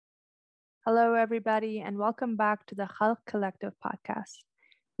Hello, everybody, and welcome back to the Khalq Collective podcast.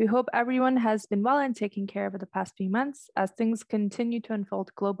 We hope everyone has been well and taken care of the past few months as things continue to unfold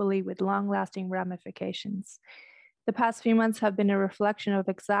globally with long lasting ramifications. The past few months have been a reflection of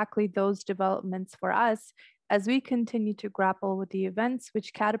exactly those developments for us as we continue to grapple with the events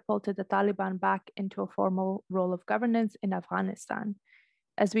which catapulted the Taliban back into a formal role of governance in Afghanistan.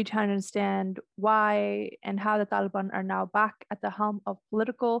 As we try to understand why and how the Taliban are now back at the helm of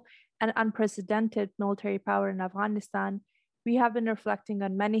political and unprecedented military power in Afghanistan, we have been reflecting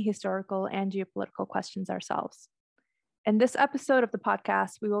on many historical and geopolitical questions ourselves. In this episode of the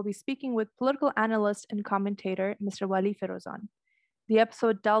podcast, we will be speaking with political analyst and commentator Mr. Wali Firozan. The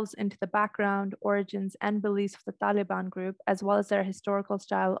episode delves into the background, origins, and beliefs of the Taliban group, as well as their historical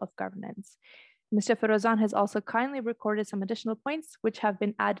style of governance. Mr. Firozan has also kindly recorded some additional points which have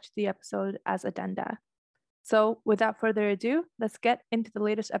been added to the episode as addenda. So without further ado, let's get into the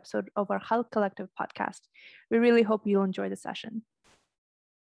latest episode of our Khalq Collective podcast. We really hope you'll enjoy the session.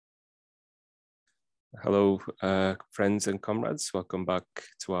 Hello, friends and comrades. Welcome back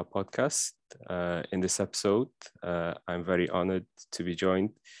to our podcast. In this episode, I'm very honored to be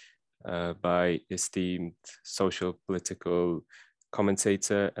joined by esteemed social political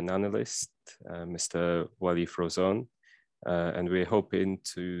commentator and analyst, Mr. Wali Firozan, and we're hoping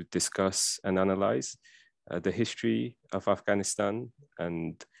to discuss and analyze the history of Afghanistan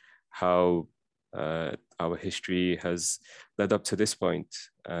and how our history has led up to this point,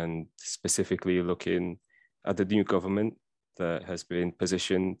 and specifically looking at the new government that has been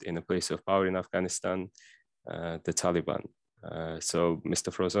positioned in a place of power in Afghanistan, the Taliban. So,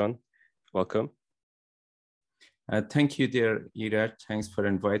 Mr. Firozan, welcome. Thank you, dear Iraj. Thanks for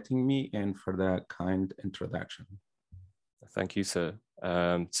inviting me and for the kind introduction. Thank you, sir.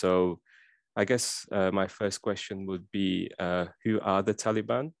 So I guess my first question would be, who are the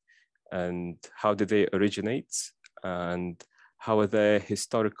Taliban and how did they originate? And how are their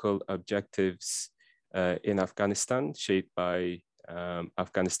historical objectives in Afghanistan shaped by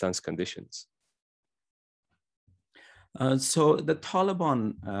Afghanistan's conditions? So the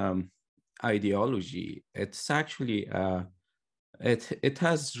Taliban ideology, it's actually it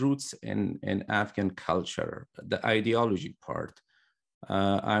has roots in Afghan culture, the ideology part.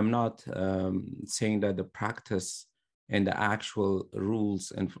 I'm not saying that the practice and the actual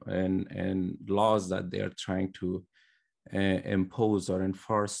rules and laws that they're trying to impose or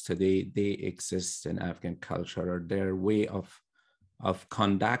enforce today, they exist in Afghan culture, or their way of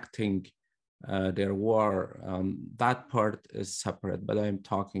conducting their war. That part is separate, but I'm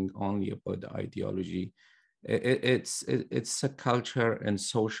talking only about the ideology. It's a culture and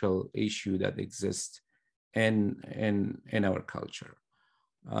social issue that exists in our culture.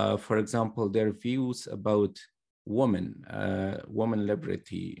 For example, their views about women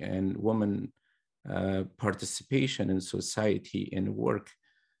liberty and women participation in society and work.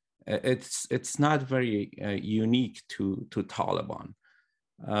 It's not very unique to Taliban.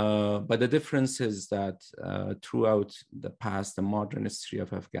 But the difference is that throughout the past, the modern history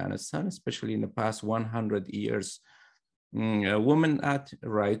of Afghanistan, especially in the past 100 years, women had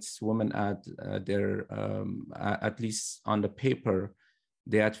rights, women had their, at least on the paper,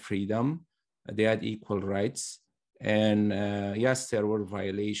 they had freedom, they had equal rights. And yes, there were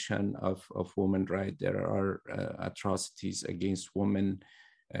violations of women's rights. There are atrocities against women.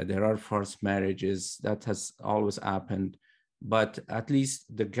 There are forced marriages. That has always happened. But at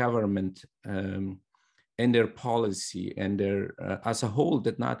least the government and their policy and their as a whole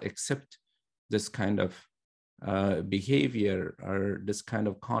did not accept this kind of behavior or this kind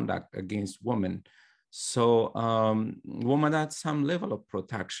of conduct against women. So women had some level of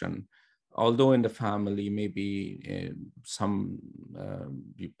protection, although in the family, maybe some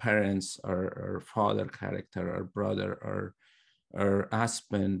parents or father character or brother or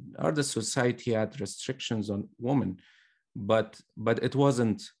husband or the society had restrictions on women. But it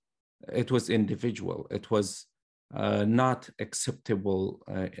wasn't, it was individual. It was not acceptable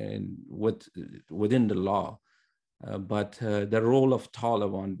within the law. But the role of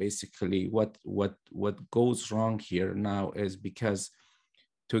Taliban, basically, what goes wrong here now is because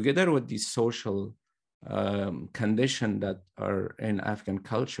together with these social conditions that are in Afghan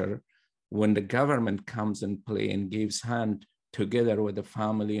culture, when the government comes in play and gives hand together with the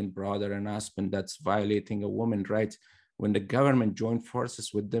family and brother and husband that's violating a woman's rights, when the government joins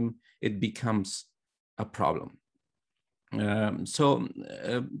forces with them, it becomes a problem.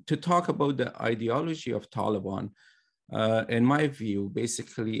 To talk about the ideology of Taliban, in my view,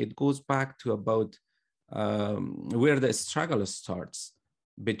 basically, it goes back to about where the struggle starts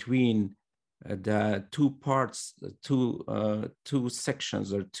between the two parts, two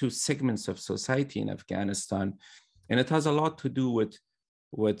sections or two segments of society in Afghanistan, and it has a lot to do with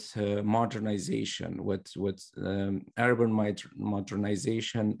modernization, with urban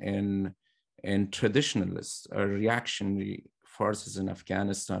modernization and traditionalist or reactionary forces in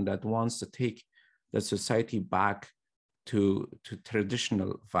Afghanistan that wants to take the society back to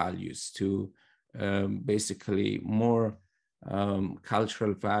traditional values, to basically more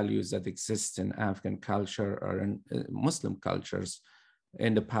cultural values that exist in Afghan culture or in Muslim cultures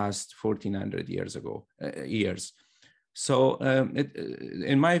in the past 1400 years. So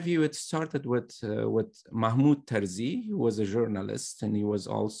in my view, it started with Mahmoud Tarzi, who was a journalist, and he was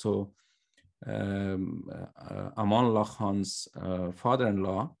also Amanullah Khan's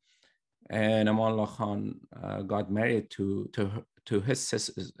father-in-law. And Amanullah Khan got married to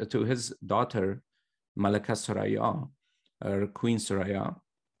his daughter, Malaka Soraya, or Queen Soraya.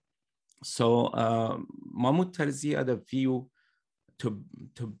 So Mahmoud Tarzi had a view to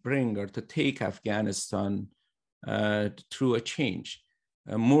bring or to take Afghanistan through a change,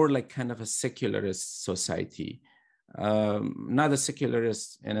 more like kind of a secularist society, not a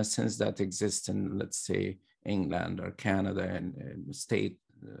secularist in a sense that exists in, let's say, England or Canada and state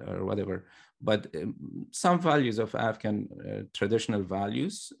or whatever, but some values of Afghan traditional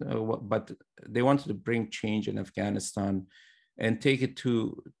values, but they wanted to bring change in Afghanistan and take it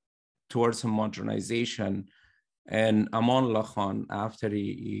towards some modernization. And Amanullah Khan, after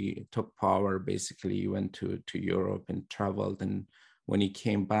he took power, basically went to Europe and traveled. And when he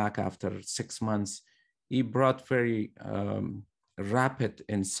came back after 6 months, he brought very rapid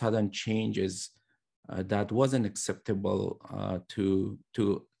and sudden changes that wasn't acceptable to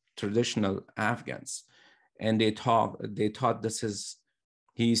traditional Afghans. And they thought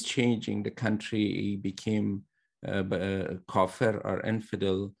he's changing the country. He became kafir or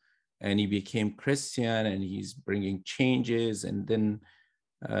infidel, and he became Christian, and he's bringing changes. And then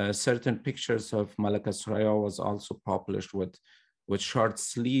certain pictures of Malaka Soraya was also published with short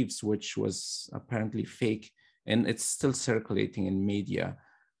sleeves, which was apparently fake, and it's still circulating in media.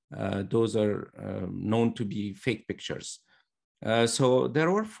 Those are known to be fake pictures. So there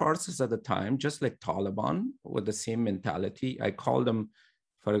were forces at the time, just like Taliban, with the same mentality. I call them,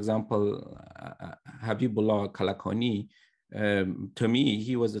 for example, Habibullah Kalakoni. To me,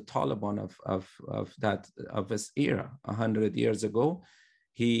 he was the Taliban of his era 100 years ago.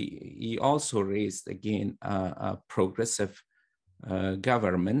 He also raised again a progressive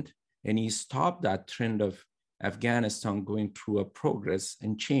government, and he stopped that trend of Afghanistan going through a progress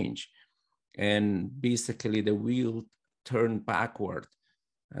and change. And basically the wheel turned backward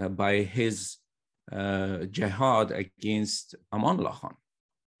by his jihad against Amanullah Khan.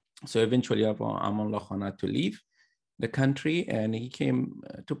 So eventually Amanullah Khan had to leave the country, and he came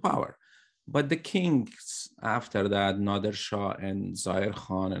to power. But the kings after that, Nader Shah and Zahir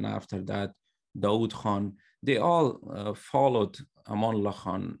Khan, and after that, Dawood Khan, they all followed Amanullah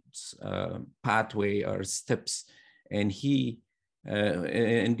Khan's pathway or steps. And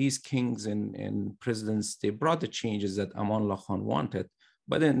and these kings and presidents, they brought the changes that Amanullah Khan wanted,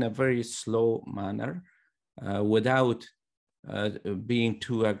 but in a very slow manner, without being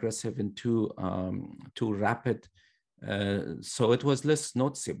too aggressive and too rapid. So it was less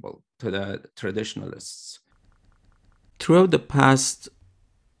noticeable to the traditionalists. Throughout the past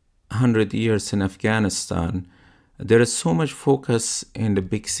 100 years in Afghanistan, there is so much focus in the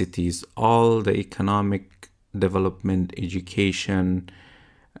big cities, all the economic development, education,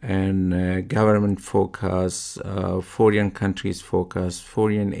 and government focus, foreign countries focus,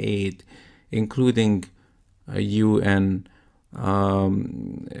 foreign aid, including UN.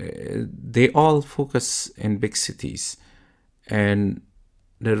 They all focus in big cities, and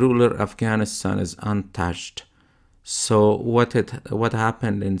the rural Afghanistan is untouched. So what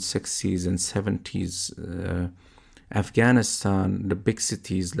happened in 60s and 70s, Afghanistan, the big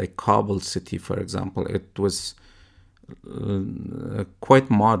cities like Kabul city, for example, it was quite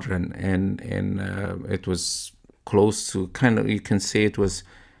modern, and it was close to kind of, you can say it was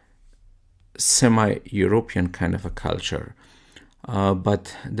semi-European kind of a culture.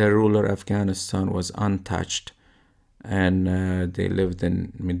 But the ruler Afghanistan was untouched, and they lived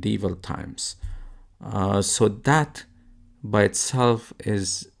in medieval times. So that by itself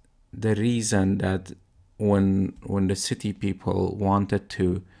is the reason that when the city people wanted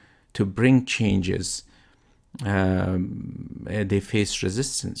to bring changes, they faced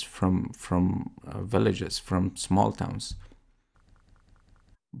resistance from villages, from small towns.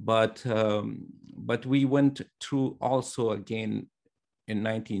 But we went through also again in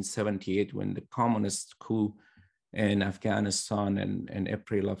 1978 when the communist coup in Afghanistan in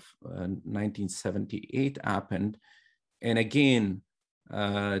April of 1978 happened. And again,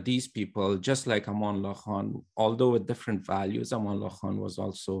 these people, just like Amanullah Khan, although with different values, Amanullah Khan was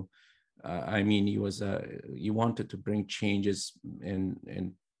also, he wanted to bring changes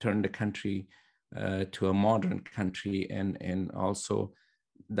and turn the country to a modern country, and also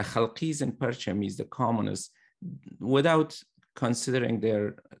the Khalqis and Parchamis, the communists, without considering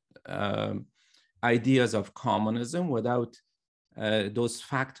their ideas of communism, without those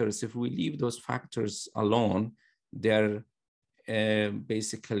factors, if we leave those factors alone, their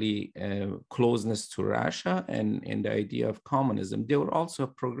basically closeness to Russia and the idea of communism, they were also a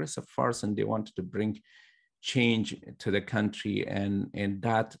progressive force, and they wanted to bring change to the country, and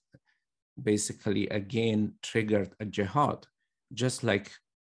that basically again triggered a jihad, just like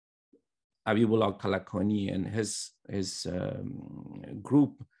Habibullah Kalakoni and his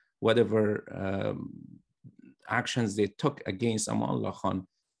group, whatever actions they took against Amanullah Khan,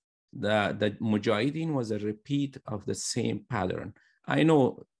 the Mujahideen was a repeat of the same pattern. I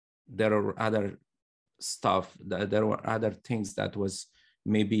know there are other stuff, there were other things that was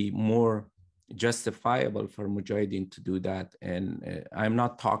maybe more justifiable for Mujahideen to do that. And I'm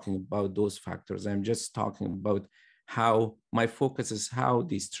not talking about those factors. I'm just talking about how my focus is how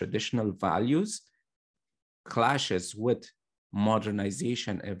these traditional values clashes with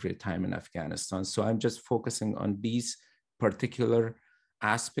modernization every time in Afghanistan. So I'm just focusing on these particular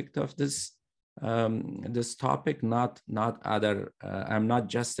aspect of this this topic, not other. I'm not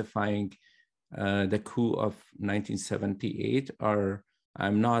justifying the coup of 1978, or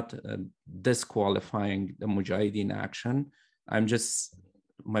I'm not disqualifying the Mujahideen action.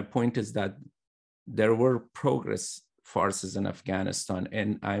 My point is that there were progress forces in Afghanistan,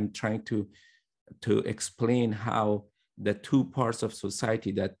 and I'm trying to explain how the two parts of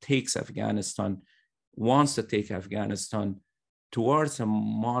society that wants to take Afghanistan towards a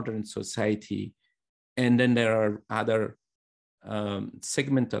modern society, and then there are other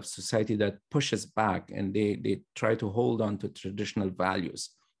segment of society that pushes back, and they try to hold on to traditional values.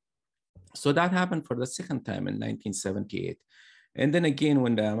 So that happened for the second time in 1978. And then again,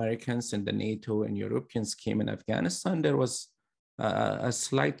 when the Americans and the NATO and Europeans came in Afghanistan, there was a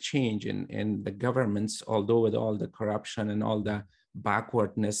slight change in the governments, although with all the corruption and all the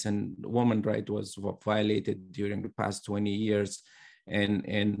backwardness, and women's rights was violated during the past 20 years.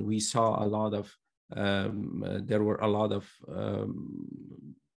 And we saw a lot of, there were a lot of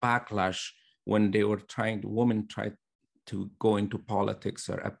backlash when they were women tried to go into politics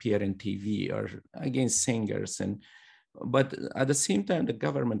or appear in TV or against singers. But at the same time, the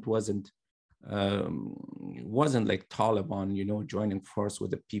government wasn't like Taliban, joining force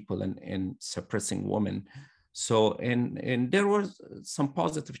with the people and suppressing women. So, and there were some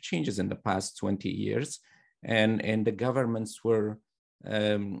positive changes in the past 20 years, and the governments were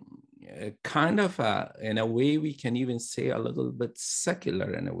kind of, in a way, we can even say a little bit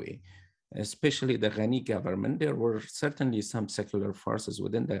secular in a way, especially the Ghani government. There were certainly some secular forces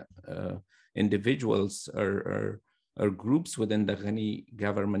within the individuals or groups within the Ghani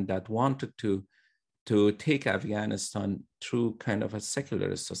government that wanted to take Afghanistan through kind of a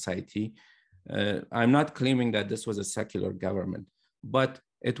secular society. I'm not claiming that this was a secular government, but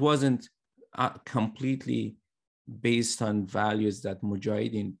it wasn't completely based on values that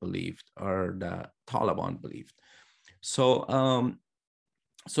Mujahideen believed or the Taliban believed. So,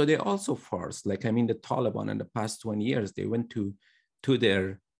 so they also forced, the Taliban in the past 20 years, they went to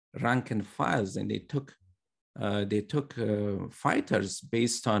their rank and files, and they took fighters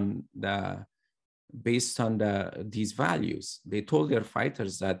based on these values. They told their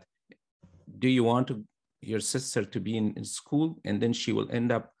fighters that, do you want your sister to be in school, and then she will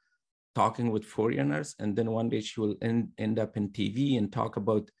end up talking with foreigners, and then one day she will end up in TV and talk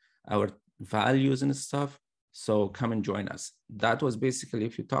about our values and stuff. So come and join us. That was basically,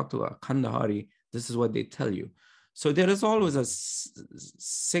 if you talk to a Kandahari, this is what they tell you. So there is always a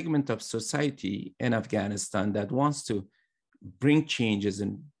segment of society in Afghanistan that wants to bring changes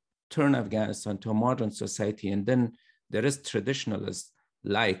and turn Afghanistan to a modern society. And then there is traditionalists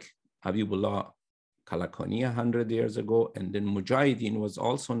like Habibullah Kalakoni 100 years ago. And then Mujahideen was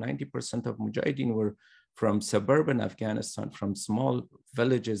also 90% of Mujahideen were from suburban Afghanistan, from small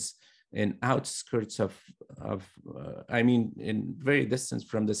villages in outskirts in very distance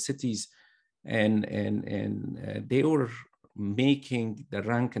from the cities. And they were making the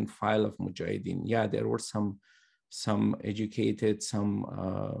rank and file of Mujahideen. Yeah, there were some educated,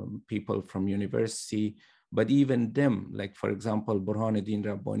 some people from university, but even them, like for example, Burhanuddin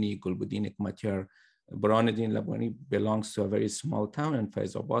Rabbani, Gulbuddin Hekmatyar. Burhanuddin Rabbani belongs to a very small town in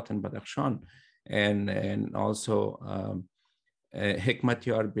Faizabad in Badakhshan. and also Hikmat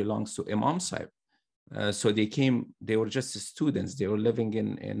Yar belongs to Imam Sahib. So they were just students. They were living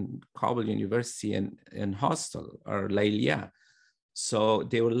in Kabul University in hostel or Laylia. So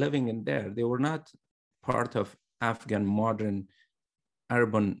they were living in there. They were not part of Afghan modern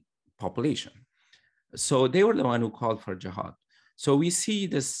urban population. So they were the one who called for jihad. So we see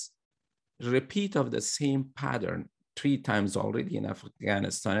this repeat of the same pattern 3 times already in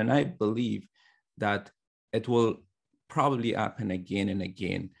Afghanistan. And I believe that it will probably happen again and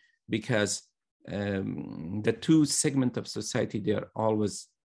again, because the 2 segments of society, they're always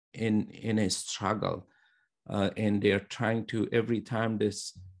in a struggle. And they're trying to, every time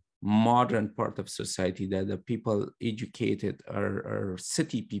this modern part of society, that the people educated or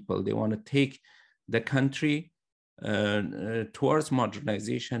city people, they want to take the country towards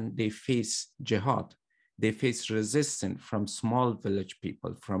modernization, they face jihad. They face resistance from small village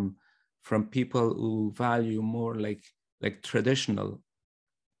people, from people who value more like traditional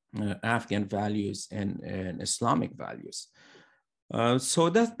Afghan values and Islamic values. So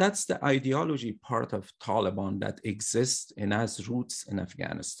that's the ideology part of Taliban that exists and has roots in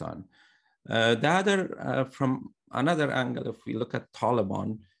Afghanistan. The other, from another angle, if we look at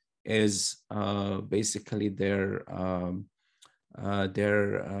Taliban, is basically their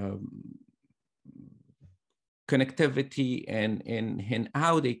connectivity and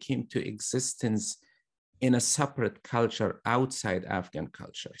how they came to existence in a separate culture outside Afghan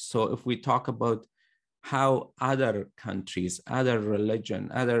culture. So if we talk about how other countries, other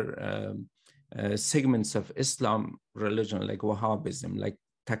religion, other segments of Islam religion, like Wahhabism, like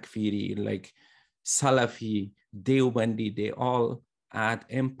Takfiri, like Salafi, Deobandi, they all had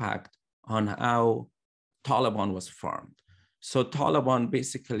impact on how Taliban was formed. So Taliban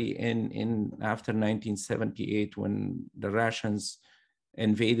basically in after 1978, when the Russians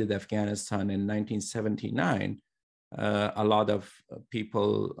invaded Afghanistan in 1979, a lot of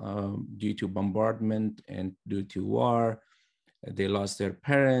people, due to bombardment and due to war, they lost their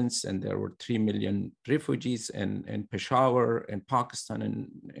parents, and there were 3 million refugees in Peshawar and Pakistan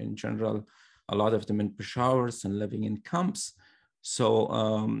in general, a lot of them in Peshawar and living in camps. So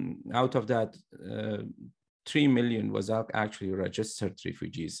out of that, 3 million was actually registered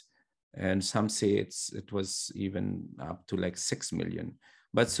refugees. And some say it was even up to like 6 million.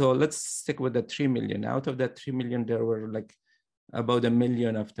 But so let's stick with the 3 million. Out of that 3 million, there were like about 1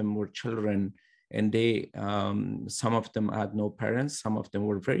 million of them were children. And they, some of them had no parents, some of them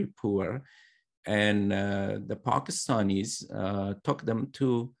were very poor. And the Pakistanis took them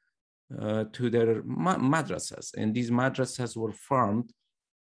to their madrasas. And these madrasas were formed,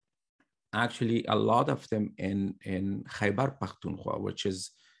 actually a lot of them in Khyber Pakhtunkhwa, which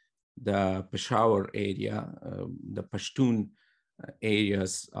is the Peshawar area, the Pashtun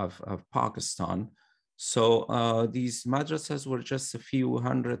areas of Pakistan. So these madrasas were just a few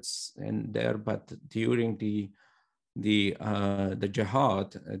hundreds in there, but during the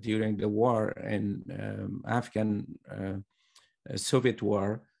jihad, during the war in Afghan Soviet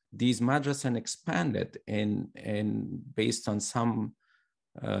war, these madrasas expanded and based on some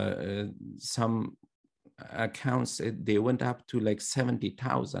accounts, they went up to like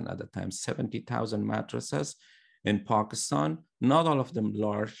 70,000 at the time, 70,000 madrasas in Pakistan. Not all of them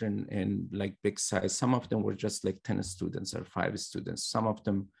large and like big size. Some of them were just like 10 students or 5 students, some of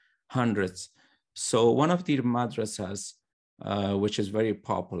them hundreds. So one of the madrasas, which is very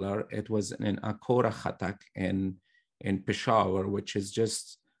popular, it was in Akora Khatak in Peshawar, which is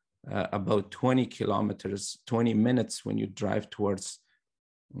just about 20 kilometers, 20 minutes when you drive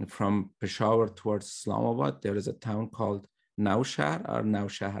from Peshawar towards Islamabad. There is a town called Naushahar or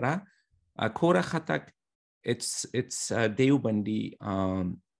Naushahra. Akora Khatak, it's a Deobandi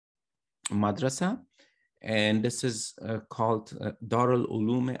madrasa, and this is called Darul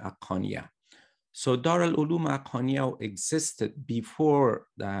Uloom Aqaniya. So Darul Uloom Aqaniya existed before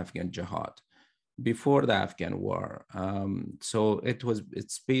the Afghan Jihad, before the Afghan war. So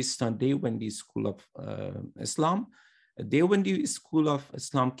it's based on Deobandi school of Islam. Deobandi school of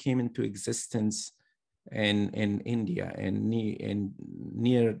Islam came into existence in India and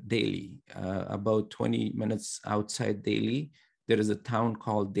near Delhi, about 20 minutes outside Delhi. There is a town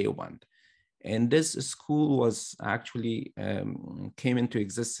called Deoband. And this school was actually came into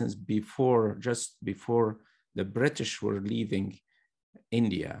existence just before the British were leaving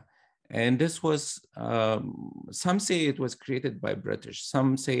India. And this was, some say it was created by British,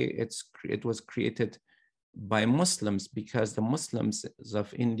 some say it was created by Muslims, because the Muslims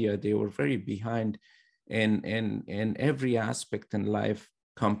of India, they were very behind in every aspect in life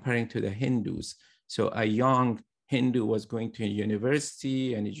comparing to the Hindus. So a young Hindu was going to university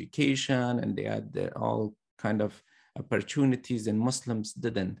and education, and they had all kind of opportunities, and Muslims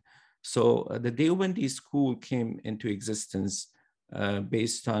didn't. So the Deobandi school came into existence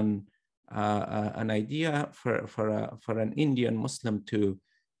based on an idea for an Indian Muslim to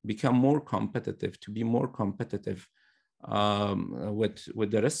become more competitive, to be more competitive with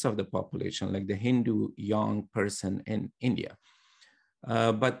the rest of the population, like the Hindu young person in India.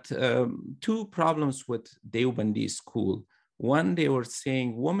 But two problems with Deobandi school. One, they were saying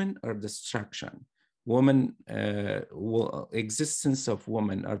women are distraction. Women, existence of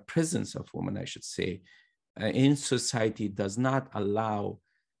women, or presence of women, I should say, in society does not allow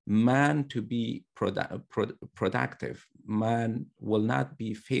man to be productive. Man will not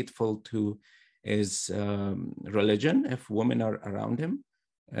be faithful to his religion if women are around him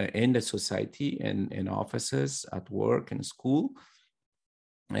in the society, in offices, at work, in school.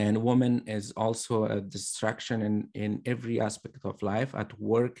 And woman is also a distraction in every aspect of life, at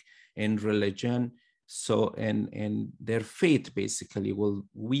work, in religion. So, and their faith basically will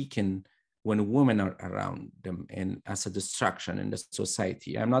weaken when women are around them and as a distraction in the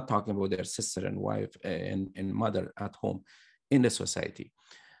society. I'm not talking about their sister and wife and mother at home, in the society.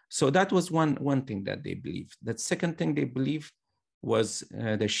 So that was one thing that they believed. The second thing they believed was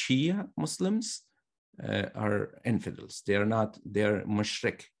the Shia Muslims are infidels. They're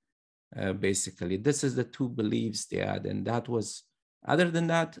mushrik, basically. This is the two beliefs they had. And that was, other than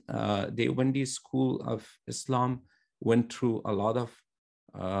that, the Deobandi school of Islam went through a lot of,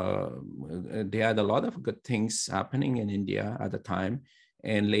 they had a lot of good things happening in India at the time.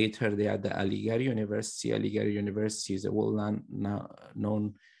 And later they had the Aligarh University. Aligarh University is a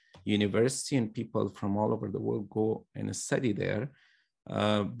well-known university, and people from all over the world go and study there.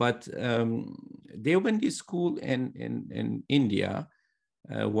 But Deobandi school in India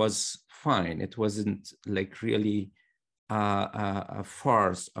was fine. It wasn't like really a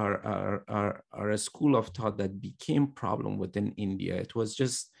farce or a school of thought that became problem within India. It was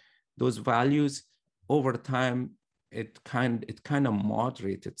just those values over time. It kind of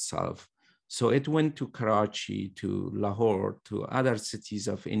moderate itself. So it went to Karachi, to Lahore, to other cities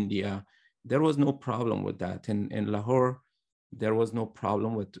of India. There was no problem with that. In Lahore, there was no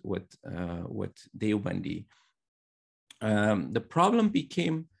problem with Deobandi. The problem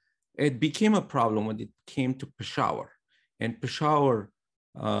became a problem when it came to Peshawar. In Peshawar,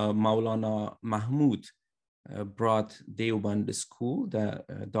 Maulana Mahmud brought Deoband school, the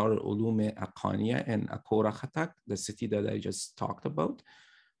Darul Uloom Aqaniya in Akora Khatak, the city that I just talked about.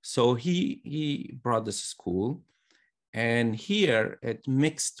 So he brought this school, and here it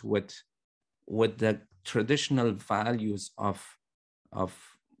mixed with the traditional values of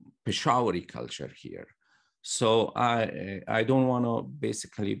Peshawari culture here. So I don't want to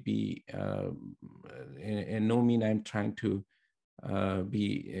basically be, in no mean I'm trying to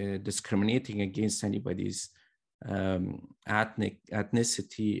be discriminating against anybody's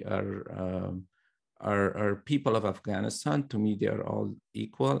ethnicity or people of Afghanistan. To me, they are all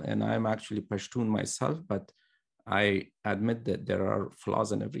equal, and I'm actually Pashtun myself, but I admit that there are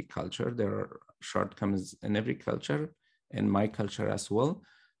flaws in every culture. There are shortcomings in every culture, in my culture as well.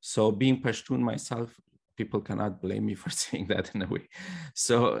 So being Pashtun myself, people cannot blame me for saying that in a way.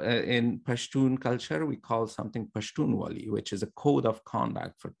 So in Pashtun culture, we call something Pashtunwali, which is a code of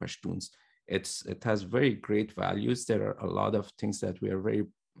conduct for Pashtuns. It has very great values. There are a lot of things that we are very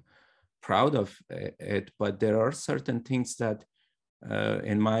proud of it, but there are certain things that,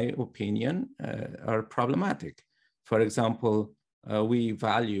 in my opinion, are problematic. For example, we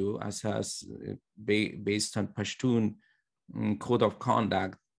value based on Pashtun code of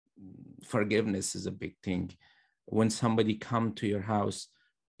conduct, forgiveness is a big thing. When somebody come to your house,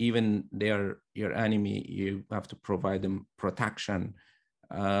 even they're your enemy, you have to provide them protection.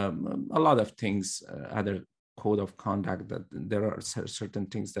 A lot of things, other code of conduct, that there are certain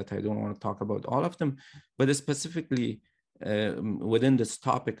things that I don't want to talk about all of them, but specifically within this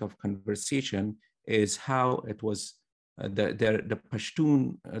topic of conversation is how it was the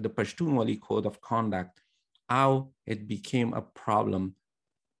Pashtunwali code of conduct, how it became a problem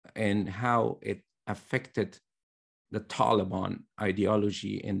and how it affected the Taliban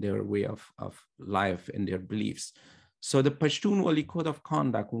ideology in their way of life and their beliefs. So the Pashtunwali code of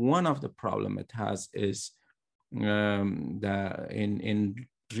conduct, one of the problem it has is in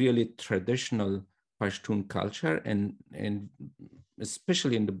really traditional Pashtun culture, and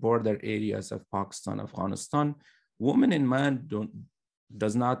especially in the border areas of Pakistan, Afghanistan, women and men do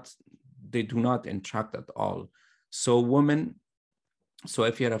not interact at all. So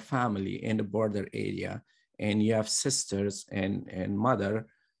if you're a family in the border area and you have sisters and mother,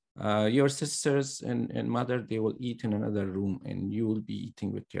 Your sisters and mother, they will eat in another room and you will be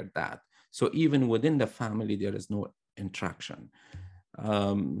eating with your dad. So even within the family, there is no interaction.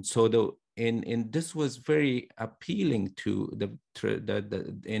 So this was very appealing to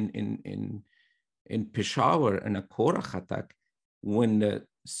in Peshawar and Akora Khatak, when the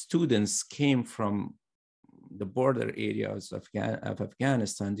students came from the border areas of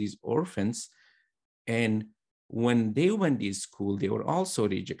Afghanistan, these orphans, and when they went to school, they were also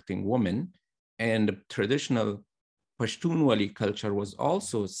rejecting women, and the traditional Pashtunwali culture was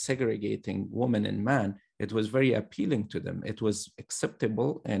also segregating women and men. It was very appealing to them. It was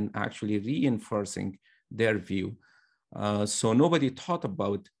acceptable and actually reinforcing their view. So nobody thought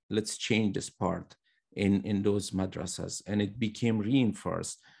about, let's change this part in those madrasas, and it became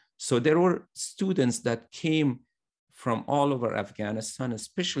reinforced. So there were students that came from all over Afghanistan,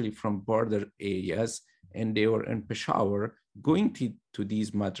 especially from border areas, and they were in Peshawar going to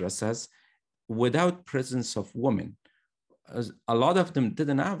these madrasas without presence of women. A lot of them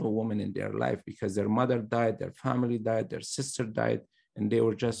didn't have a woman in their life because their mother died, their family died, their sister died, and they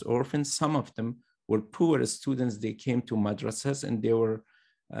were just orphans. Some of them were poor students. They came to madrasas and they were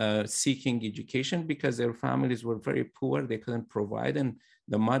seeking education because their families were very poor. They couldn't provide, and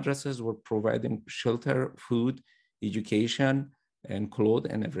the madrasas were providing shelter, food, education, and clothes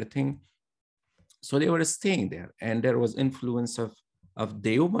and everything. So they were staying there, and there was influence of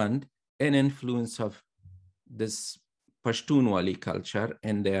Deoband and influence of this Pashtunwali culture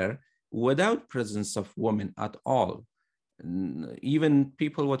in there without presence of women at all. Even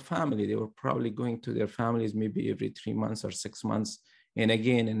people with family, they were probably going to their families maybe every 3 months or 6 months, and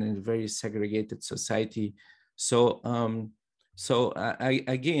again in a very segregated society. So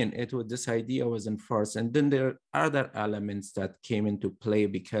again, this idea was enforced, and then there are other elements that came into play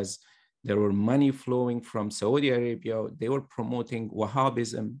because there were money flowing from Saudi Arabia. They were promoting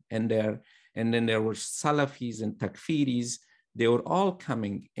Wahhabism in there. And then there were Salafis and Takfiris. They were all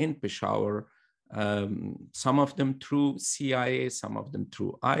coming in Peshawar, some of them through CIA, some of them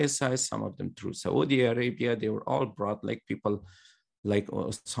through ISI, some of them through Saudi Arabia. They were all brought, like people like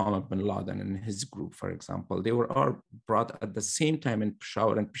Osama bin Laden and his group, for example. They were all brought at the same time in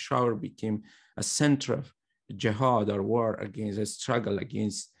Peshawar, and Peshawar became a center of jihad or war against a struggle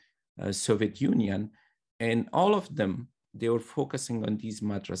against Soviet Union. And all of them, they were focusing on these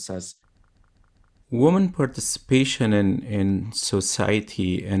madrasas. Women participation in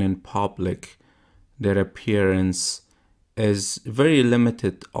society and in public, their appearance is very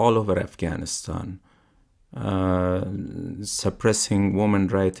limited all over Afghanistan. Suppressing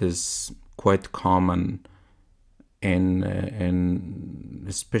women's rights is quite common in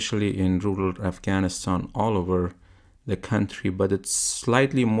especially in rural Afghanistan, all over the country, but it's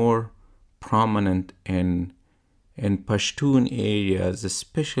slightly more prominent in Pashtun areas,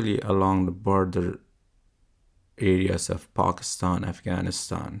 especially along the border areas of Pakistan,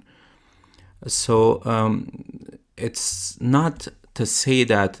 Afghanistan. So it's not to say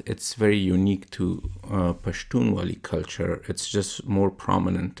that it's very unique to Pashtunwali culture. It's just more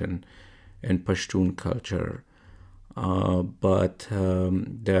prominent in Pashtun culture. But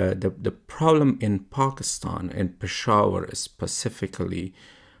the problem in Pakistan, in Peshawar specifically,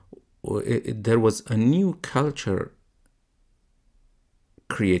 there was a new culture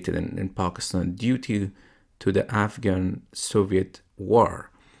created in Pakistan due to the Afghan-Soviet war.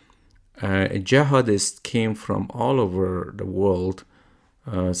 Jihadists came from all over the world,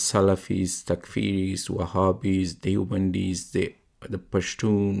 Salafis, Takfiris, Wahhabis, Deobandis, the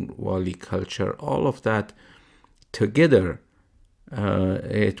Pashtun-Wali culture, all of that together,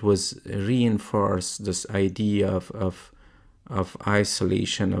 it was reinforced this idea of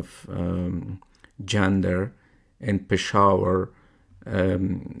isolation of gender in Peshawar.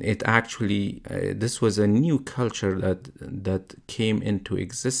 It actually, this was a new culture that came into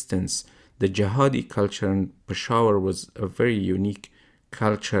existence. The jihadi culture in Peshawar was a very unique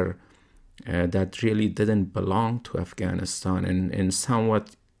culture that really didn't belong to Afghanistan and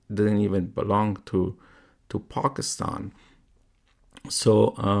somewhat didn't even belong to Pakistan.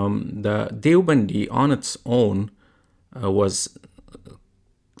 So the Deobandi on its own was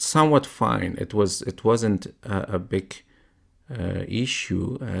somewhat fine. It wasn't a big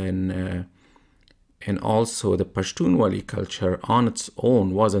issue, and also the Pashtunwali culture on its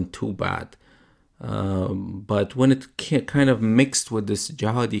own wasn't too bad. But when it kind of mixed with this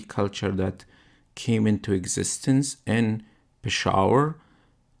jihadi culture that came into existence in Peshawar,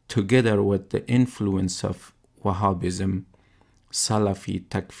 together with the influence of Wahhabism, Salafi,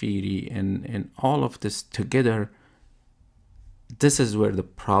 Takfiri, and all of this together, this is where the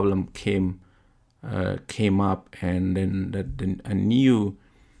problem came up, and then a new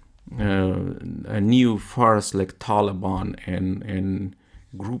a new force like Taliban and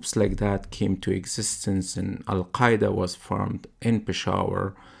groups like that came to existence, and Al-Qaeda was formed in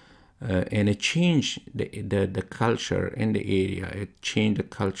Peshawar, and it changed the culture in the area. It changed the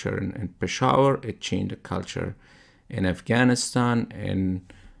culture in Peshawar, it changed the culture in Afghanistan,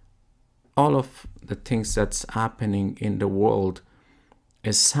 and all of the things that's happening in the world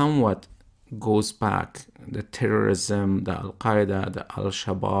is somewhat goes back. The terrorism, the Al-Qaeda, the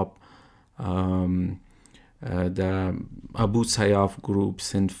Al-Shabaab, the Abu Sayyaf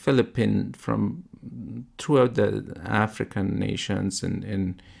groups in Philippines, from throughout the African nations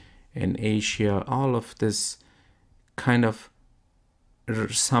and in Asia, all of this kind of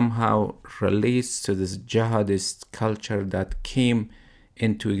somehow relates to this jihadist culture that came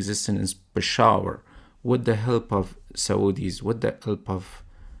into existence in Peshawar with the help of Saudis, with the help of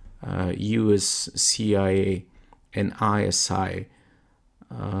US, CIA, and ISI.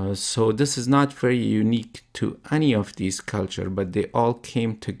 So this is not very unique to any of these cultures, but they all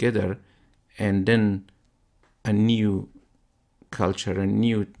came together, and then a new culture, a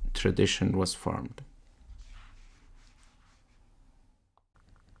new tradition was formed.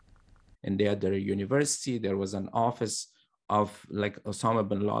 And they had their university, there was an office of like Osama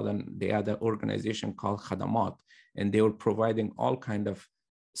bin Laden, they had an organization called Khadamat, and they were providing all kind of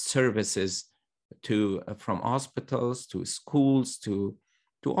services to from hospitals to schools to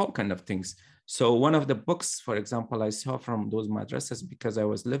all kind of things. So one of the books, for example, I saw from those madrasas, because I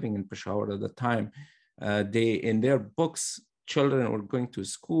was living in Peshawar at the time, they in their books, children were going to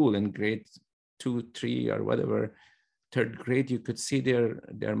school in grade 2, 3, or whatever, third grade, you could see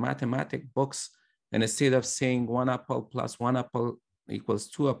their mathematic books, and instead of saying 1 apple plus 1 apple equals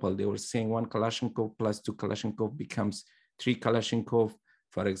 2 apple, they were saying 1 Kalashnikov plus 2 Kalashnikov becomes 3 Kalashnikov.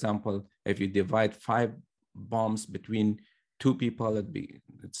 For example, if you divide 5 bombs between 2 people,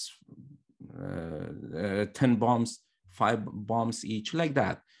 it's 10 bombs, 5 bombs each, like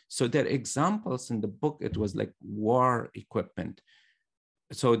that. So their examples in the book, it was like war equipment.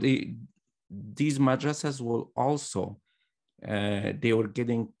 So these madrasas will also, they were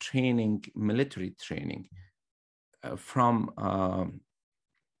getting training, military training from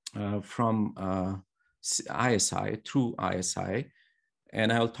ISI, through ISI,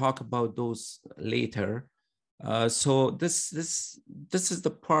 and I'll talk about those later. So this is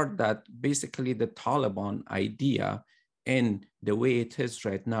the part that basically the Taliban idea and the way it is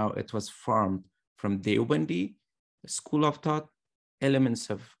right now, it was formed from Deobandi school of thought, elements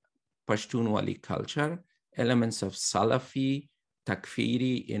of Pashtunwali culture, elements of Salafi,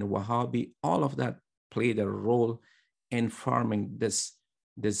 Takfiri, and Wahhabi, all of that played a role in forming this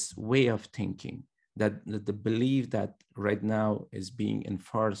way of thinking, that the belief that right now is being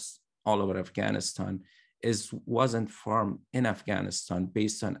enforced all over Afghanistan wasn't formed in Afghanistan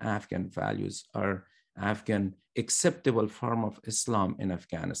based on Afghan values or Afghan acceptable form of Islam in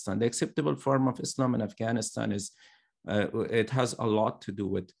Afghanistan. The acceptable form of Islam in Afghanistan is, it has a lot to do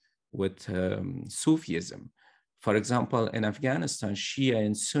with Sufism. For example, in Afghanistan, Shia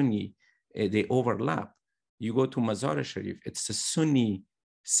and Sunni, they overlap. You go to Mazar-e Sharif, it's a Sunni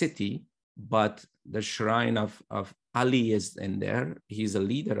city, but the shrine of Ali is in there. He's a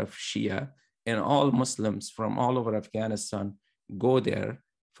leader of Shia, and all Muslims from all over Afghanistan go there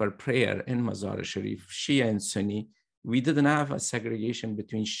for prayer in Mazar-e Sharif, Shia and Sunni. We didn't have a segregation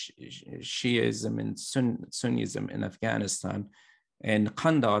between Shiism and Sunnism in Afghanistan. In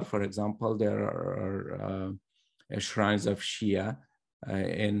Kandahar, for example, there are shrines of Shia,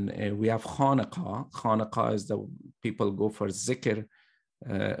 and we have Khanaqah. Khanaqah is the people go for zikr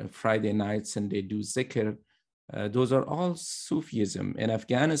Friday nights, and they do zikr. Those are all Sufism. In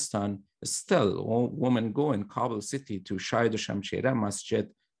Afghanistan, still, women go in Kabul city to Shahid Shamshira Masjid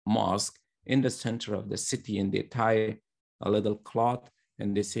Mosque in the center of the city, and they tie a little cloth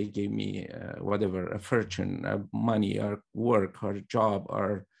and they say, give me whatever, a fortune, money, or work, or job,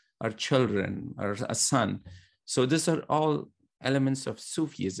 or children, or a son. So these are all elements of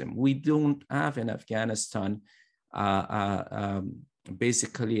Sufism. We don't have in Afghanistan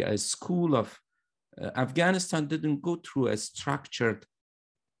basically a school of, Afghanistan didn't go through a structured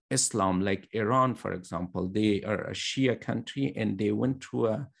Islam like Iran, for example. They are a Shia country, and they went through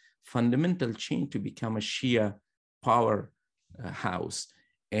a fundamental change to become a Shia power house.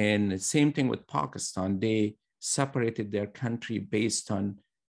 And same thing with Pakistan. They separated their country based on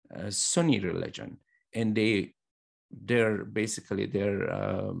Sunni religion, and their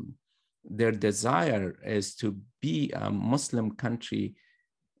desire is to be a Muslim country,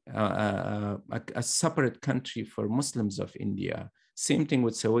 a separate country for Muslims of India. Same thing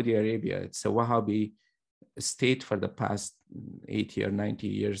with Saudi Arabia. It's a Wahhabi state for the past 80 or 90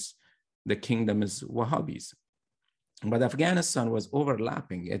 years. the kingdom is Wahhabis. But Afghanistan was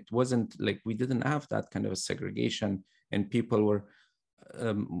overlapping. It wasn't like we didn't have that kind of a segregation, and people were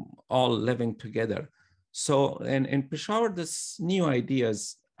all living together. So in Peshawar, this new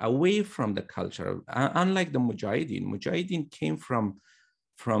ideas away from the culture, unlike the Mujahideen came from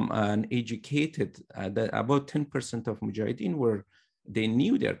an educated, about 10% of Mujahideen they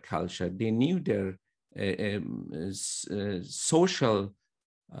knew their culture, they knew their social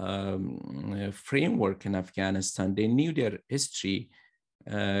framework in Afghanistan, they knew their history,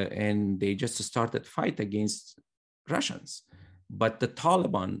 and they just started fight against Russians. But the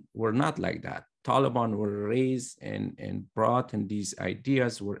Taliban were not like that. Taliban were raised and brought, and these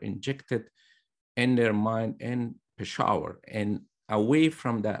ideas were injected in their mind in Peshawar and away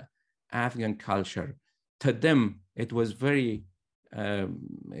from the Afghan culture. To them, it was very,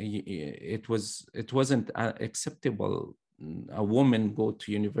 it wasn't acceptable. A woman go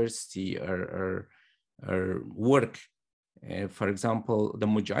to university or work. For example, the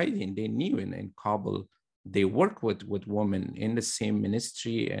Mujahideen, they knew in Kabul, they work with women in the same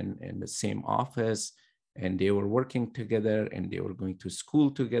ministry and in the same office, and they were working together, and they were going to school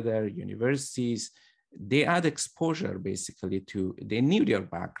together, universities. They had exposure basically they knew their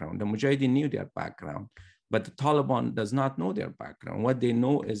background. The Mujahideen knew their background, but the Taliban does not know their background. What they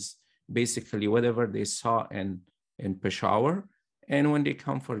know is basically whatever they saw in Peshawar, and when they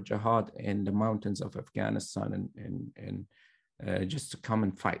come for jihad in the mountains of Afghanistan and just to come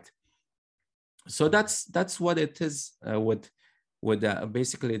and fight. So that's what it is with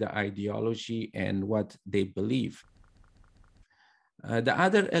basically the ideology and what they believe. The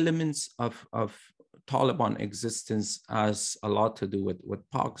other elements of Taliban existence has a lot to do with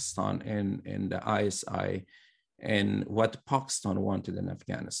Pakistan and the ISI and what Pakistan wanted in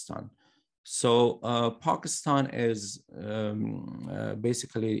Afghanistan. So Pakistan is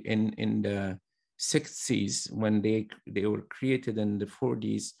basically in the 60s, when they were created in the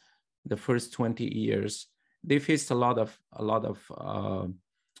 40s, the first 20 years, they faced a lot of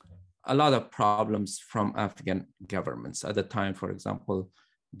problems from Afghan governments at the time. For example,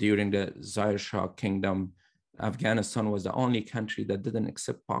 during the Zahir Shah kingdom, Afghanistan was the only country that didn't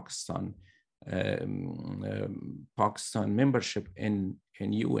accept Pakistan membership in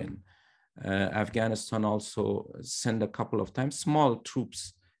UN. Afghanistan also sent a couple of times small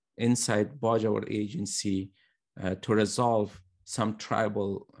troops inside Bajawar agency to resolve some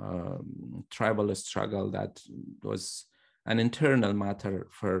tribal struggle that was an internal matter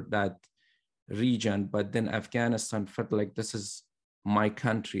for that region. But then Afghanistan felt like, this is my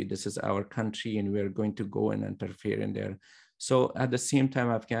country, this is our country, and we're going to go and interfere in there. So at the same time,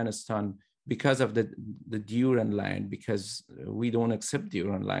 Afghanistan, because of the Durand line, because we don't accept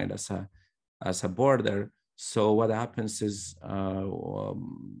Durand line as a border. So what happens is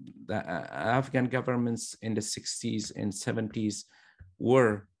the Afghan governments in the 60s and 70s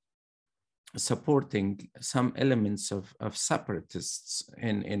were supporting some elements of separatists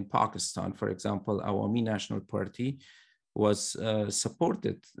in Pakistan. For example, Awami National Party was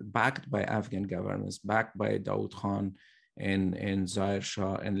supported, backed by Afghan governments, backed by Dawood Khan and Zahir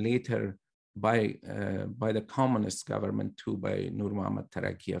Shah, and later by the communist government too, by Nur Muhammad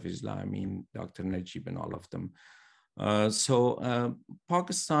Taraki, Hafizullah Amin, Dr. Najib, and all of them. So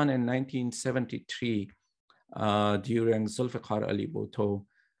Pakistan in 1973, during Zulfikar Ali Bhutto,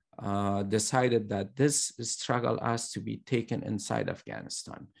 decided that this struggle has to be taken inside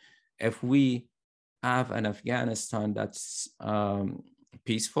Afghanistan. If we have an Afghanistan that's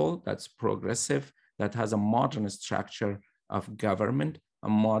peaceful, that's progressive, that has a modern structure of government, a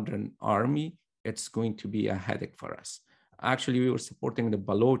modern army, it's going to be a headache for us. Actually, we were supporting the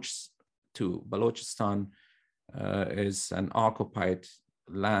Balochs too. Balochistan is an occupied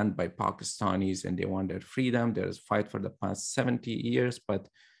land by Pakistanis, and they want their freedom. There is a fight for the past 70 years, but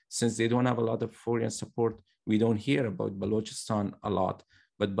since they don't have a lot of foreign support, we don't hear about Balochistan a lot.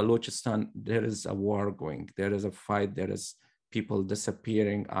 But Balochistan, there is a war going. There is a fight. There is people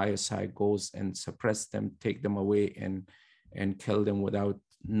disappearing. ISI goes and suppress them, take them away, and kill them without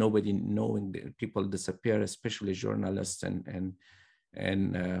nobody knowing. People disappear, especially journalists and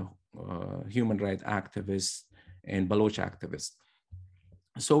human rights activists and Baloch activists.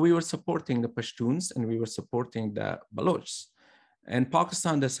 So we were supporting the Pashtuns and we were supporting the Balochs. And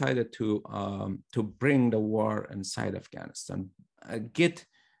Pakistan decided to bring the war inside Afghanistan,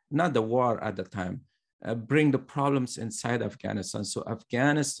 not the war at the time, bring the problems inside Afghanistan. So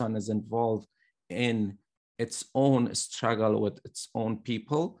Afghanistan is involved in its own struggle with its own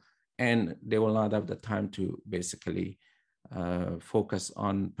people, and they will not have the time to basically focus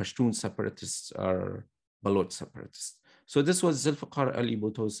on Pashtun separatists or Baloch separatists. So this was Zulfikar Ali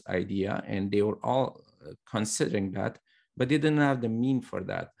Bhutto's idea, and they were all considering that, but they didn't have the mean for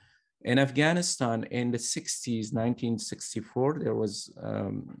that. In Afghanistan, in the 60s, 1964, there was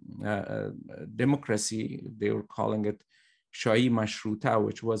a democracy. They were calling it Shahi Mashruta,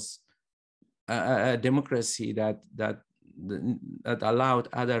 which was a democracy that allowed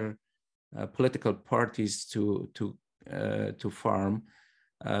other political parties to form.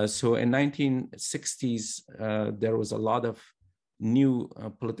 So in 1960s, there was a lot of new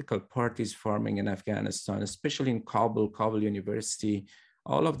political parties forming in Afghanistan, especially in Kabul University.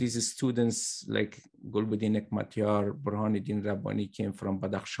 All of these students like Gulbuddin Hekmatyar, Burhanuddin Rabbani came from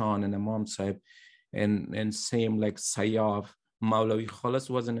Badakhshan and Imam Sahib, and same like Sayyaf. Maulavi Khalas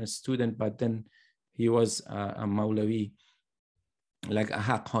wasn't a student, but then he was a Maulavi. Like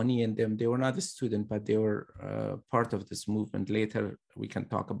Haqqani and them, they were not a student, but they were part of this movement. Later, we can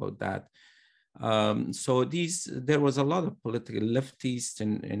talk about that. So there was a lot of political leftists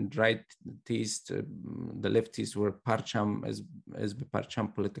and rightists. The leftists were Parcham, as the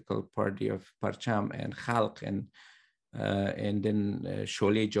Parcham political party of Parcham, and Khalq, and then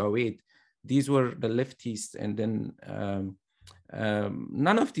Sholeh Javed. These were the leftists, and then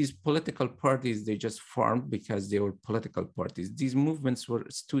none of these political parties, they just formed because they were political parties. These movements were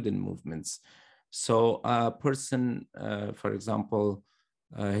student movements. So a person, for example,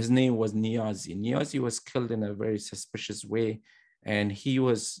 his name was Niazi. Niazi was killed in a very suspicious way, and he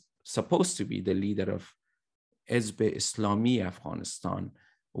was supposed to be the leader of Hizb Islami Afghanistan,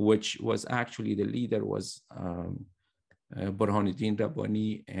 which was actually the leader was Burhanuddin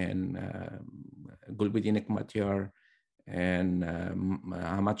Rabbani and Gulbuddin Hekmatyar, and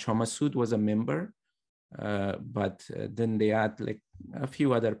Ahmad Shah Massoud was a member, but then they had like a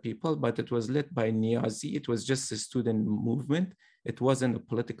few other people, but it was led by Niazi. It was just a student movement. It wasn't a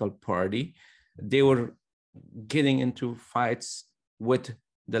political party. They were getting into fights with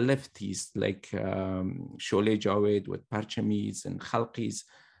the lefties, like Sholeh Javed with Parchamis and Khalqis.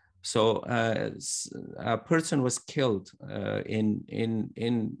 So a person was killed in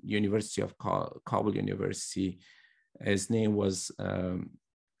University of Kabul University. His name was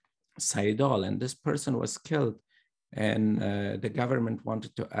Saidal, and this person was killed. And the government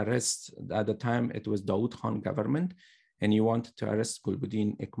wanted to arrest, at the time it was Dawood Khan government, and he wanted to arrest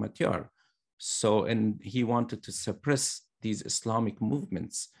Gulbuddin Hekmatyar. So, and he wanted to suppress these Islamic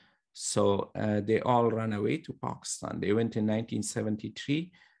movements. So they all ran away to Pakistan. They went in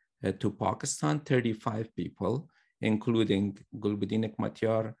 1973 to Pakistan, 35 people, including Gulbuddin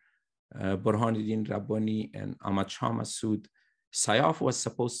Hekmatyar, Burhanuddin Rabbani, and Ahmad Shah Massoud. Sayyaf was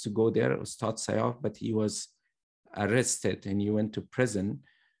supposed to go there, Ustad Sayyaf, but he was arrested and he went to prison.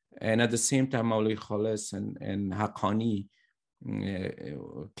 And at the same time, Maulavi Khalas and Haqqani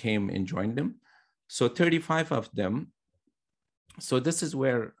came and joined them. So 35 of them. So this is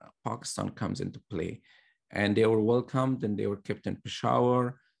where Pakistan comes into play. And they were welcomed and they were kept in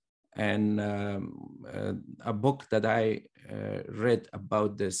Peshawar. And a book that I read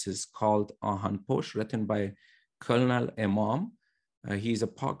about this is called Ahan Posh, written by Colonel Imam. He's a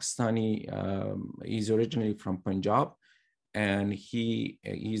Pakistani, he's originally from Punjab, and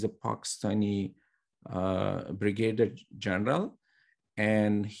he's a Pakistani brigadier general.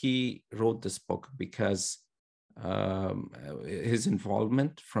 And he wrote this book because his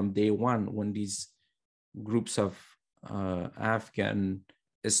involvement from day one, when these groups of Afghan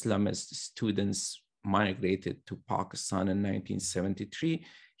Islamist students migrated to Pakistan in 1973,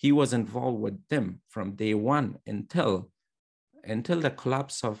 he was involved with them from day one until the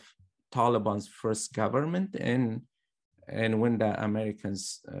collapse of Taliban's first government and when the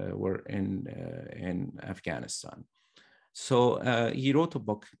Americans were in Afghanistan. So he wrote a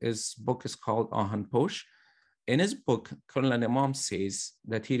book. His book is called Ahan Posh. In his book, Colonel Imam says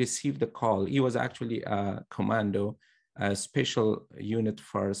that he received a call. He was actually a commando, a special unit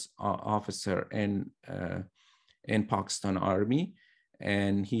force officer in Pakistan Army.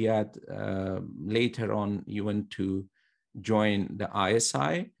 And he had, later on, he went to join the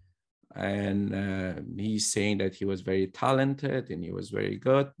ISI. And he's saying that he was very talented and he was very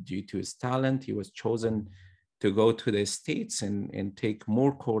good. Due to his talent, he was chosen to go to the States and take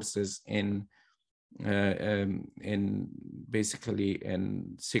more courses in basically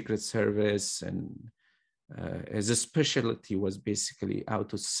in Secret Service, and his specialty was basically how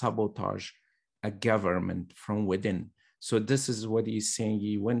to sabotage a government from within. So this is what he's saying.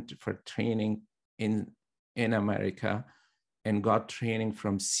 He went for training in America and got training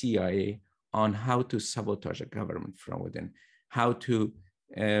from CIA on how to sabotage a government from within, how to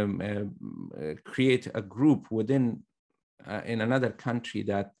create a group within in another country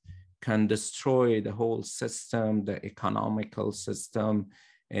that can destroy the whole system, the economical system,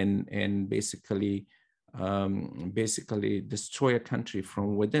 and basically destroy a country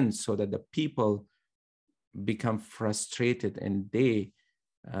from within, so that the people become frustrated and they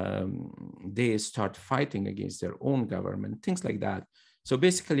start fighting against their own government, things like that. So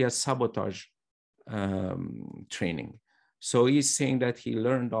basically a sabotage training. So he's saying that he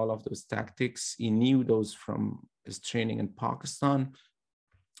learned all of those tactics. He knew those from his training in Pakistan.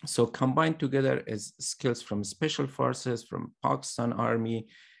 So combined together as skills from special forces, from Pakistan Army,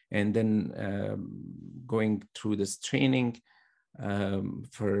 and then going through this training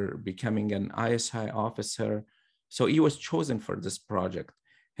for becoming an ISI officer. So he was chosen for this project.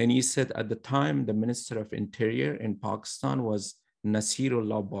 And he said at the time, the Minister of Interior in Pakistan was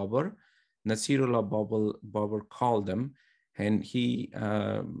Nasirullah Babar. Nasirullah Babar called him, and he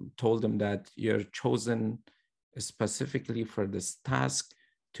told him that you're chosen specifically for this task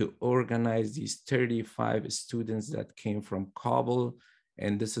to organize these 35 students that came from Kabul.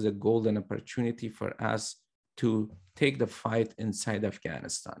 And this is a golden opportunity for us to take the fight inside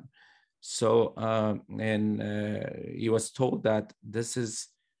Afghanistan. So, he was told that this is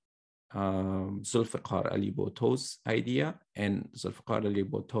Zulfikar Ali Bhutto's idea, and Zulfikar Ali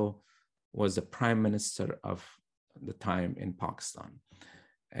Bhutto was the prime minister of the time in Pakistan.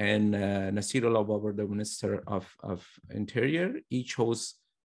 And Nasirullah Babar, the Minister of Interior, he chose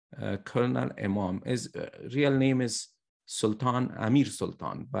Colonel Imam. His real name is Sultan Amir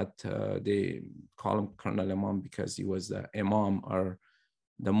Sultan, but they call him Colonel Imam because he was the Imam or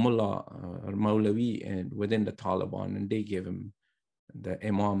the Mullah or Maulavi and within the Taliban, and they gave him the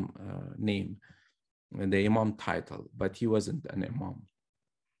Imam name and the Imam title, but he wasn't an Imam.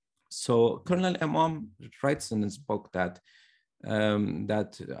 So Colonel Imam writes in his book that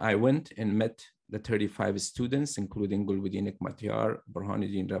I went and met the 35 students, including Gulbuddin Hekmatyar,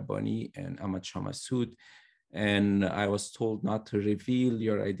 Burhanuddin Rabbani, and Ahmad Shah Massoud. And I was told not to reveal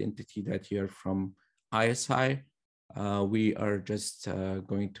your identity, that you're from ISI. We are just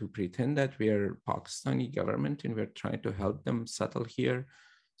going to pretend that we are Pakistani government and we're trying to help them settle here.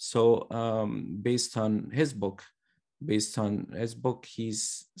 So based on his book,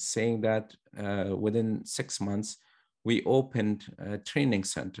 he's saying that within 6 months, we opened training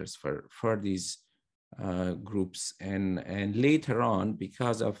centers for these groups. And later on,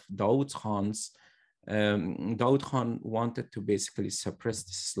 because of Dawood Khan's, Dawood Khan wanted to basically suppress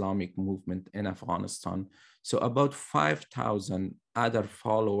the Islamic movement in Afghanistan. So about 5,000 other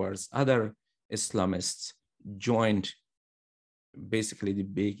followers, other Islamists joined. Basically,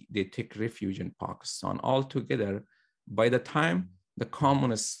 they take refuge in Pakistan. Altogether, by the time the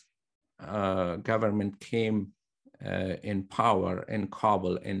communist government came in power in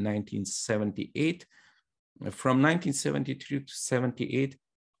Kabul in 1978, from 1973 to 78,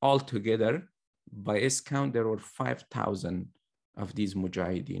 altogether, by his count, there were 5,000 of these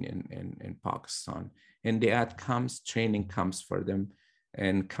mujahideen in Pakistan. And they had camps, training camps for them,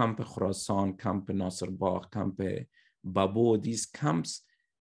 and Camp Khurasan, Camp Nasir Bagh, Camp Babo. These camps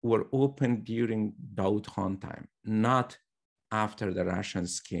were opened during Dawood Khan time, not after the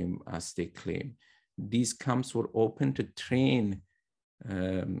Russians came, as they claim. These camps were open to train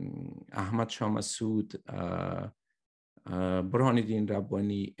Ahmad Shah Massoud, Burhanuddin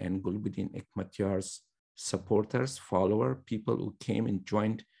Rabbani, and Gulbuddin Hekmatyar's supporters, followers, people who came and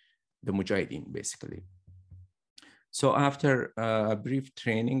joined the Mujahideen, basically. So after a brief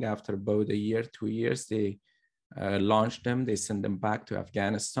training, after about a year, 2 years, they launched them. They sent them back to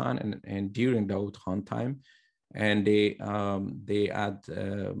Afghanistan, and during Dawood Khan time, and they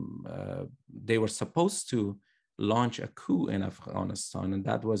were supposed to launch a coup in Afghanistan, and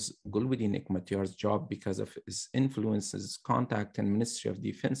that was Gulbuddin Hekmatyar's job because of his influence, his contact in Ministry of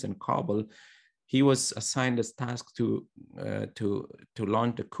Defense in Kabul. He was assigned this task to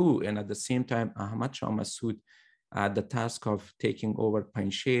launch the coup, and at the same time, Ahmad Shah Massoud had the task of taking over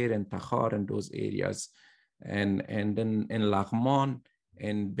Panjshir and Takhar and those areas, and then in Laghman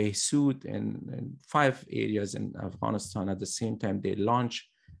and Behsoud and 5 areas in Afghanistan. At the same time, they launched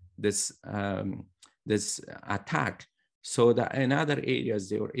this attack. So that in other areas,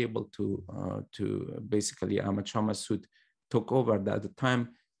 they were able to basically, Ahmad Shah Massoud took over. At the time,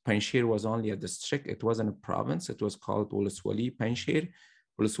 Panjshir was only a district. It wasn't a province. It was called Wulaswali Panjshir.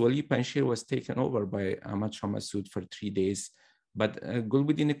 Wulaswali Panjshir was taken over by Ahmad Shah Massoud for 3 days. But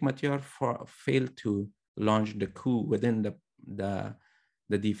Gulbuddin Hekmatyar failed to launch the coup within the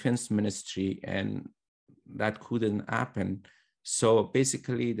defense ministry, and that coup didn't happen. So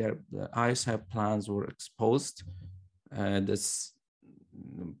basically, the ISI plans were exposed. This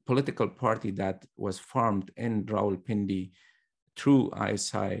political party that was formed in Rawalpindi through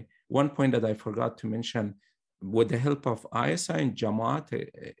ISI one point that I forgot to mention, with the help of ISI and Jamaat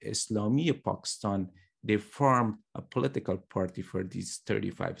Islami Pakistan, they formed a political party for these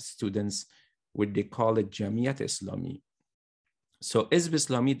 35 students, which they call it Jamiat Islami. So Hizb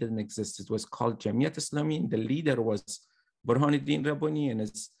Islami didn't exist. It was called Jamiat Islami, and the leader was Burhanuddin Rabbani, and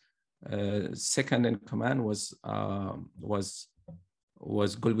his second in command was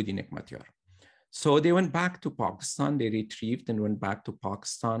Gulbuddin Hekmatyar. So they went back to Pakistan. They retrieved and went back to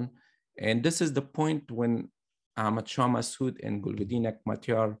Pakistan. And this is the point when Ahmad Shah Massoud and Gulbuddin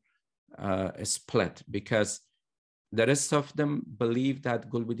Hekmatyar split, because the rest of them believed that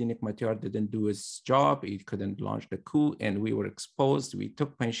Gulbuddin Hekmatyar didn't do his job. He couldn't launch the coup, and we were exposed. We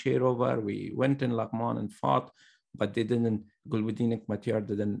took Panjshir over. We went in Laghman and fought, but they didn't. Gulbuddin Hekmatyar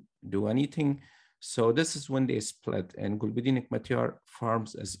didn't do anything. So this is when they split, and Gulbuddin Hekmatyar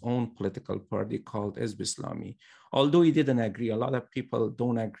forms his own political party called Hizb Islami. Although he didn't agree, a lot of people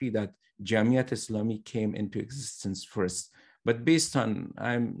don't agree that Jamiat Islami came into existence first. But based on,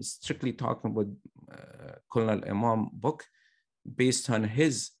 I'm strictly talking about Colonel Imam book, based on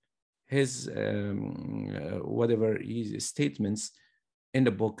his statements in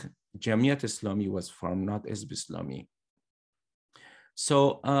the book, Jamiat Islami was formed, not Hizb Islami.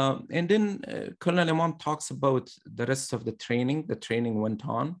 So, and then Colonel Imam talks about the rest of the training. The training went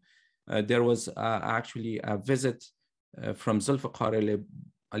on. There was actually a visit from Zulfikar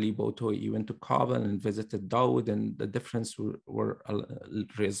Ali Bhutto. He went to Kabul and visited Dawood, and the difference were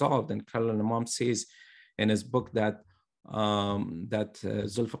resolved. And Colonel Imam says in his book that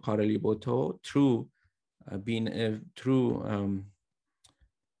Zulfikar Ali Bhutto, through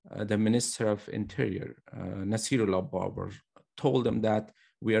the Minister of Interior, Nasirullah Babar, told them that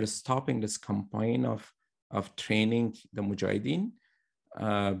we are stopping this campaign of training the Mujahideen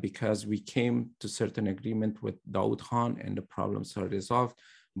because we came to certain agreement with Dawood Khan and the problems are resolved.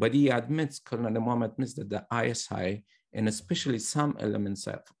 But he admits, Colonel Imam admits, that the ISI, and especially some elements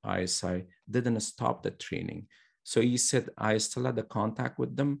of ISI, didn't stop the training. So he said, I still had the contact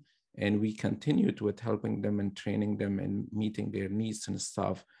with them, and we continued with helping them and training them and meeting their needs and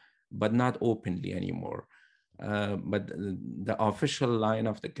stuff, but not openly anymore. But the official line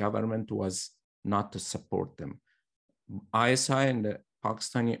of the government was not to support them. ISI and the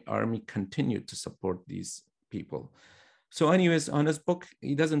Pakistani army continued to support these people. So anyways, on his book,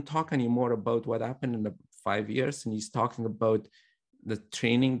 he doesn't talk anymore about what happened in the 5 years, and he's talking about the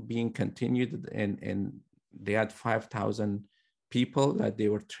training being continued, and they had 5,000 people that they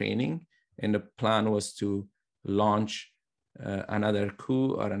were training, and the plan was to launch another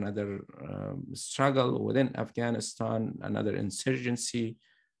coup or another struggle within Afghanistan, another insurgency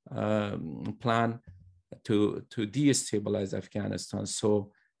plan to destabilize Afghanistan.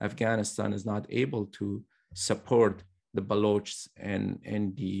 So Afghanistan is not able to support the Balochs and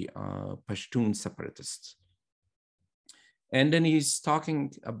the Pashtun separatists. And then he's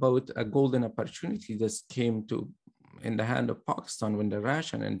talking about a golden opportunity that came in the hand of Pakistan when the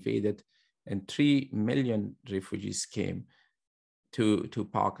Russian invaded, and 3 million refugees came to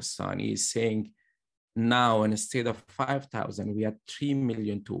Pakistan. He's saying now, instead of 5,000, we had 3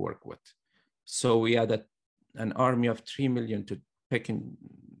 million to work with. So we had an army of 3 million to pick them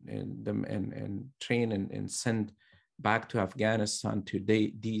and train and send back to Afghanistan to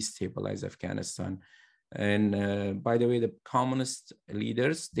destabilize Afghanistan. And by the way, the communist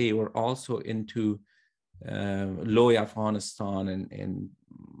leaders, they were also into Loy Afghanistan and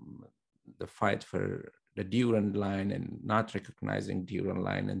the fight for the Durand Line and not recognizing Durand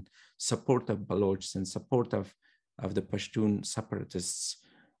Line, and support of Balochs and support of the Pashtun separatists.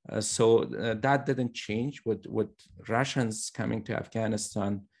 So that didn't change. With Russians coming to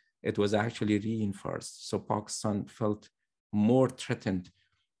Afghanistan, it was actually reinforced. So Pakistan felt more threatened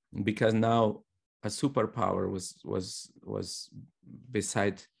because now a superpower was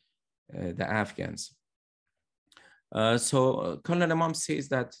beside the Afghans. So Colonel Imam says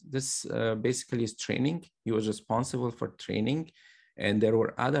that this basically is training. He was responsible for training, and there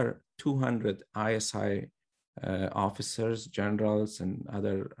were other 200 ISI officers, generals, and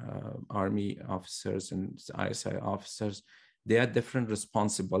other army officers and ISI officers. They had different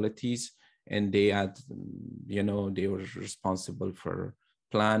responsibilities, and they had, they were responsible for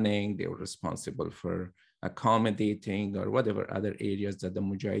planning, they were responsible for accommodating or whatever other areas that the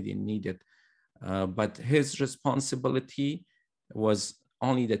Mujahideen needed. But his responsibility was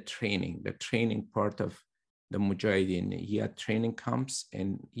only the training part of the Mujahideen. He had training camps,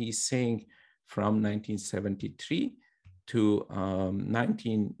 and he's saying from 1973 to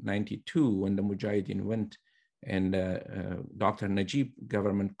 1992, when the Mujahideen went and Dr. Najib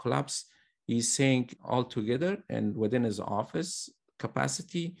government collapsed, he's saying altogether and within his office,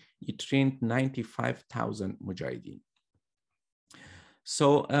 capacity, he trained 95,000 mujahideen. So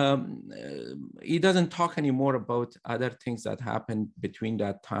he doesn't talk anymore about other things that happened between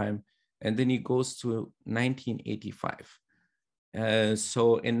that time. And then he goes to 1985. So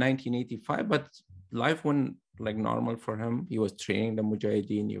in 1985, but life went like normal for him. He was training the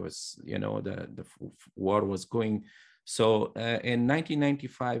mujahideen. He was, the war was going. So in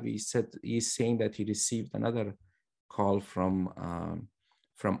 1995, he's saying that he received another call from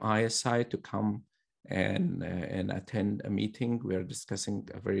ISI to come and attend a meeting. We are discussing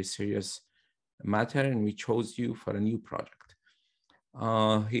a very serious matter, and we chose you for a new project.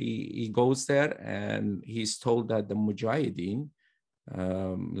 He goes there, and he's told that the mujahideen,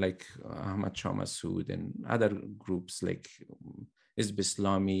 like Ahmad Shah Massoud and other groups like Hizb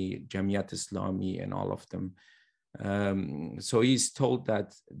Islami, Jamiat Islami, and all of them. So he's told that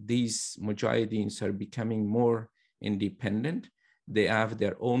these mujahideens are becoming more independent. They have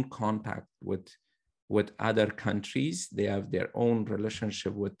their own contact with other countries. They have their own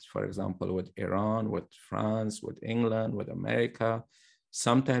relationship with, for example, with Iran, with France, with England, with America.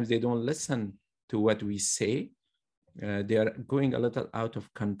 Sometimes they don't listen to what we say. They are going a little out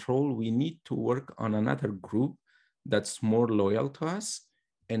of control. We need to work on another group that's more loyal to us,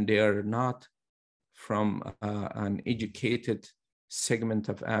 and they are not from an educated segment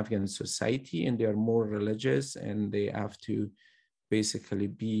of Afghan society, and they are more religious, and they have to basically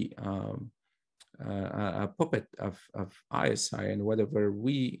be a puppet of ISI. And whatever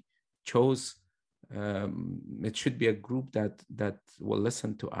we chose, it should be a group that will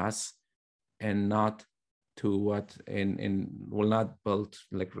listen to us and not to what, and will not build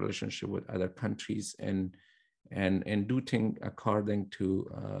like relationship with other countries and do things according to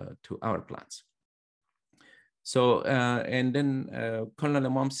our plans. So and then Colonel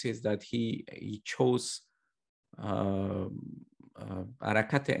Imam says that he chose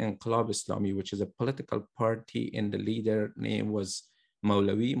Harakat-e-Inqilab Islami, which is a political party, and the leader name was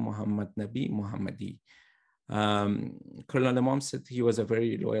Maulawi Muhammad Nabi Muhammadi. Colonel Imam said he was a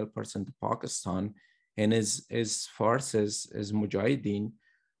very loyal person to Pakistan, and his forces, his mujahideen,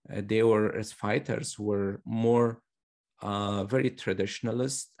 his fighters were more very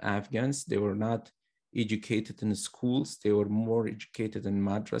traditionalist Afghans. They were not educated in schools. They were more educated in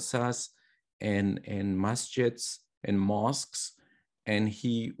madrasas and masjids and mosques. And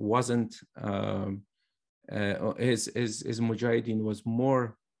he wasn't, his mujahideen was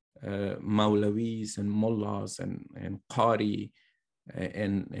more Maulawis and mullahs and qari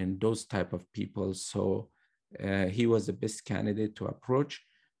and those type of people. So he was the best candidate to approach.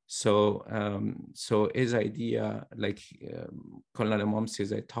 So his idea, like Colonel Imam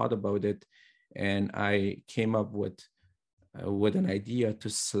says, I thought about it, and I came up with an idea to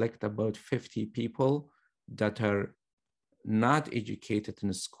select about 50 people that are not educated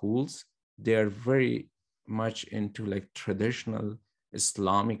in schools. They're very much into like traditional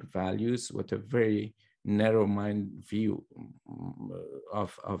Islamic values with a very narrow mind view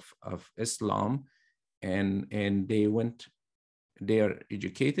of Islam, and they are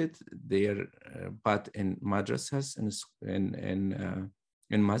educated, they are but in madrasas and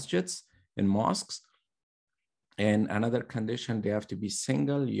in masjids, in mosques. And another condition, they have to be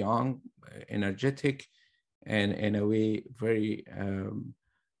single, young, energetic, and in a way very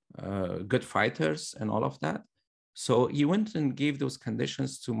good fighters and all of that. So he went and gave those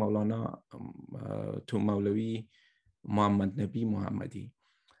conditions to to Maulawi Muhammad Nabi Muhammadi.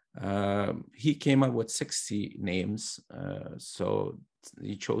 He came up with 60 names. So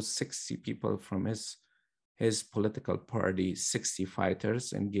he chose 60 people from his political party, 60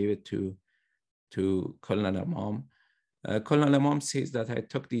 fighters, and gave it to Colonel Imam. Colonel Imam says that I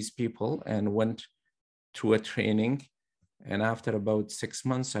took these people and went through a training, and after about 6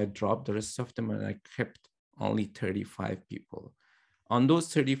 months, I dropped the rest of them and I kept only 35 people. On those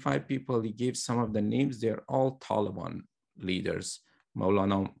 35 people, he gave some of the names. They're all Taliban leaders: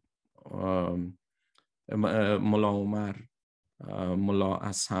 Maulana Mullah Umar, Mullah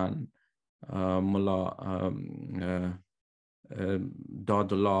Hassan, Mullah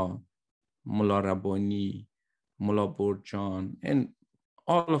Dadullah, Mullah Rabbani, Mullah Borjan, and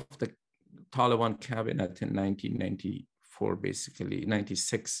all of the Taliban cabinet in 1994, basically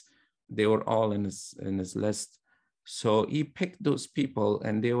 96, they were all in his list. So he picked those people,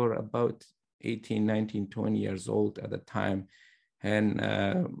 and they were about 18, 19, 20 years old at the time. And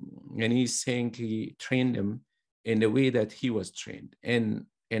he's saying he trained them in the way that he was trained in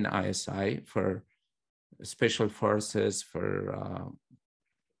ISI for special forces, for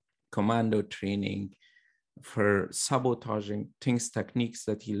commando training, for sabotaging, techniques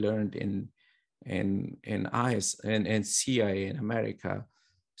that he learned in in IS and CIA in America.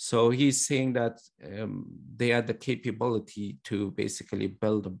 So he's saying that they had the capability to basically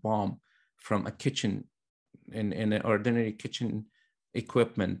build a bomb from a kitchen, in an ordinary kitchen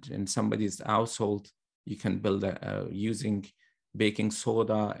equipment in somebody's household. You can build using baking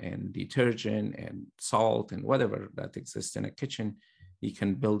soda and detergent and salt and whatever that exists in a kitchen. You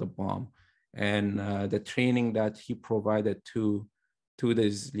can build a bomb. And the training that he provided to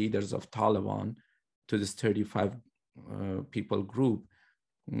these leaders of Taliban, to this 35 people group,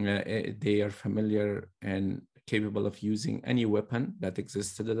 they are familiar and capable of using any weapon that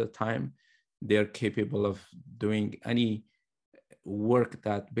existed at the time. They're capable of doing any work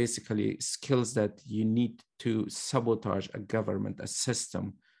that basically skills that you need to sabotage a government, a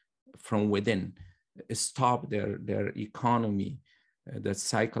system from within, stop their economy, the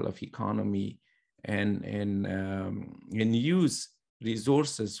cycle of economy, and use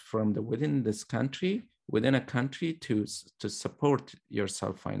resources from within this country, within a country, to support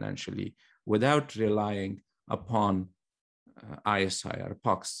yourself financially without relying upon ISI or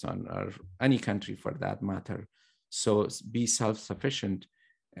Pakistan or any country for that matter. So be self-sufficient.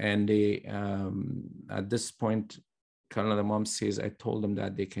 And they, at this point, Colonel Imam says, I told them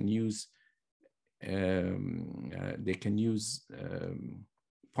that they can use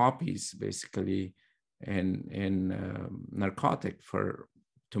poppies basically and narcotic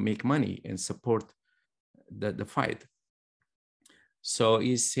to make money and support the fight. So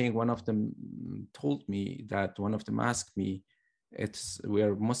he's saying, one of them told me that, one of them asked me, we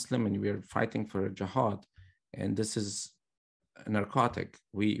are Muslim and we are fighting for a jihad, and this is a narcotic.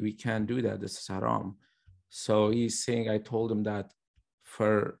 We can't do that. This is haram. So he's saying, I told him that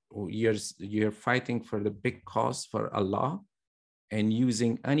for years, you're fighting for the big cause for Allah, and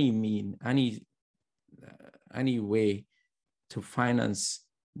using any way to finance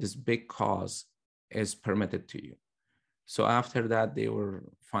this big cause is permitted to you. So after that, they were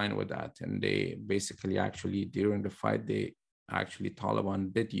fine with that. And they basically actually, during the fight,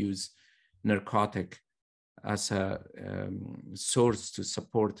 Taliban did use narcotic as a source to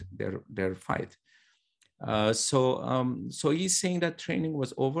support their fight. So he's saying that training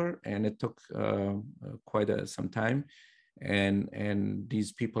was over, and it took quite some time, and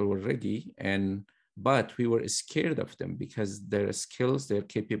these people were ready, but we were scared of them because their skills, their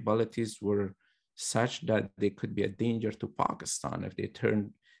capabilities were such that they could be a danger to Pakistan if they turned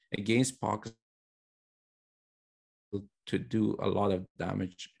against Pakistan, to do a lot of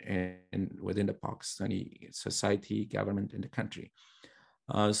damage within the Pakistani society, government, in the country.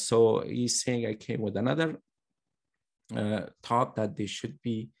 So he's saying, I came with another thought that they should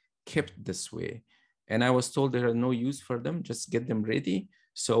be kept this way. And I was told there are no use for them, just get them ready.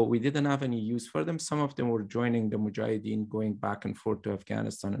 So we didn't have any use for them. Some of them were joining the Mujahideen, going back and forth to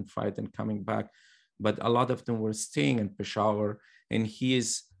Afghanistan and fight and coming back. But a lot of them were staying in Peshawar. And he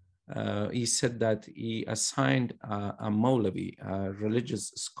said that he assigned a Maulavi, a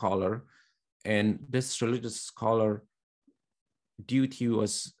religious scholar. And this religious scholar duty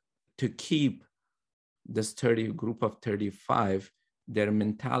was to keep this group of 35, their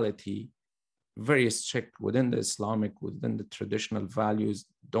mentality very strict within the within the traditional values.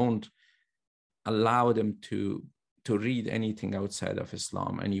 Don't allow them to read anything outside of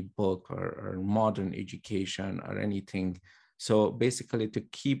Islam, any book or modern education or anything. So basically to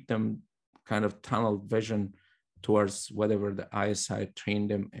keep them kind of tunnel vision towards whatever the ISI trained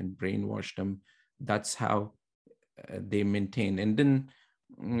them and brainwashed them. That's how they maintain. And then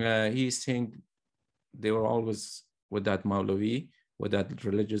he's saying they were always with that Maulavi, with that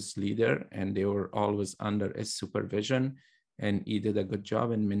religious leader, and they were always under his supervision, and he did a good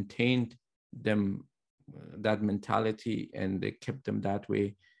job and maintained them that mentality, and they kept them that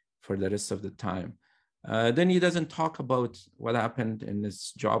way for the rest of the time. Then he doesn't talk about what happened in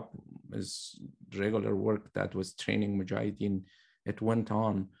his job, his regular work that was training Mujahideen. It went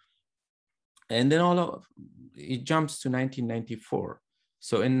on. And then he jumps to 1994.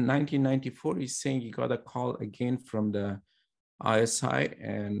 So in 1994, he's saying he got a call again from the ISI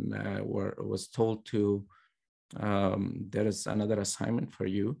and was told to, there is another assignment for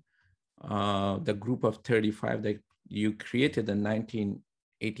you. The group of 35 that you created in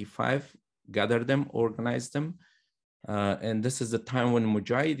 1985, gather them, organize them. And this is the time when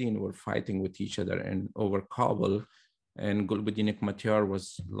Mujahideen were fighting with each other and over Kabul. And Gulbuddin Hekmatyar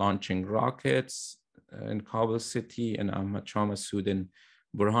was launching rockets in Kabul city, and Ahmad Shah Massoud and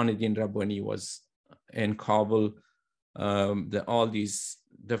Burhanuddin Rabbani was in Kabul. All these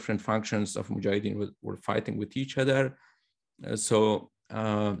different functions of Mujahideen were fighting with each other. So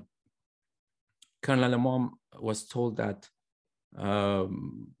Colonel Imam was told that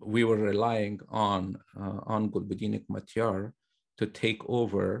we were relying on Gulbuddin Hekmatyar to take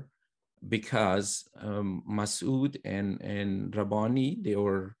over, because Masood and Rabbani, they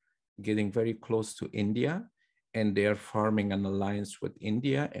were getting very close to India, and they are forming an alliance with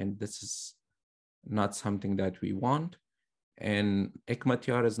India, and this is not something that we want. And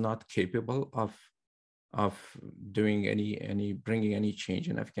Hekmatyar is not capable of doing bringing any change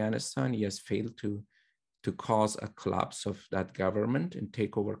in Afghanistan. He has failed to cause a collapse of that government and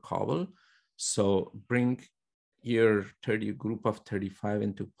take over Kabul. So bring your group of 35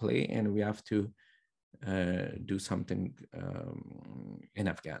 into play, and we have to do something in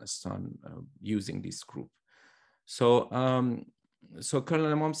Afghanistan using this group. So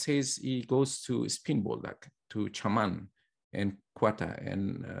Colonel Imam says he goes to Spin Boldak, to Chaman and Quetta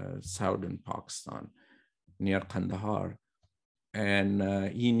in southern Pakistan, near Kandahar. And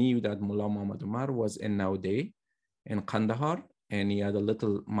he knew that Mullah Muhammad Umar was in Naudeh in Kandahar, and he had a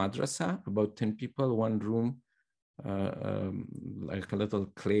little madrasa, about 10 people, one room, like a little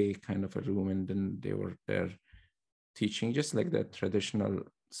clay kind of a room, and then they were there teaching, just like the traditional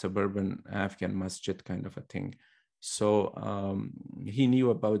suburban Afghan masjid kind of a thing. So he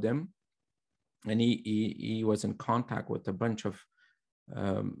knew about them, and he was in contact with a bunch of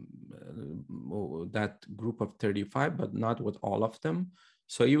that group of 35, but not with all of them.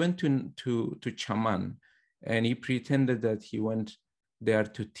 So he went to Chaman, and he pretended that he went there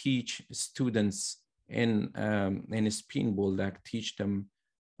to teach students in Spin Boldak, teach them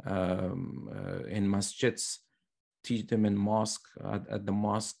in masjids, teach them in mosque. At the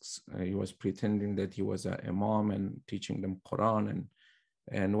mosques, he was pretending that he was an imam and teaching them Quran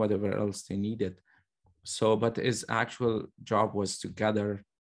and whatever else they needed. So, but his actual job was to gather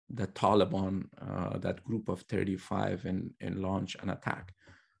the Taliban, that group of 35, and launch an attack.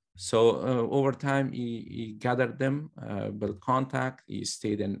 So over time, he gathered them, built contact. He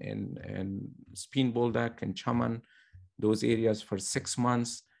stayed in Spin Boldak and Chaman, those areas, for 6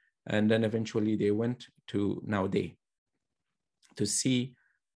 months. And then eventually they went to Naudeh to see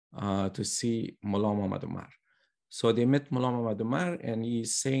Mullah Muhammad Umar. So they met Mullah Muhammad Umar, and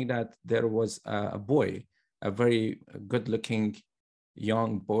he's saying that there was a boy, a very good-looking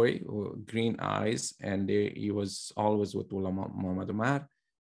young boy, green eyes, and he was always with Mullah Muhammad Umar.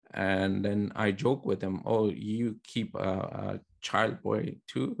 And then I joke with him, "Oh, you keep a child boy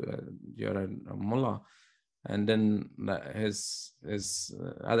too? You're a mullah." And then his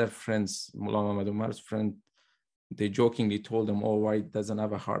other friends, Mullah Muhammad Umar's friend, they jokingly told him, "Oh, why doesn't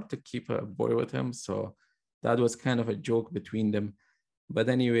have a heart to keep a boy with him?" So that was kind of a joke between them. But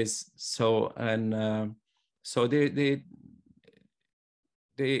anyways, so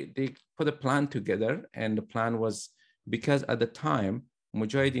they put a plan together, and the plan was, because at the time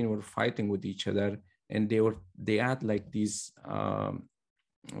Mujahideen were fighting with each other, and they had like these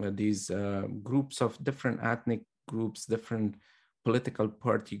groups of different ethnic groups, different political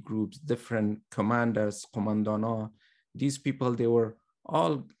party groups, different commanders, commandana. These people, they were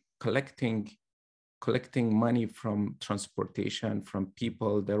all collecting money from transportation, from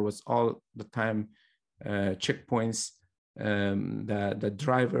people. There was all the time checkpoints. The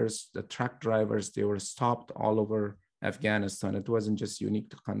drivers, the truck drivers, they were stopped all over Afghanistan. It wasn't just unique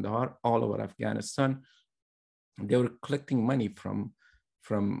to Kandahar, all over Afghanistan. They were collecting money from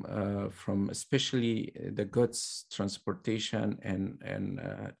especially the goods transportation and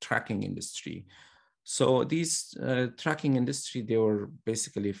trucking industry. So these trucking industry, they were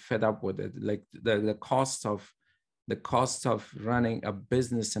basically fed up with it. Like the cost of running a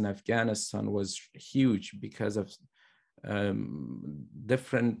business in Afghanistan was huge because of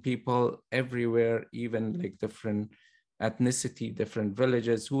different people everywhere, even like different ethnicity, different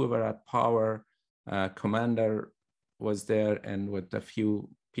villages, whoever had power, commander was there, and with a few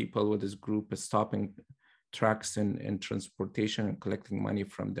people with his group stopping trucks and transportation and collecting money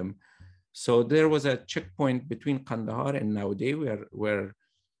from them. So there was a checkpoint between Kandahar and Naudeh where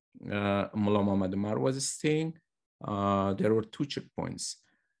Mullah Muhammad Umar was staying. There were 2 checkpoints.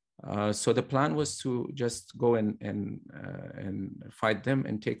 So the plan was to just go and fight them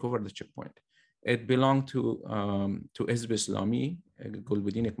and take over the checkpoint. It belonged to Hizb Islami,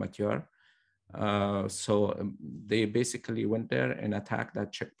 Gulbuddin Hekmatyar. So they basically went there and attacked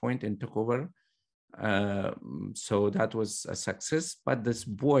that checkpoint and took over. So that was a success. But this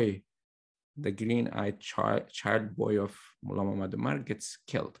boy, the green-eyed child boy of Mullah Muhammad Umar, gets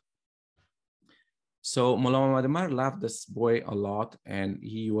killed. So Mullah Muhammad Umar loved this boy a lot, and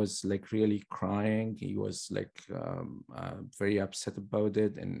he was like really crying. He was like very upset about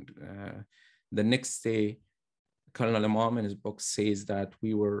it. And the next day, Colonel Imam in his book says that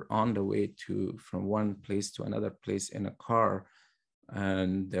we were on the way from one place to another place in a car.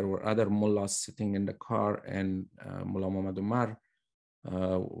 and there were other mullahs sitting in the car, and Mullah Muhammad Omar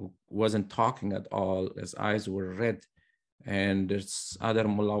wasn't talking at all. His eyes were red, and this other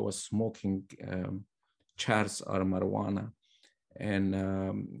mullah was smoking chars or marijuana. And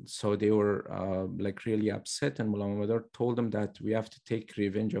so they were like really upset, and Mullah Muhammad told them that we have to take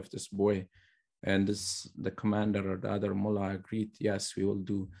revenge of this boy. And the commander or the other mullah agreed, yes, we will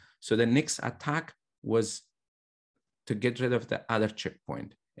do. So the next attack was to get rid of the other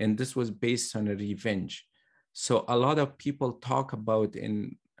checkpoint. And this was based on a revenge. So a lot of people talk about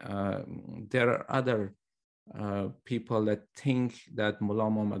there are other people that think that Mullah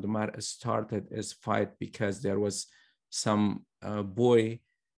Muhammad Omar started his fight because there was some boy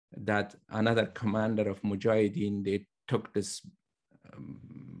that another commander of Mujahideen, they took this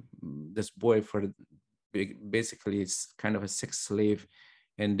boy for basically it's kind of a sex slave,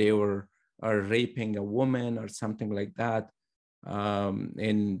 and they were raping a woman or something like that.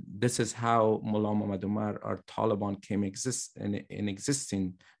 And this is how Mullah Muhammad Omar or Taliban came in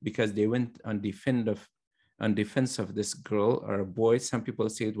existing, because they went on defense of this girl or a boy. Some people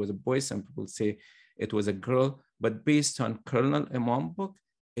say it was a boy, some people say it was a girl, but based on Colonel Imam book,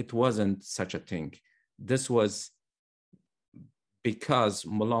 it wasn't such a thing. This was because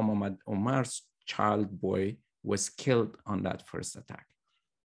Mullah Muhammad Omar's child boy was killed on that first attack.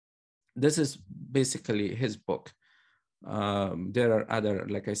 This is basically his book. There are other,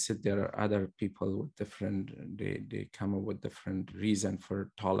 like I said, there are other people with different, they come up with different reason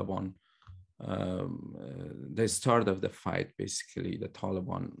for Taliban. The start of the fight, basically, the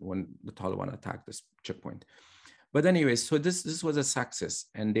Taliban, when the Taliban attacked this checkpoint. But anyway, so this was a success,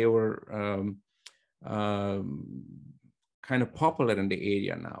 and they were kind of popular in the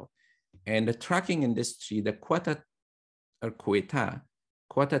area now. And the trucking industry, the Quetta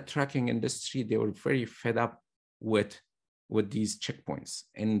trucking industry, they were very fed up with these checkpoints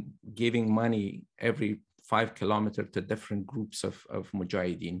and giving money every 5 kilometers to different groups of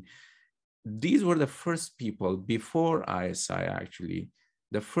Mujahideen. These were the first people before ISI, actually,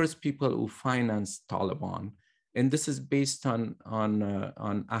 the first people who financed Taliban. And this is based on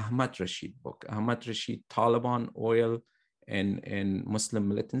Ahmad Rashid book, Ahmad Rashid, Taliban, Oil, and Muslim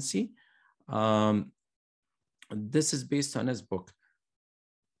Militancy. This is based on his book.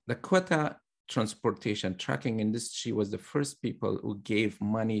 The Quetta transportation trucking industry was the first people who gave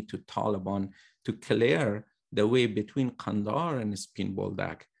money to Taliban to clear the way between Kandahar and Spin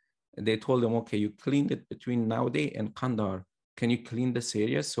Boldak. They told them, okay, you cleaned it between Naudé and Kandahar. Can you clean this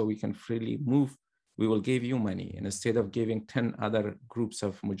area so we can freely move? We will give you money. And instead of giving 10 other groups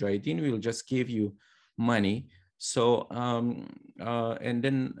of Mujahideen, we will just give you money. So, and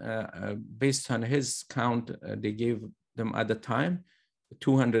then based on his count, they gave them at the time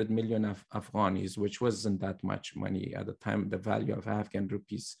 200 million of Afghanis, which wasn't that much money at the time. The value of Afghan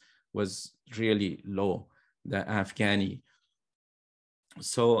rupees was really low, the Afghani.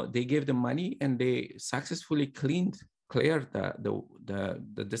 So they gave them money, and they successfully cleared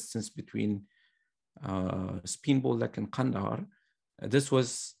the distance between Spin Boldak and Kandahar. This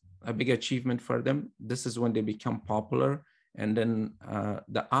was a big achievement for them. This is when they become popular. And then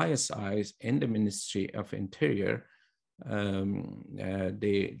the ISIs in the Ministry of Interior,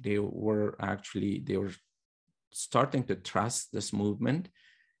 they were starting to trust this movement,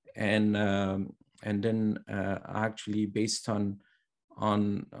 and then actually based on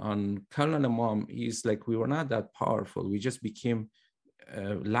Colonel Imam, he's like, we were not that powerful. We just became,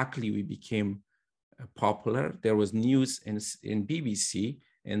 luckily we became popular. There was news in BBC,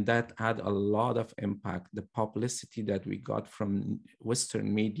 and that had a lot of impact. The publicity that we got from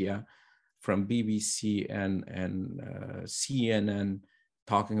Western media, from BBC and CNN,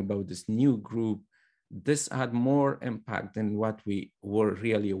 talking about this new group, this had more impact than what we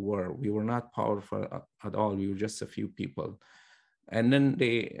really were. We were not powerful at all. We were just a few people. And then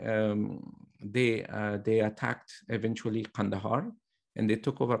they attacked eventually Kandahar, and they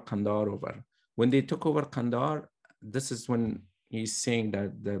took over Kandahar over. When they took over Kandahar, this is when he's saying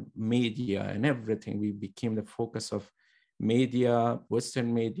that the media and everything, we became the focus of media,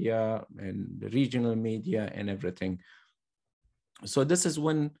 Western media, and the regional media and everything. So this is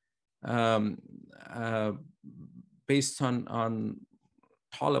when, based on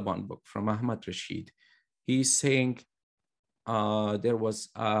Taliban book from Ahmad Rashid, he's saying there was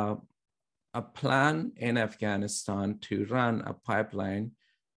a plan in Afghanistan to run a pipeline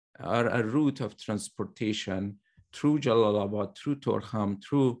or a route of transportation through Jalalabad, through Torkham,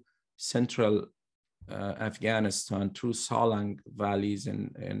 through central Afghanistan, through Salang valleys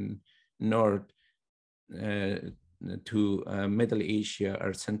and north to Middle Asia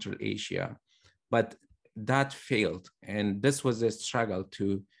or Central Asia. But that failed. And this was a struggle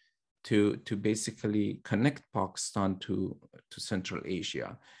to basically connect Pakistan to Central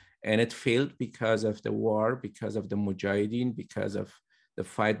Asia. And it failed because of the war, because of the Mujahideen, because of the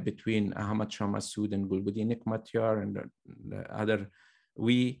fight between Ahmad Shah Massoud and Gulbuddin Hekmatyar and the other.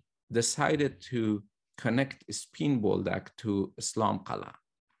 We decided to connect Spin Boldak to Islam Qala.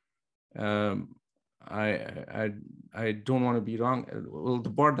 I don't want to be wrong. Well, the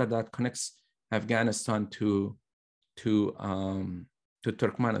border that connects Afghanistan to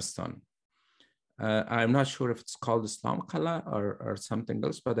Turkmenistan. I'm not sure if it's called Islam Qala or something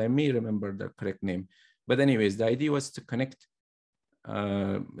else, but I may remember the correct name. But anyways, the idea was to connect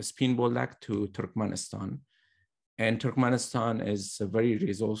Spin Boldak to Turkmenistan. And Turkmenistan is a very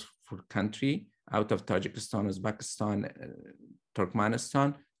resourceful country out of Tajikistan, Uzbekistan,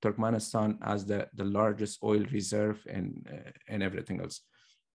 Turkmenistan. Turkmenistan as the largest oil reserve and everything else.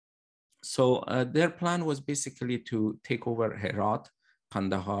 So their plan was basically to take over Herat,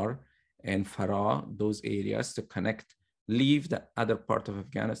 Kandahar, and Farah, those areas to connect, leave the other part of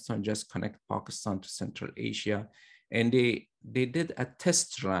Afghanistan, just connect Pakistan to Central Asia. And they did a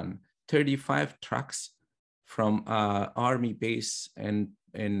test run, 35 trucks from army base in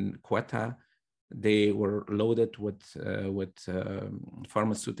Quetta. They were loaded with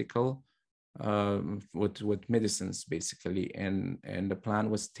pharmaceutical, with medicines basically, and the plan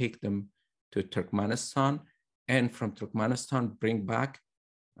was take them to Turkmenistan, and from Turkmenistan bring back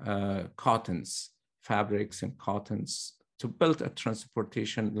cottons, fabrics and cottons to build a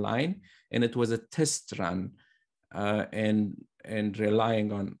transportation line. And it was a test run, and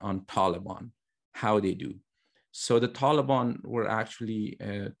relying on Taliban, how they do. So the Taliban were actually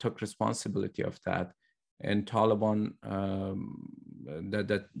took responsibility of that, and Taliban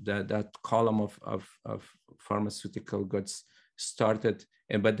that column of pharmaceutical goods started,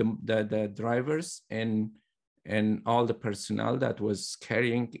 but the drivers and all the personnel that was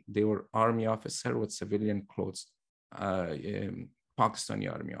carrying, they were army officer with civilian clothes, Pakistani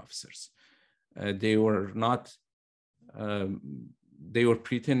army officers. They were not. They were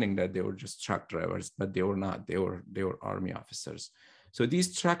pretending that they were just truck drivers, but they were not. They were army officers. So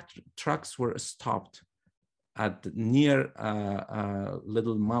these trucks were stopped at near a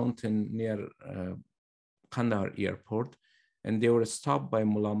little mountain near Kandahar airport, and they were stopped by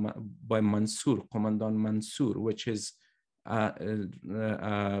Mansour, Commandant Mansour, which is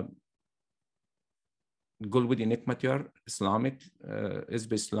Gulbuddin Hekmatyar,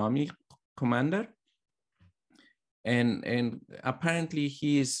 Hizb Islami commander. And apparently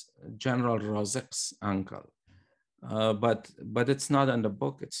he is General Razak's uncle, but it's not in the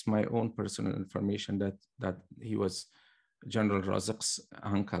book. It's my own personal information that he was General Razak's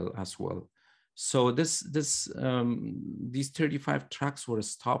uncle as well. So these 35 trucks were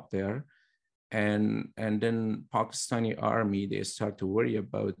stopped there, and then Pakistani army, they start to worry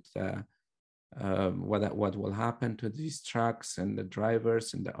about what will happen to these trucks and the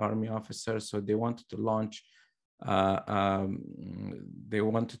drivers and the army officers. So they wanted to launch. They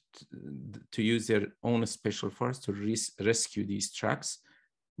wanted to use their own special force to rescue these trucks,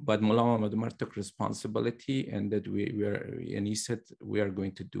 but Mullah Muhammad Omar took responsibility, and that and he said we are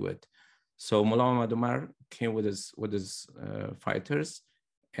going to do it. So Mullah Muhammad Omar came with his fighters,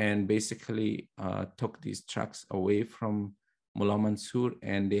 and basically took these trucks away from Mullah Mansour,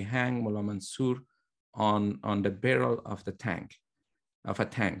 and they hang Mullah Mansour on the barrel of a tank.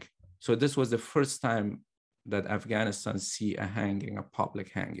 So this was the first time that Afghanistan see a hanging, a public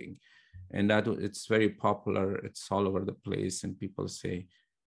hanging, and that it's very popular. It's all over the place, and people say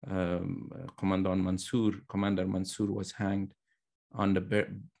Commander Mansour was hanged on the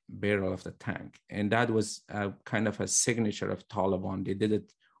barrel of the tank, and that was a kind of a signature of Taliban. They did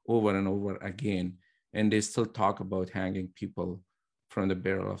it over and over again, and they still talk about hanging people from the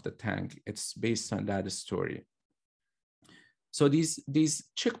barrel of the tank. It's based on that story. So these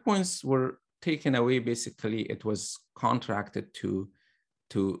checkpoints were taken away. Basically, it was contracted to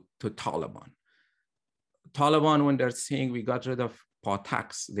Taliban. Taliban, when they're saying we got rid of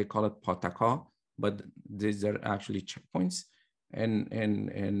pataks, they call it pataka, but these are actually checkpoints, and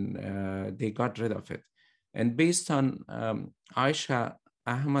they got rid of it. And based on Aisha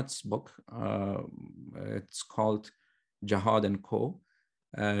Ahmad's book, it's called Jihad and Co.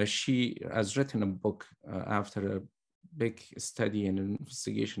 She has written a book after a big study and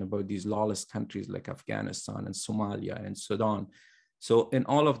investigation about these lawless countries like Afghanistan and Somalia and Sudan. So in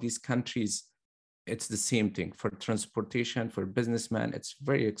all of these countries, it's the same thing. For transportation, for businessmen, it's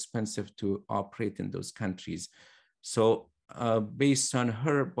very expensive to operate in those countries. So based on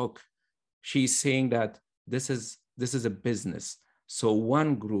her book, she's saying that this is a business. So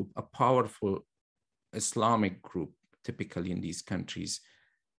one group, a powerful Islamic group, typically in these countries.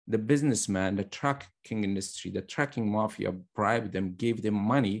 The businessman, the trucking industry, the trucking mafia bribed them, gave them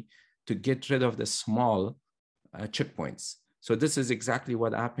money to get rid of the small checkpoints. So this is exactly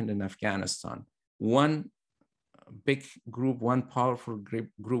what happened in Afghanistan. One big group, one powerful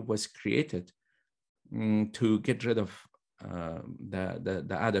group was created to get rid of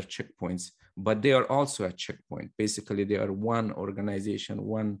the other checkpoints, but they are also a checkpoint. Basically, they are one organization,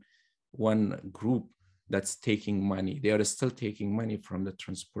 one group that's taking money. They are still taking money from the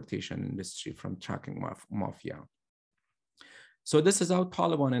transportation industry, from trucking mafia. So this is how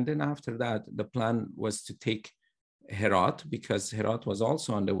Taliban, and then after that, the plan was to take Herat, because Herat was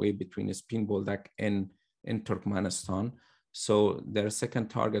also on the way between Spin Boldak and in Turkmenistan. So their second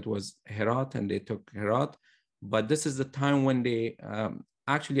target was Herat, and they took Herat. But this is the time when they,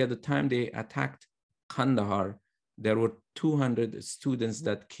 actually at the time they attacked Kandahar, there were 200 students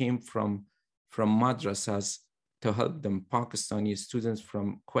that came from madrasas to help them, Pakistani students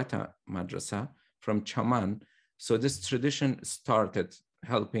from Quetta Madrasa, from Chaman. So this tradition started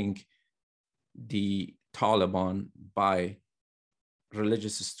helping the Taliban by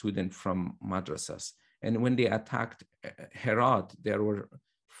religious students from madrasas. And when they attacked Herat, there were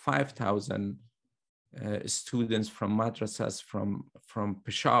 5,000 students from madrasas from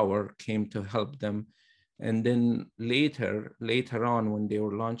Peshawar came to help them. And then later on, when they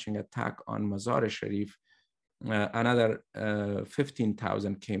were launching attack on Mazar-e-Sharif, another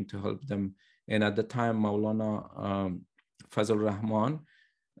 15,000 came to help them. And at the time, Maulana Fazl Rahman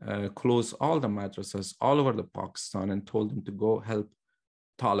closed all the madrasas all over the Pakistan and told them to go help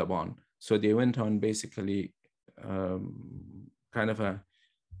Taliban. So they went on basically kind of a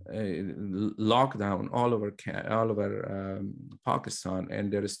lockdown all over Pakistan,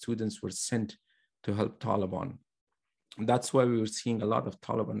 and their students were sent to help Taliban. That's why we were seeing a lot of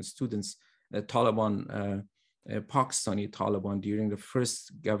Taliban students, Pakistani Taliban during the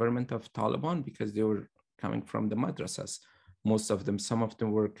first government of Taliban, because they were coming from the madrasas. Most of them, some of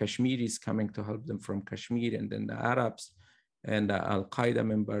them were Kashmiris coming to help them from Kashmir, and then the Arabs and the Al-Qaeda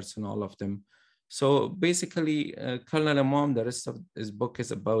members and all of them. So basically, Colonel Imam, the rest of his book is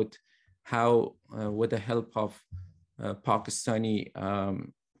about how, with the help of Pakistani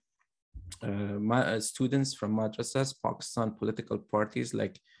students from madrasas, Pakistan political parties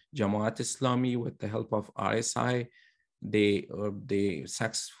like Jamaat Islami, with the help of ISI, they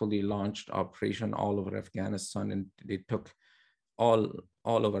successfully launched operation all over Afghanistan, and they took all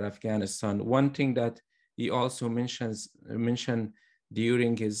over Afghanistan. One thing that he also mentioned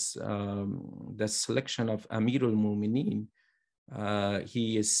during his the selection of Amirul Mu'mineen,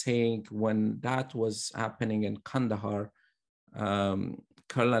 he is saying when that was happening in Kandahar,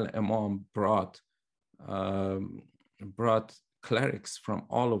 Colonel Imam brought clerics from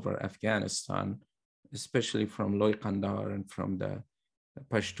all over Afghanistan, especially from Loy Kandahar and from the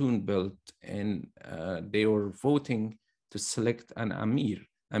Pashtun belt, and they were voting to select an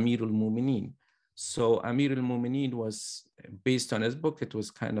Amirul Mu'mineen. So Amirul Mu'mineen was, based on his book, it was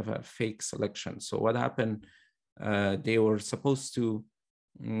kind of a fake selection. So what happened, they were supposed to,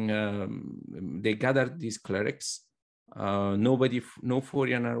 they gathered these clerics. No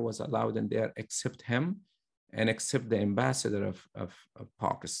foreigner was allowed in there except him and except the ambassador of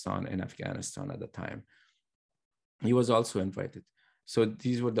Pakistan in Afghanistan at the time. He was also invited. So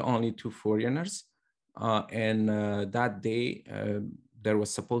these were the only two foreigners. And that day, there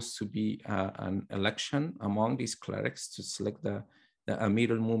was supposed to be an election among these clerics to select the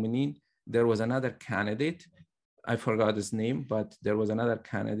Amirul Mu'mineen. There was another candidate, I forgot his name, but there was another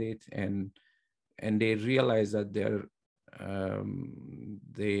candidate, and they realized that there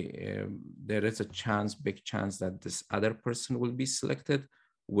is a chance, big chance, that this other person will be selected,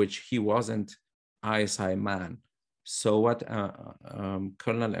 which he wasn't ISI man. So what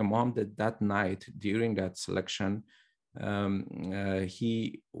Colonel Imam did that night during that selection,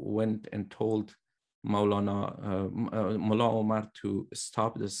 he went and told Mullah Omar to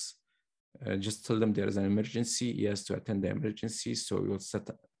stop this. Just tell them there is an emergency. He has to attend the emergency. So we will set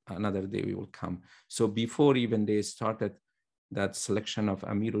another day, we will come. So before even they started that selection of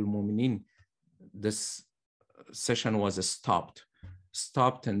Amirul Mu'mineen, this session was stopped.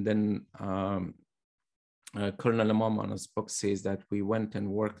 And then Colonel Imam on his book says that we went and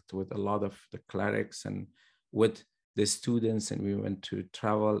worked with a lot of the clerics and with the students, and we went to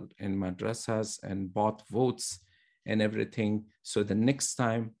travel in madrasas and bought votes and everything. So the next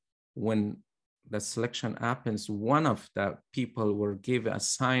time when the selection happens, one of the people were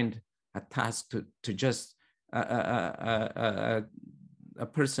assigned a task to just a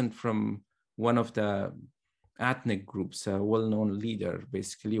person from one of the ethnic groups. A well-known leader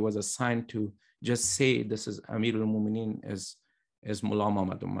basically was assigned to just say this is Amir al-Mu'minin is Mullah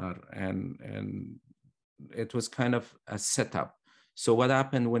Muhammad Omar, and it was kind of a setup. So what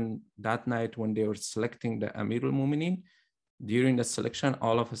happened when that night when they were selecting the Amir al-Mu'minin, during the selection,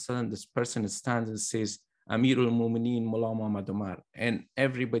 all of a sudden this person stands and says Amir al-Mu'minin Mullah Muhammad Omar, and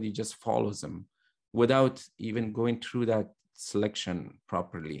everybody just follows him without even going through that selection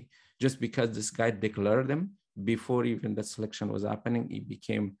properly. Just because this guy declared him before even the selection was happening, he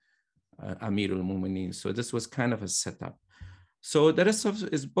became Amir al-Mu'minin. So this was kind of a setup. So the rest of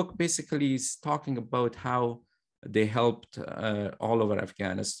his book basically is talking about how they helped all over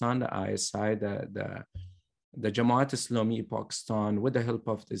Afghanistan, the ISI, the Jamaat Islami Pakistan, with the help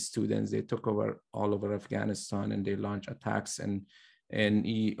of the students, they took over all over Afghanistan and they launched attacks. And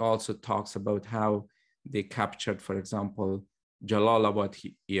he also talks about how they captured, for example, Jalalabad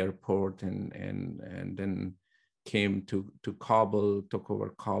airport and then came to Kabul, took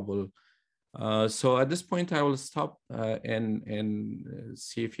over Kabul. So at this point, I will stop and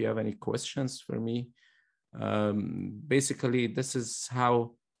see if you have any questions for me. Basically, this is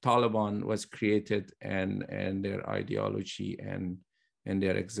how Taliban was created and their ideology and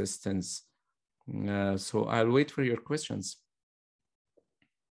their existence. So I'll wait for your questions.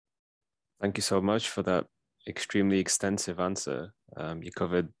 Thank you so much for that extremely extensive answer. You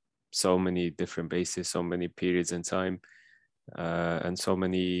covered so many different bases, so many periods in time, and so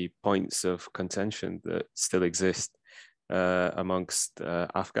many points of contention that still exist amongst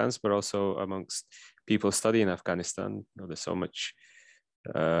Afghans, but also amongst people studying Afghanistan. You know, there's so much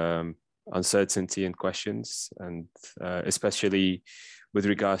uncertainty and questions, and especially with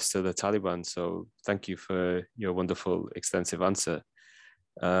regards to the Taliban. So thank you for your wonderful, extensive answer.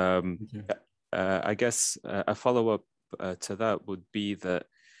 I guess a follow-up to that would be that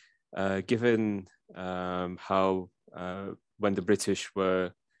given how when the British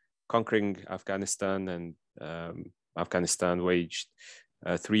were conquering Afghanistan and Afghanistan waged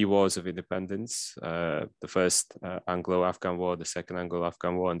 3 wars of independence, the first Anglo-Afghan War, the second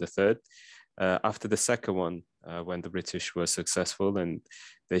Anglo-Afghan War, and the third. After the second one, when the British were successful and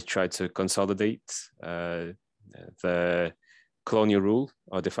they tried to consolidate the colonial rule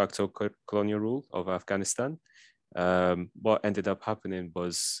or de facto colonial rule of Afghanistan, what ended up happening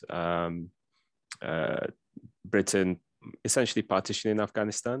was Britain essentially partitioning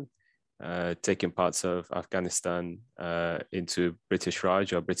Afghanistan, taking parts of Afghanistan into British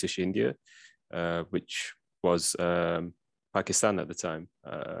Raj or British India, which was Pakistan at the time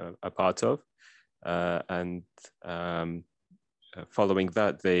a part of. And following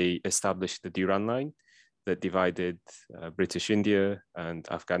that, they established the Durand Line that divided British India and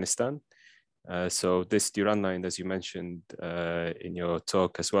Afghanistan. So this Durand Line, as you mentioned in your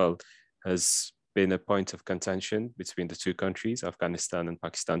talk as well, has been a point of contention between the two countries, Afghanistan and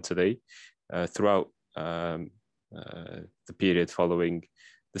Pakistan today, throughout the period following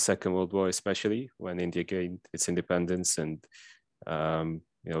the Second World War, especially when India gained its independence, and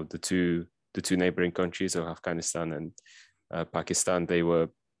you know, the two neighboring countries of Afghanistan and Pakistan, they were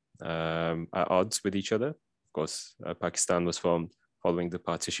at odds with each other. Of course, Pakistan was formed following the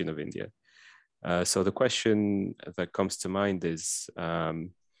partition of India. So the question that comes to mind is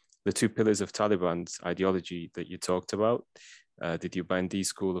the 2 pillars of Taliban's ideology that you talked about, the Deobandi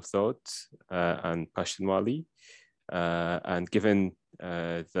school of thought and Pashtunwali. And given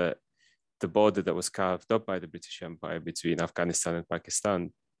that the border that was carved up by the British Empire between Afghanistan and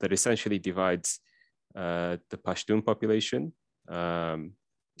Pakistan, that essentially divides the Pashtun population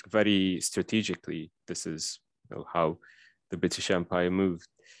very strategically. This is, you know, how the British Empire moved.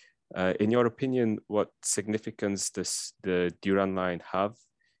 In your opinion, what significance does the Durand Line have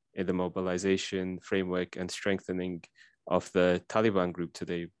in the mobilization framework and strengthening of the Taliban group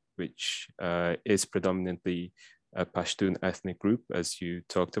today, which is predominantly a Pashtun ethnic group, as you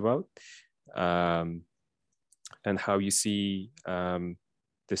talked about, and how you see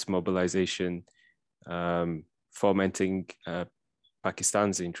this mobilization fomenting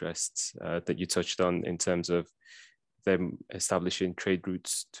Pakistan's interests that you touched on in terms of them establishing trade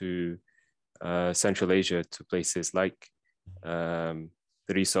routes to Central Asia, to places like the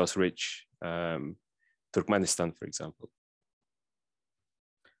resource-rich Turkmenistan, for example.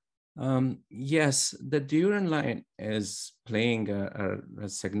 Yes, the Durand Line is playing a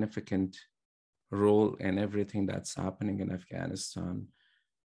significant role in everything that's happening in Afghanistan.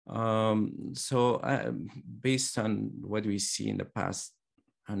 Based on what we see in the past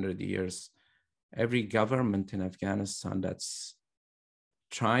 100 years, every government in Afghanistan that's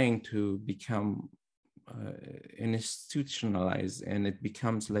trying to become institutionalized, and it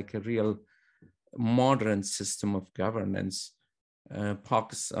becomes like a real modern system of governance,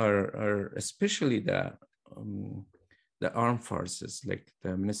 Pakistan, or especially the armed forces, like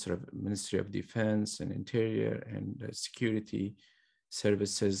the Ministry of Defense and Interior and Security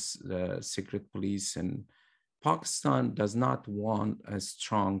Services, the Secret Police, and Pakistan does not want a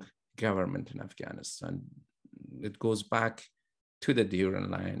strong government in Afghanistan. It goes back to the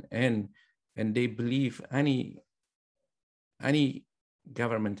Durand Line, and they believe any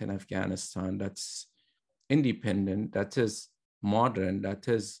government in Afghanistan that's independent, that is modern, that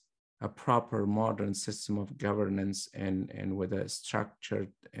is a proper modern system of governance, and with a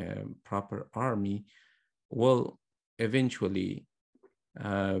structured proper army, will eventually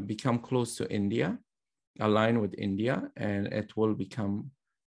become close to India, align with India, and it will become,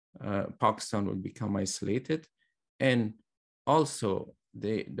 Pakistan will become isolated. And also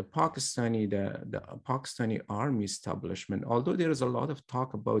the Pakistani army establishment, although there is a lot of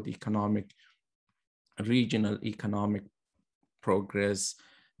talk about regional economic progress,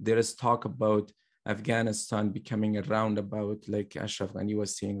 there is talk about Afghanistan becoming a roundabout, like Ashraf Ghani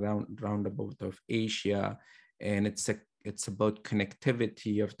was saying, roundabout of Asia, and it's about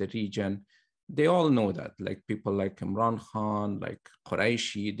connectivity of the region. They all know that, like people like Imran Khan, like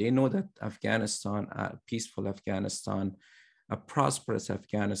Qureshi, they know that Afghanistan, a peaceful Afghanistan, a prosperous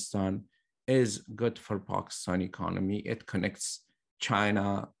Afghanistan is good for Pakistan economy. It connects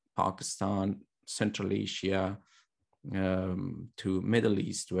China, Pakistan, Central Asia, to Middle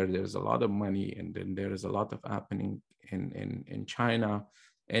East, where there's a lot of money, and then there is a lot of happening in China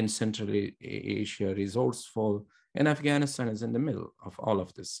and Central Asia, resourceful, and Afghanistan is in the middle of all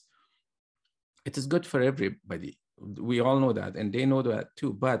of this. It is good for everybody. We all know that, and they know that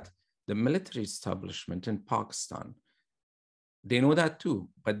too. But the military establishment in Pakistan, they know that too,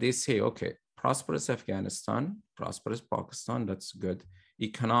 but they say, okay, prosperous Afghanistan, prosperous Pakistan, that's good.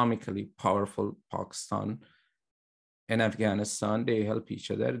 Economically powerful Pakistan and Afghanistan, they help each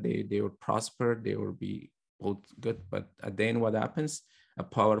other. They would prosper. They would be both good. But at the end, what happens? A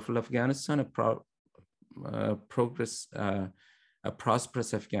powerful Afghanistan, a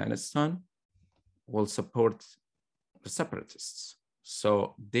prosperous Afghanistan will support the separatists.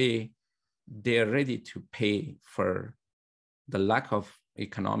 So they're ready to pay for the lack of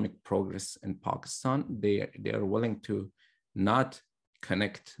economic progress in Pakistan. They are willing to not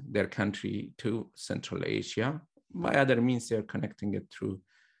connect their country to Central Asia. By other means, they're connecting it through,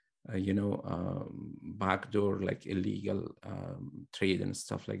 backdoor, like illegal trade and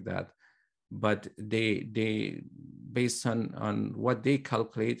stuff like that. But they based on what they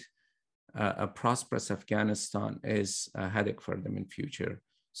calculate, a prosperous Afghanistan is a headache for them in future.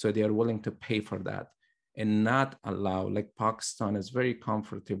 So they are willing to pay for that and not allow, like Pakistan is very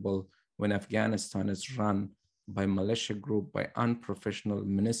comfortable when Afghanistan is run by militia group, by unprofessional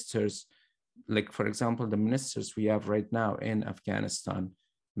ministers. Like, for example, the ministers we have right now in Afghanistan,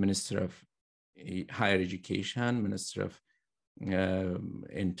 Minister of Higher Education, Minister of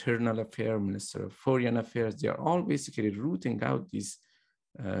Internal Affairs, Minister of Foreign Affairs, they are all basically rooting out these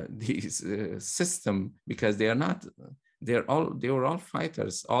system, because they were all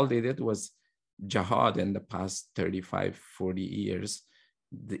fighters. All they did was jihad in the past 35, 40 years.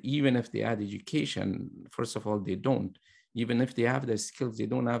 Even if they had education, first of all, they don't. Even if they have the skills, they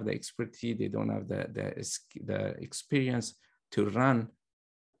don't have the expertise, they don't have the experience to run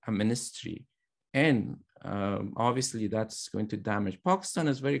a ministry. And obviously that's going to damage. Pakistan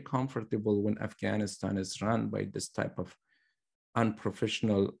is very comfortable when Afghanistan is run by this type of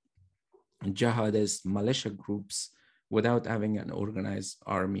unprofessional jihadist militia groups without having an organized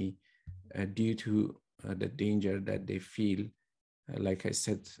army, due to the danger that they feel. Like I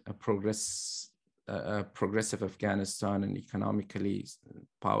said, a progressive Afghanistan and economically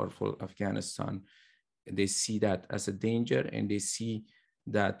powerful Afghanistan, they see that as a danger, and they see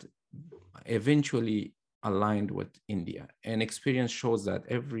that eventually aligned with India. And experience shows that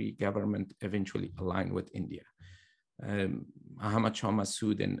every government eventually aligned with India. Ahmad Shah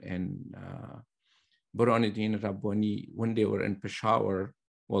Massoud and Burhanuddin Rabbani, when they were in Peshawar,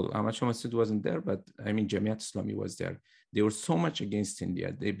 well, Ahmad Shah Massoud wasn't there, but I mean, Jamiat Islami was there. They were so much against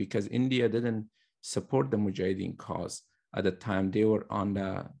India because India didn't support the Mujahideen cause at the time. They were on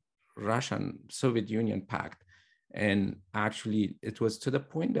the Russian-Soviet Union pact. And actually, it was to the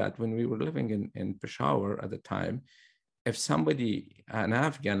point that when we were living in Peshawar at the time, if somebody, an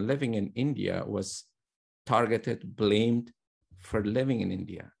Afghan living in India, was targeted, blamed for living in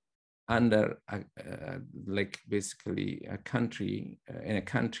India under like basically a country, in a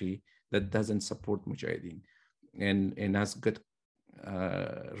country that doesn't support Mujahideen and has good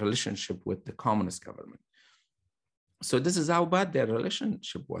relationship with the communist government. So this is how bad their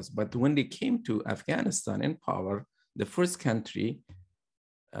relationship was. But when they came to Afghanistan in power, the first country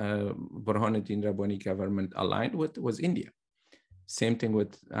Burhanuddin Rabbani government aligned with was India. Same thing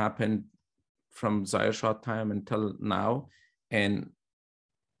would happen from Zahir Shah time until now. And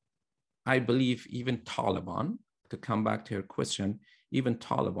I believe even Taliban, to come back to your question, even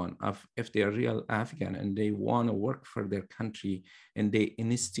Taliban, if they are real Afghan and they want to work for their country and they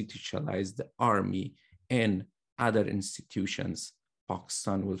institutionalize the army and other institutions,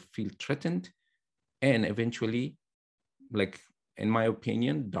 Pakistan will feel threatened. And eventually, like in my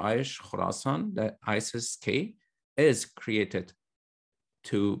opinion, Daesh, Khorasan, the ISIS-K is created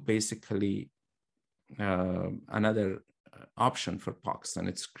to basically another option for Pakistan.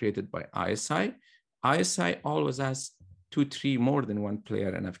 It's created by ISI. ISI always has 2-3 more than one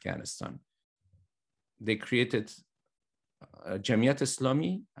player in Afghanistan. They created Jamiat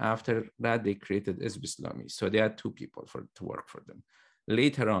Islami. After that, they created Hizb Islami. So they had 2 people to work for them.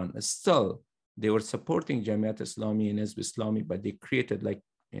 Later on, still, they were supporting Jamiat Islami and Hizb Islami, but they created, like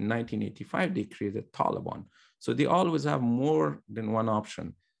in 1985, they created Taliban. So they always have more than one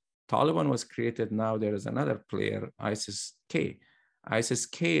option. Taliban was created. Now there is another player, ISIS-K.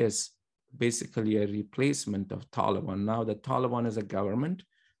 ISIS-K is basically a replacement of Taliban. Now that Taliban is a government,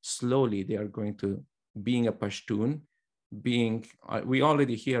 slowly they are going to, being a Pashtun, we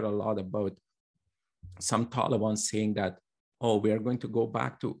already hear a lot about some Taliban saying that, oh, we are going to go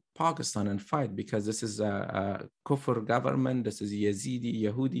back to Pakistan and fight because this is a Kufr government, this is Yazidi,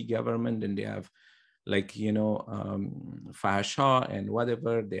 Yahudi government, and they have like, you know, fahsha and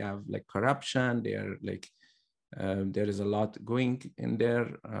whatever, they have like corruption, they are like, there is a lot going in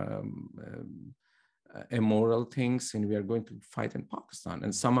there, immoral things, and we are going to fight in Pakistan.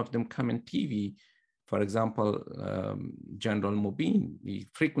 And some of them come in TV. For example, General Mubin, he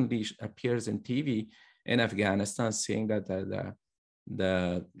frequently appears in TV in Afghanistan saying that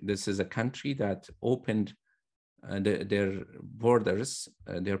this is a country that opened their borders,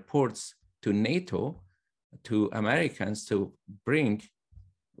 their ports to NATO, to Americans to bring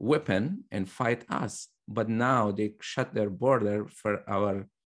weapon and fight us. But now they shut their border for our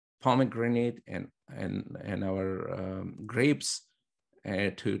pomegranate and our grapes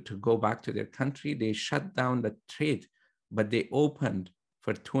to go back to their country. They shut down the trade, but they opened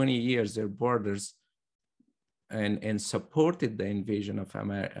for 20 years their borders and supported the invasion of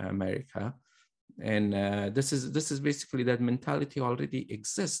America. And this is basically that mentality already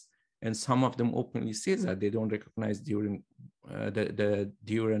exists. And some of them openly say that they don't recognize during the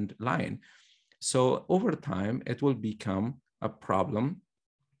Durand line. So over time, it will become a problem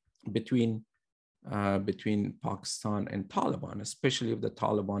between Pakistan and Taliban, especially if the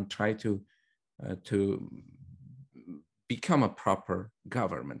Taliban try to become a proper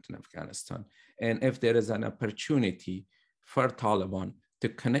government in Afghanistan. And if there is an opportunity for Taliban to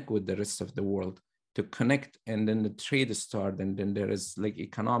connect with the rest of the world, to connect, and then the trade start, and then there is like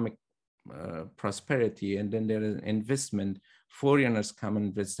economic prosperity, and then there is investment, foreigners come and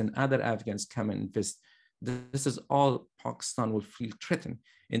invest, and other Afghans come and invest. This is all Pakistan will feel threatened.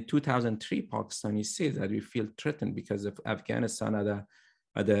 In 2003, Pakistani says that we feel threatened because of Afghanistan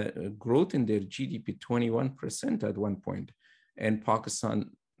had a growth in their GDP 21% at one point, and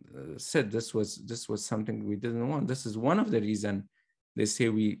Pakistan said this was something we didn't want. This is one of the reasons they say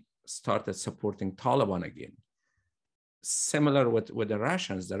we started supporting Taliban again. Similar with the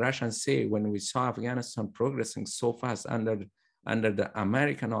Russians. The Russians say when we saw Afghanistan progressing so fast under the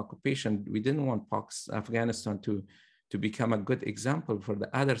American occupation, we didn't want Afghanistan to become a good example for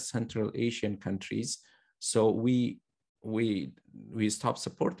the other Central Asian countries. So we stopped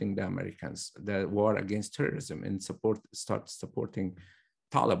supporting the Americans, the war against terrorism, and start supporting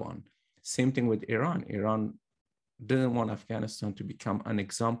Taliban. Same thing with Iran. Iran didn't want Afghanistan to become an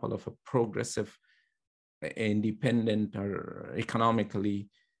example of a progressive, independent or economically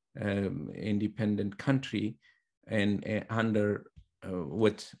independent country, and under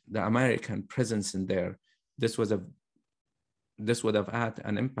with the American presence in there, this would have had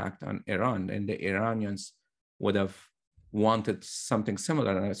an impact on Iran, and the Iranians would have wanted something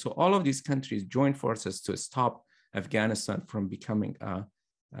similar. And so all of these countries joined forces to stop Afghanistan from becoming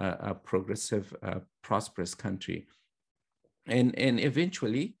a progressive, prosperous country. And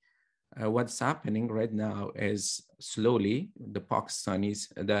eventually, what's happening right now is slowly the Pakistanis,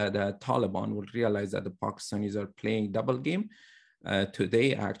 the Taliban will realize that the Pakistanis are playing double game.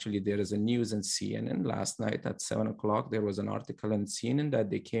 Today, actually, there is a news in CNN. Last night at 7 o'clock, there was an article in CNN that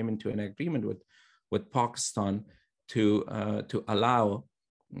they came into an agreement with Pakistan to allow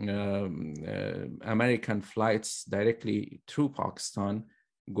American flights directly through Pakistan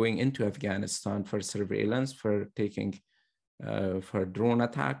going into Afghanistan for surveillance, for taking, for drone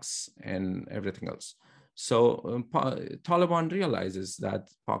attacks and everything else. So Taliban realizes that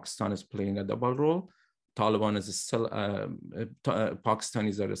Pakistan is playing a double role. Taliban is still,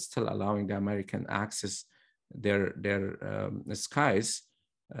 Pakistanis are still allowing the American access their skies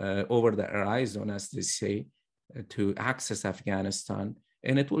over the horizon, as they say, to access Afghanistan.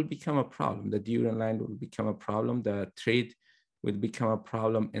 And it will become a problem. The Duran line will become a problem. The trade will become a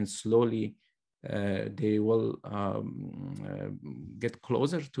problem, and slowly they will get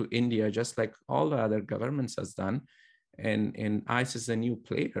closer to India, just like all the other governments has done. And ICE is a new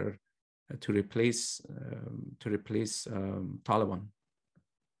player to replace Taliban.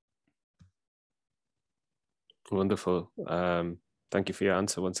 Wonderful. Thank you for your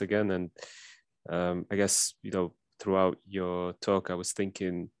answer once again. And I guess, throughout your talk, I was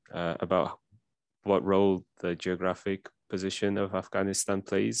thinking about what role the geographic position of Afghanistan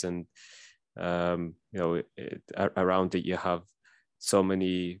plays. And, around it, you have so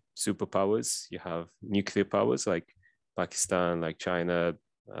many superpowers. You have nuclear powers like Pakistan, like China,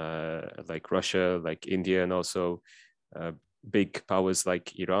 like Russia, like India, and also big powers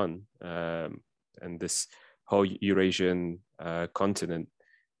like Iran. And this whole Eurasian continent,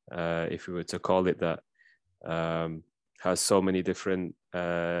 if we were to call it that, has so many different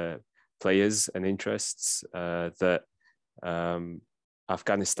players and interests that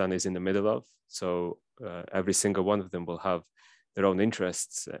Afghanistan is in the middle of. So every single one of them will have their own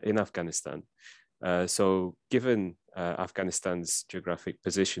interests in Afghanistan. So given Afghanistan's geographic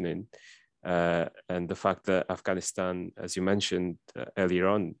positioning and the fact that Afghanistan, as you mentioned earlier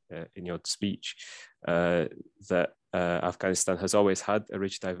on in your speech, that Afghanistan has always had a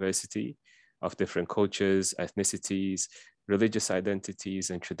rich diversity of different cultures, ethnicities, religious identities,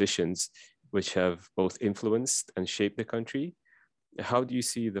 and traditions, which have both influenced and shaped the country. How do you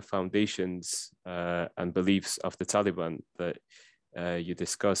see the foundations and beliefs of the Taliban that you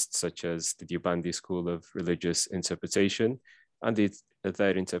discussed, such as the Deobandi School of Religious Interpretation and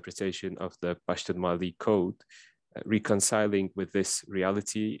their interpretation of the Pashtun Code, reconciling with this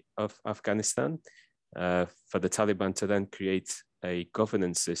reality of Afghanistan, for the Taliban to then create a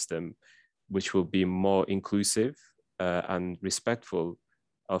governance system which will be more inclusive and respectful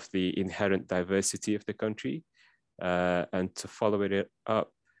of the inherent diversity of the country? And to follow it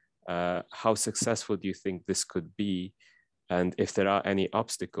up, how successful do you think this could be? And if there are any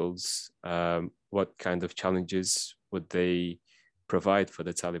obstacles, what kind of challenges would they provide for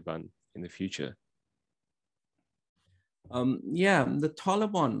the Taliban in the future? The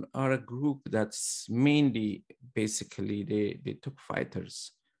Taliban are a group that's mainly, basically, they took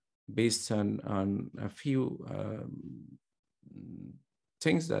fighters based on a few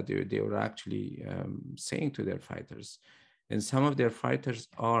things that they were actually saying to their fighters. And some of their fighters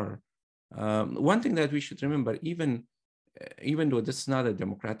are, one thing that we should remember, even though this is not a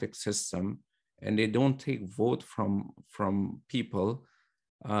democratic system and they don't take vote from people,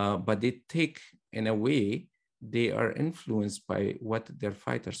 but they take, in a way, they are influenced by what their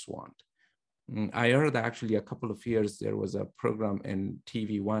fighters want. I heard actually a couple of years, there was a program in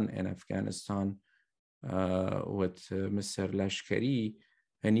TV1 in Afghanistan with Mr. Lashkari,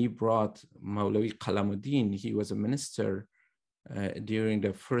 and he brought Maulawi Qalamuddin. He was a minister during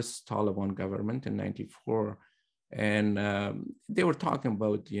the first Taliban government in '94. And they were talking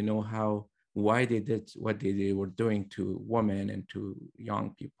about, why they did what they were doing to women and to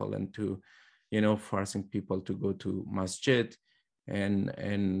young people, and to, forcing people to go to masjid and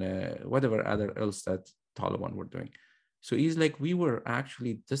whatever other else that Taliban were doing. So he's like,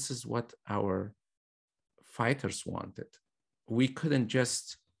 this is what our fighters wanted. We couldn't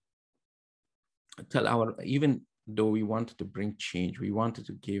just tell even though we wanted to bring change, we wanted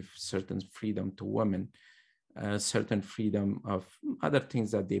to give certain freedom to women, certain freedom of other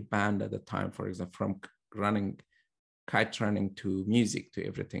things that they banned at the time, for example, from kite running to music to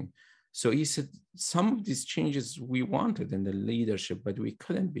everything. So he said, some of these changes we wanted in the leadership, but we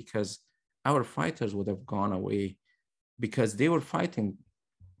couldn't, because our fighters would have gone away, because they were fighting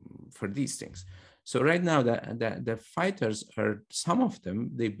for these things. So right now, the fighters are, some of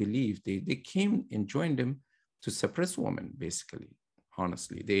them, they believe, they came and joined them to suppress women, basically,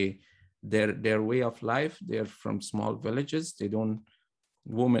 honestly. Their way of life, they're from small villages.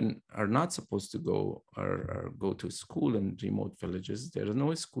 Women are not supposed to go or go to school in remote villages. There is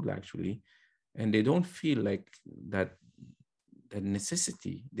no school, actually. And they don't feel like that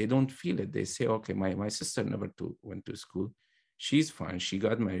necessity. They don't feel it. They say, okay, my sister never went to school. She's fine. She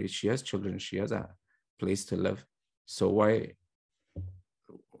got married. She has children. She has a place to live. So why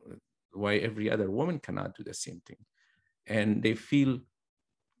every other woman cannot do the same thing? And they feel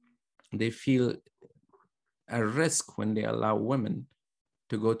they feel a risk when they allow women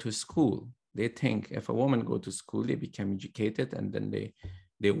to go to school. They think if a woman go to school, they become educated, and then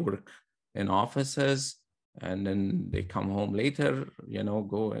they work in offices, and then they come home later,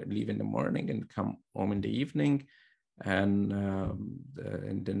 leave in the morning and come home in the evening. And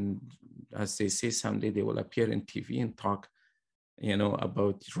then, as they say, someday they will appear in TV and talk,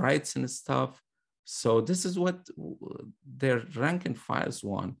 about rights and stuff. So this is what their rank and files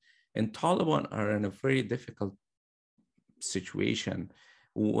want. And Taliban are in a very difficult situation.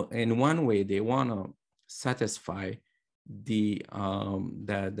 In one way, they want to satisfy the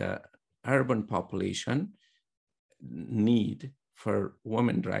urban population need for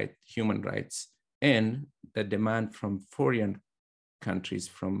women's rights, human rights, and the demand from foreign countries,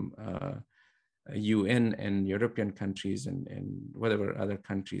 from UN and European countries and whatever other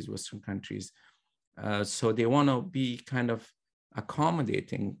countries, Western countries. So they want to be kind of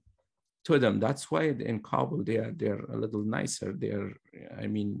accommodating to them. That's why in Kabul they're a little nicer. They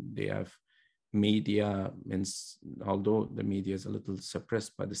have media, and although the media is a little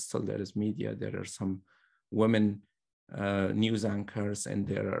suppressed, but still there is media. There are some women news anchors, and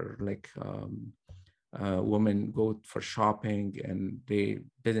there are women go for shopping, and they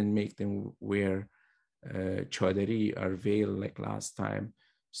didn't make them wear chaudhary or veil like last time.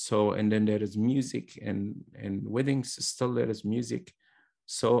 So, and then there is music and weddings, still there is music.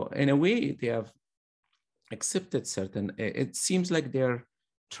 So in a way, they have accepted certain, it seems like they're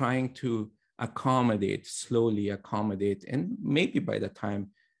trying to slowly accommodate, and maybe by the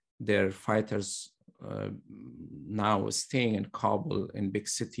time their fighters now staying in Kabul, in big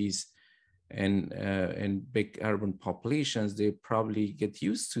cities and big urban populations, they probably get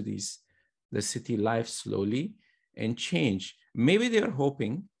used to the city life slowly and change. Maybe they're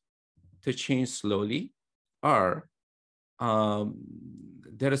hoping to change slowly, or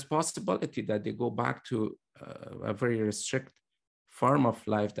there is possibility that they go back to a very restrict form of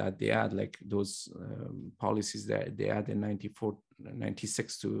life that they had, like those policies that they had in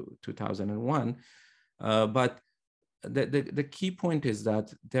 96 to 2001. But the key point is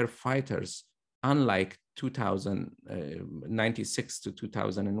that their fighters, unlike 96 to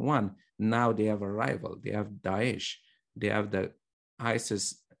 2001, now they have a rival. They have Daesh. They have the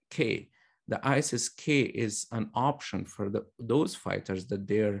ISIS-K. The ISIS-K is an option for those fighters that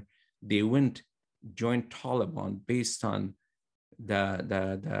they went join Taliban based on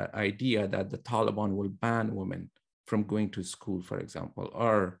the idea that the Taliban will ban women from going to school, for example,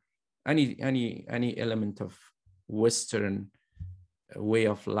 or any element of Western way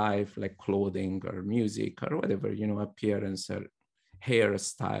of life, like clothing or music or whatever, appearance or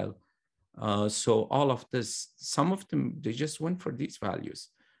hairstyle. So all of this, some of them, they just went for these values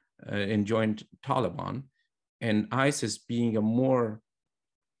and joined Taliban. And ISIS being a more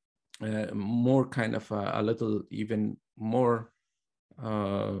kind of a little even more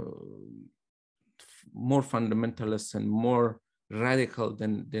fundamentalist and more radical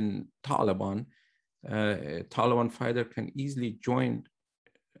than Taliban. Taliban fighter can easily join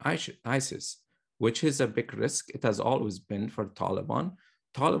ISIS, which is a big risk. It has always been for Taliban.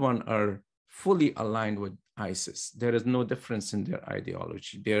 Taliban are fully aligned with ISIS. There is no difference in their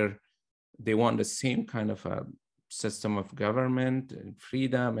ideology. They want the same kind of a system of government and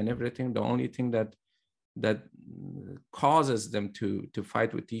freedom and everything. The only thing that causes them to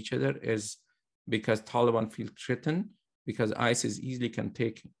fight with each other is because Taliban feel threatened, because ISIS easily can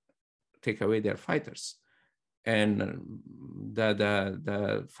take away their fighters. And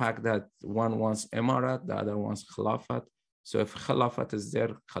the fact that one wants Emirate, the other wants Khilafat. So if Khilafat is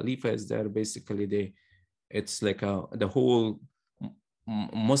there, Khalifa is there, basically it's like the whole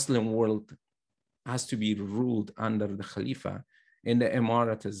Muslim world has to be ruled under the Khalifa. And the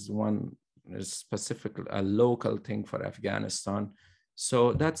Emirate is specific, a local thing for Afghanistan.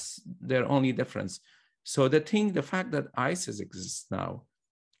 So that's their only difference. So the fact that ISIS exists now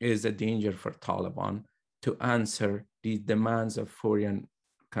is a danger for Taliban to answer the demands of foreign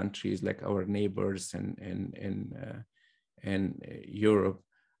countries like our neighbors and Europe.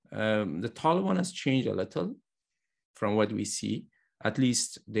 The Taliban has changed a little from what we see. At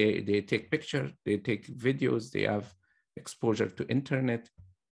least they take pictures, they take videos, they have exposure to internet.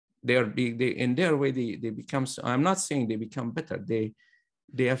 In their way, they become, I'm not saying they become better. They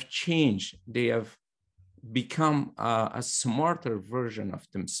have changed. They have become a smarter version of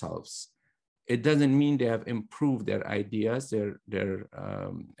themselves. It doesn't mean they have improved their ideas. Their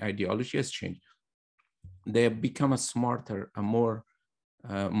ideology has changed. They have become a smarter, a more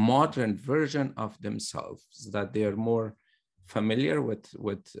modern version of themselves, that they are more familiar with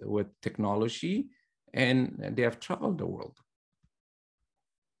technology, and they have traveled the world.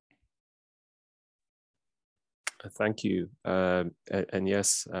 Thank you. And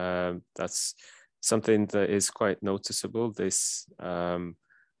yes, that's something that is quite noticeable. This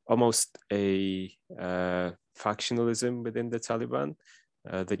almost a factionalism within the Taliban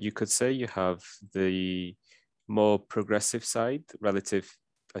that you could say. You have the more progressive side relative,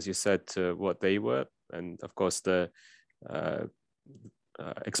 as you said, to what they were. And of course, the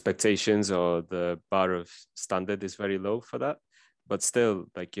expectations or the bar of standard is very low for that. But still,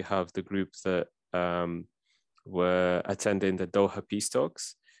 like you have the group that were attending the Doha peace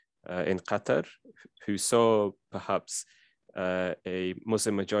talks in Qatar, who saw perhaps a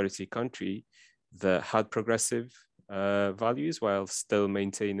Muslim majority country that had progressive values while still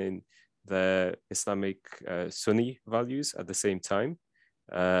maintaining the Islamic Sunni values at the same time.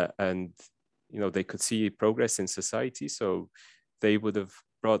 And, you know, they could see progress in society. So they would have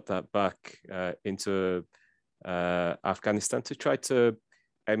brought that back into Afghanistan to try to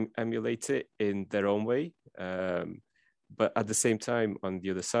emulate it in their own way. But at the same time, on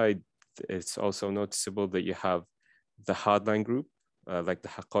the other side, it's also noticeable that you have the hardline group, like the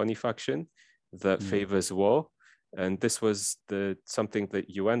Haqqani faction, that favors war. And this was something that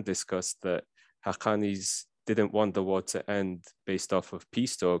UN discussed, that Haqqanis didn't want the war to end based off of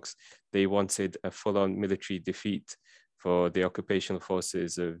peace talks. They wanted a full-on military defeat for the occupational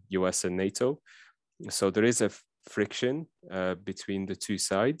forces of US and NATO. So there is a friction between the two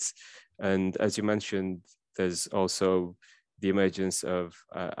sides. And as you mentioned, there's also the emergence of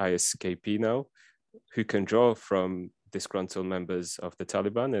ISKP now, who can draw from disgruntled members of the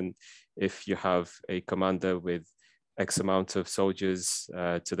Taliban. And if you have a commander with X amount of soldiers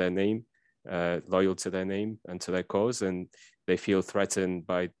to their name, loyal to their name and to their cause, and they feel threatened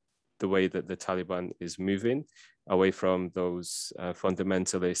by the way that the Taliban is moving away from those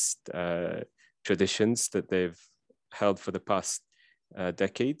fundamentalist traditions that they've held for the past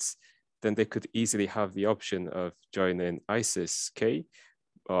decades, then they could easily have the option of joining ISIS-K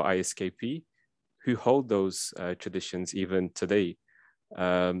or ISKP, who hold those traditions even today.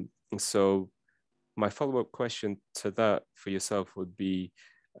 So my follow-up question to that for yourself would be,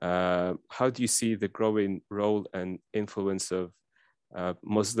 how do you see the growing role and influence of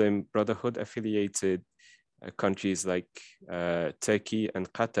Muslim Brotherhood affiliated countries like Turkey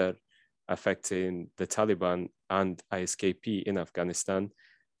and Qatar affecting the Taliban and ISKP in Afghanistan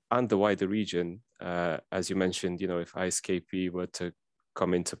and the wider region? As you mentioned, you know, if ISKP were to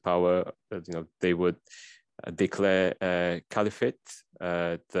come into power, you know, they would declare a caliphate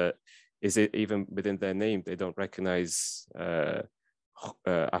that is it even within their name. They don't recognize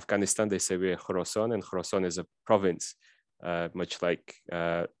Afghanistan. They say we're Khorasan, and Khorasan is a province, much like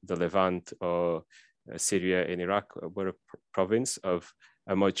the Levant or Syria and Iraq were a province of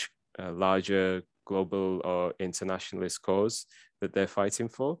a much larger global or internationalist cause that they're fighting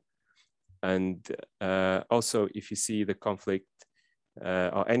for. And also, if you see the conflict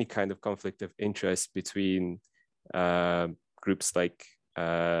or any kind of conflict of interest between groups like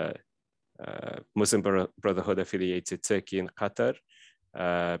Muslim Brotherhood affiliated Turkey and Qatar,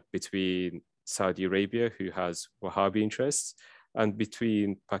 between Saudi Arabia, who has Wahhabi interests, and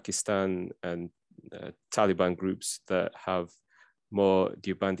between Pakistan and Taliban groups that have more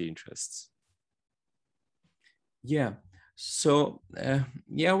Deobandi interests. Yeah. So,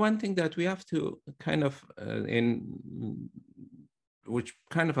 one thing that we have to kind of, which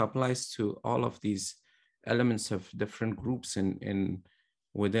kind of applies to all of these elements of different groups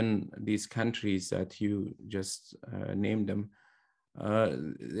within these countries that you just named them,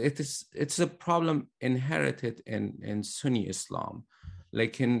 it's a problem inherited in Sunni Islam.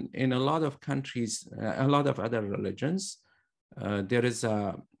 Like in a lot of countries, a lot of other religions, there is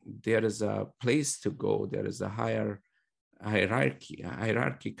a place to go. There is a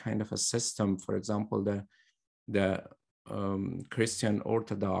hierarchy kind of a system. For example, the Christian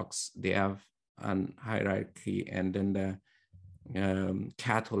Orthodox, they have an hierarchy, and then the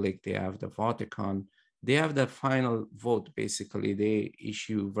Catholic, they have the Vatican. They have the final vote. Basically, they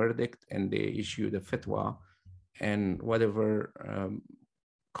issue verdict and they issue the fatwa, and whatever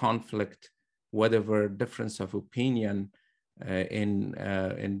conflict, whatever difference of opinion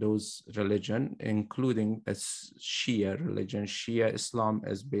in those religion, including the Shia religion. Shia Islam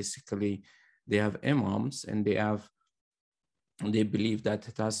is basically, they have imams, and they believe that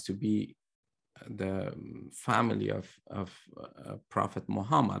it has to be the family of Prophet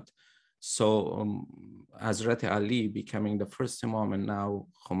Muhammad. So Hazrat Ali becoming the first imam, and now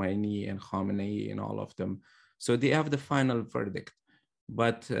Khomeini and Khamenei and all of them. So they have the final verdict.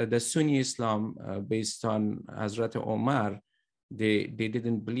 But the Sunni Islam, based on Hazrat Omar, they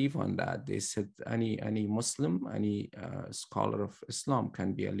didn't believe on that. They said any Muslim, any scholar of Islam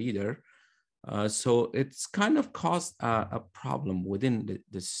can be a leader. So it's kind of caused a problem within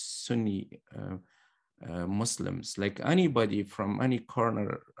the Sunni Muslims. Like anybody from any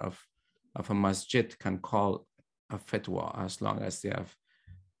corner of a masjid can call a fatwa as long as they have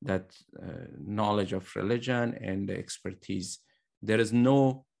that knowledge of religion and the expertise. There is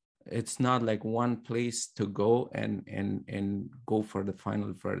no, it's not like one place to go and go for the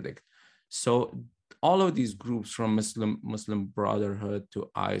final verdict. So all of these groups, from Muslim Brotherhood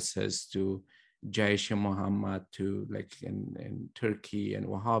to ISIS to Jaish-e-Mohammed to like in Turkey and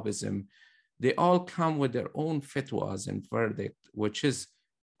Wahhabism, they all come with their own fatwas and verdict, which is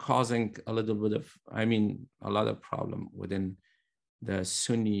causing a little bit of, a lot of problem within the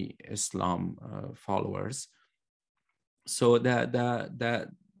Sunni Islam followers. So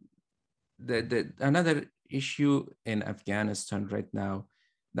the another issue in Afghanistan right now,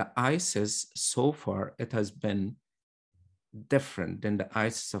 the ISIS so far, it has been different than the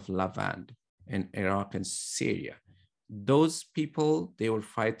ISIS of Levant in Iraq and Syria. Those people, they were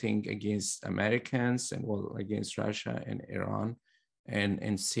fighting against Americans and well, against Russia and Iran, and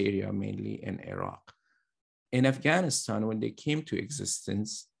in Syria, mainly in Iraq. In Afghanistan, when they came to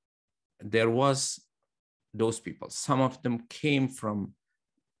existence, there was those people. Some of them came from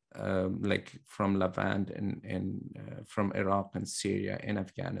from Levant and from Iraq and Syria and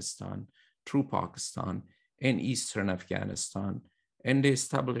Afghanistan through Pakistan and Eastern Afghanistan, and they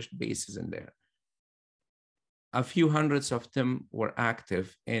established bases in there. A few hundreds of them were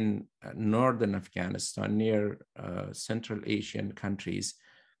active in northern Afghanistan, near Central Asian countries.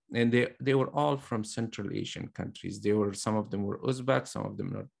 And they were all from Central Asian countries. Some of them were Uzbeks, some of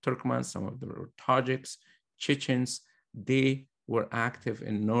them were Turkmens, some of them were Tajiks, Chechens. They were active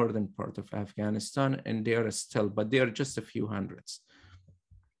in northern part of Afghanistan, and they are still, but they are just a few hundreds.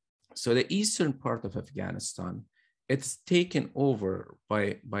 So the eastern part of Afghanistan, it's taken over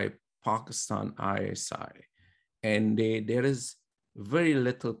by Pakistan ISI. And there is very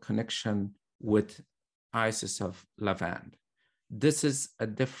little connection with ISIS of Levant. This is a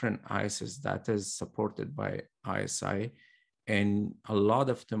different ISIS that is supported by ISI, and a lot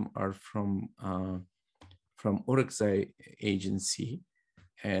of them are from Orakzai agency,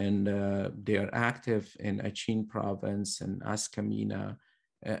 and they are active in Achin province and Askamina,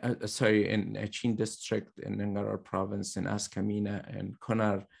 in Achin district in Nangarhar province and Askamina and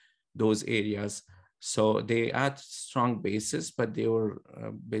Kunar, those areas. So they had strong bases, but they were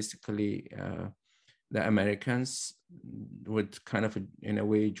basically the Americans with kind of, in a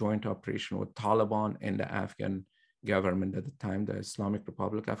way, joint operation with Taliban and the Afghan government at the time, the Islamic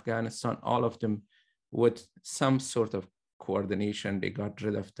Republic of Afghanistan, all of them with some sort of coordination. They got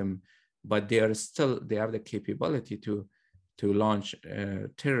rid of them, but they have the capability to launch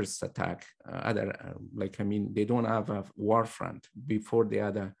terrorist attack. They don't have a war front. Before they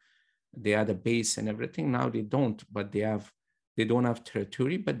had a base and everything. Now they don't, but they don't have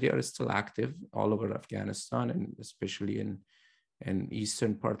territory, but they are still active all over Afghanistan, and especially in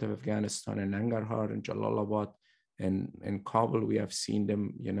eastern part of Afghanistan, in Nangarhar and Jalalabad, and in Kabul. We have seen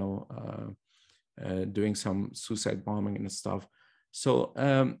them, doing some suicide bombing and stuff. So,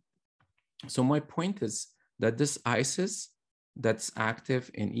 so my point is that this ISIS that's active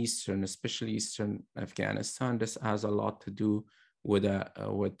in eastern, especially eastern Afghanistan, this has a lot to do with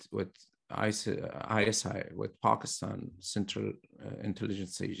ISI, with Pakistan Central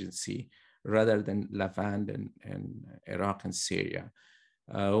Intelligence Agency, rather than Levant and Iraq and Syria.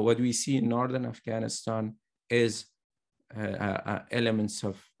 What we see in northern Afghanistan is elements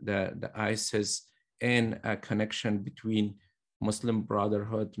of the ISIS and a connection between Muslim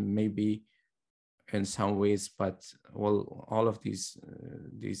Brotherhood, maybe in some ways, but well, all of these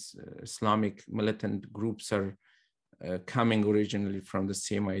Islamic militant groups are coming originally from the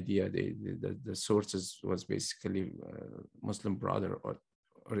same idea. The sources was basically Muslim Brotherhood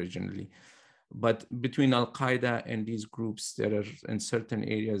originally. But between Al-Qaeda and these groups, there are, in certain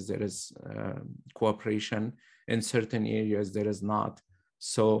areas, there is cooperation. In certain areas, there is not.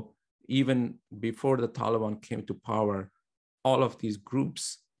 So even before the Taliban came to power, all of these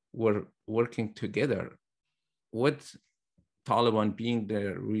groups were working together. With Taliban being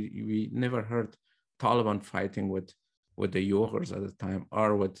there, we never heard Taliban fighting with the Uyghurs at the time,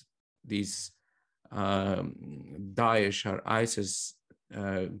 or with these Daesh or ISIS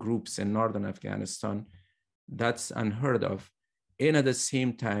groups in northern Afghanistan. That's unheard of. And at the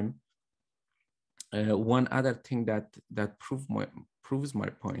same time, one other thing that proves my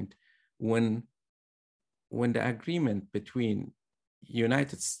point, when the agreement between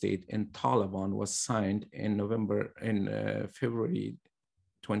United States and Taliban was signed in February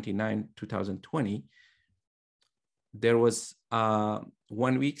 29, 2020, there was a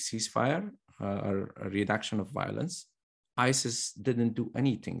 1 week ceasefire or a reduction of violence, ISIS didn't do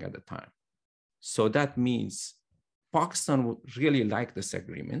anything at the time. So that means Pakistan would really like this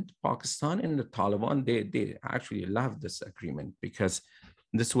agreement. Pakistan and the Taliban, they actually loved this agreement because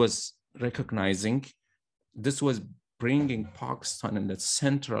this was recognizing, this was bringing Pakistan in the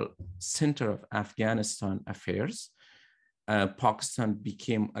center of Afghanistan affairs. Pakistan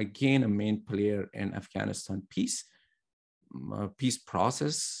became again a main player in Afghanistan peace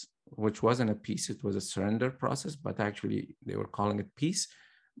process, which wasn't a peace, it was a surrender process, but actually they were calling it peace.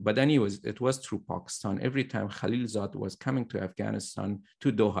 But anyways, it was through Pakistan. Every time Khalilzad was coming to Afghanistan,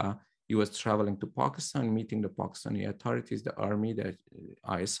 to Doha, he was traveling to Pakistan, meeting the Pakistani authorities, the army, the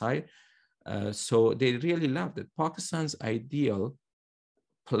ISI. So they really loved it. Pakistan's ideal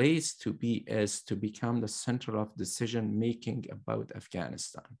place to be is to become the center of decision-making about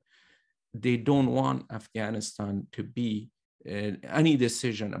Afghanistan. They don't want Afghanistan to be, any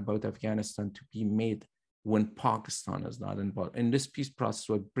decision about Afghanistan to be made when Pakistan is not involved. And this peace process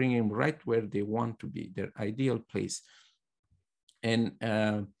will bring them right where they want to be, their ideal place. And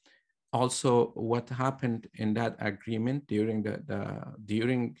also what happened in that agreement during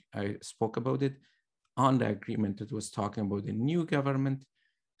during I spoke about it, on the agreement, it was talking about a new government,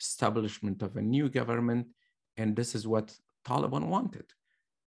 establishment of a new government. And this is what Taliban wanted,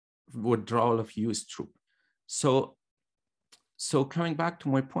 withdrawal of US troops. So coming back to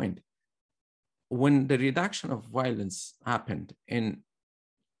my point, when the reduction of violence happened in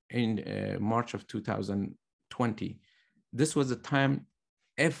March of 2020, this was a time,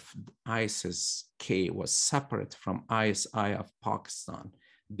 if ISIS-K was separate from ISI of Pakistan,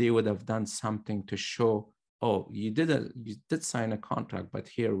 they would have done something to show, oh, you did sign a contract, but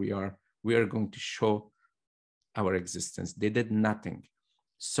here we are going to show our existence. They did nothing.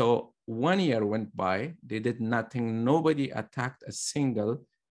 So 1 year went by, they did nothing. Nobody attacked a single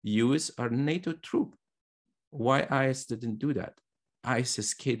US or NATO troop. Why IS didn't do that?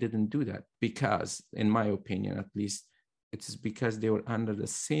 ISIS-K didn't do that because, in my opinion at least, it is because they were under the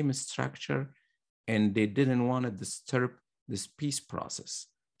same structure and they didn't want to disturb this peace process.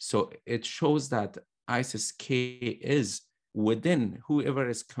 So it shows that ISIS-K is within whoever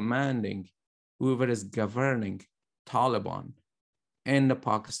is commanding, whoever is governing Taliban and the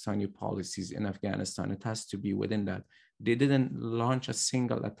Pakistani policies in Afghanistan. It has to be within that. They didn't launch a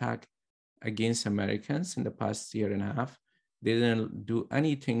single attack against Americans in the past year and a half. They didn't do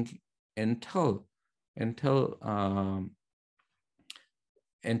anything until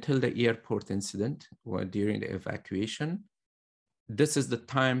the airport incident, or during the evacuation. This is the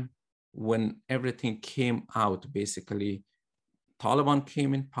time when everything came out. Basically, Taliban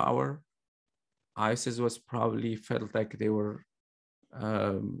came in power. ISIS was probably felt like they were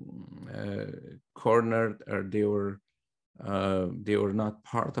cornered, or they were not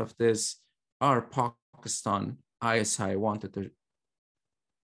part of this. Or Pakistan, ISI wanted to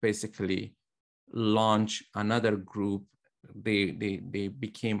basically launch another group. They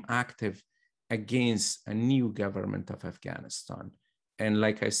became active against a new government of Afghanistan. And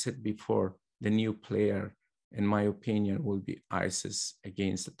like I said before, the new player, in my opinion, will be ISIS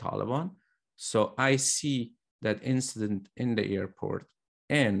against the Taliban. So I see that incident in the airport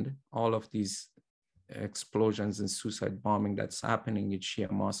and all of these explosions and suicide bombing that's happening in Shia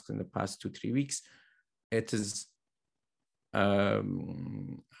mosques in the past 2-3 weeks. It is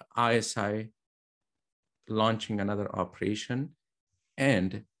ISI launching another operation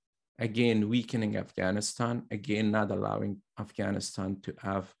and again weakening Afghanistan, again not allowing Afghanistan to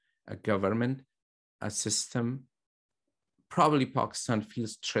have a government, a system. Probably Pakistan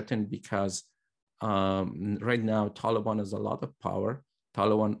feels threatened because right now Taliban has a lot of power,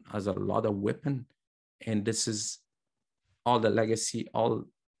 Taliban has a lot of weapon, and this is all the legacy, all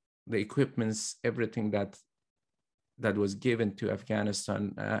the equipments, everything that was given to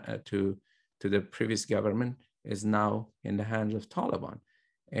Afghanistan to the previous government is now in the hands of Taliban,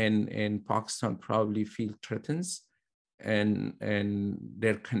 and Pakistan probably feel threatened, and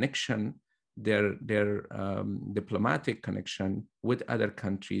their connection, their diplomatic connection with other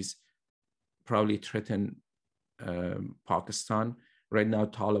countries probably threaten Pakistan. Right now,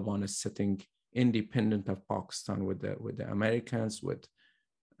 Taliban is sitting independent of Pakistan with the Americans, with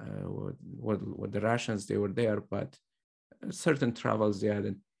the Russians. They were there, but certain travels they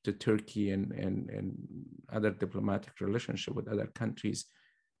had to Turkey and other diplomatic relationship with other countries.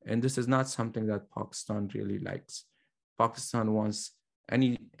 And this is not something that Pakistan really likes. Pakistan wants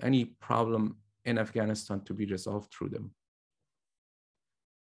any problem in Afghanistan to be resolved through them.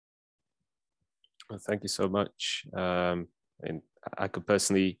 Well, thank you so much. And I could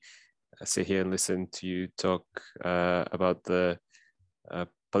personally sit here and listen to you talk about the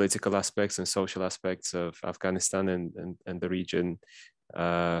political aspects and social aspects of Afghanistan and the region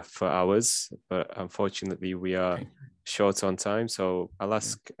for hours, but unfortunately we are short on time. So I'll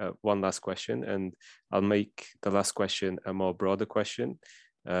ask one last question, and I'll make the last question a more broader question,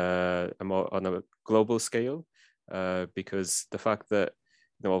 more on a global scale, because the fact that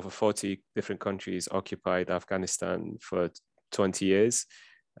over 40 different countries occupied Afghanistan for 20 years,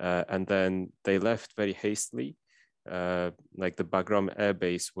 and then they left very hastily. Like the Bagram Air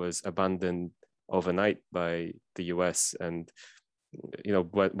Base was abandoned overnight by the US, and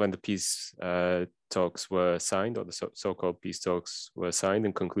when the peace talks were signed, or the so-called peace talks were signed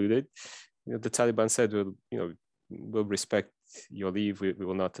and concluded, the Taliban said, we'll respect your leave, we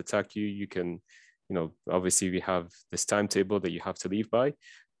will not attack you. You can, obviously we have this timetable that you have to leave by,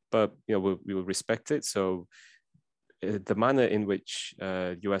 but we will respect it. So the manner in which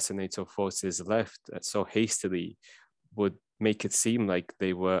US and NATO forces left so hastily would make it seem like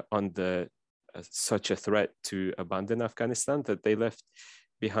they were under such a threat to abandon Afghanistan, that they left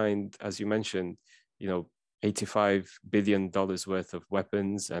behind, as you mentioned, $85 billion worth of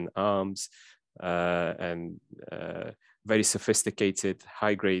weapons and arms, and very sophisticated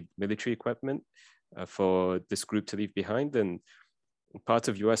high-grade military equipment for this group to leave behind. And part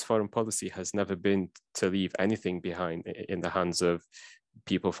of US foreign policy has never been to leave anything behind in the hands of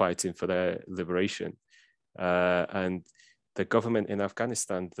people fighting for their liberation. And the government in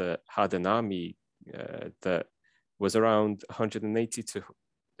Afghanistan that had an army that was around 180 to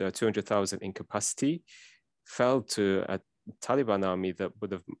 200,000 in capacity fell to a Taliban army that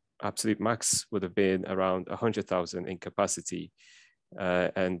would have, absolute max would have been around 100,000 in capacity.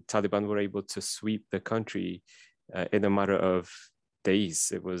 And Taliban were able to sweep the country in a matter of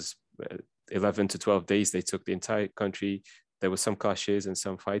days. It was 11 to 12 days they took the entire country. There were some clashes and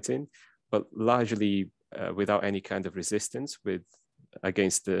some fighting, but largely without any kind of resistance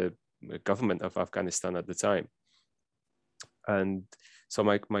against the government of Afghanistan at the time. And so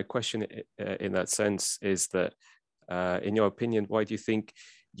my question in that sense is that, in your opinion, why do you think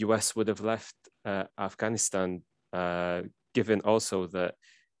US would have left Afghanistan, given also that,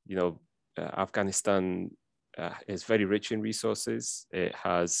 Afghanistan is very rich in resources. It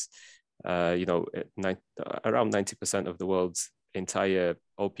has, around 90% of the world's entire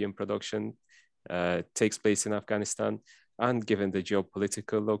opium production takes place in Afghanistan. And given the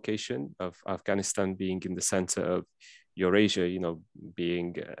geopolitical location of Afghanistan being in the center of Eurasia,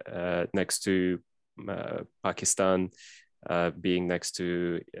 being next to Pakistan, being next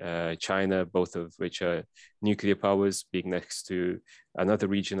to China, both of which are nuclear powers, being next to another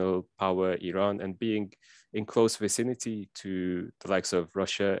regional power, Iran, and being in close vicinity to the likes of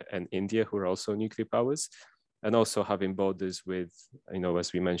Russia and India, who are also nuclear powers, and also having borders with,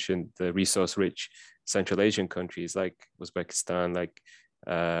 as we mentioned, the resource-rich Central Asian countries like Uzbekistan, like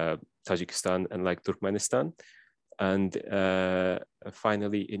Tajikistan, and like Turkmenistan. And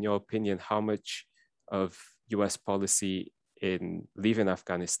finally, in your opinion, how much of US policy in leaving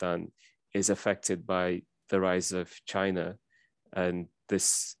Afghanistan is affected by the rise of China and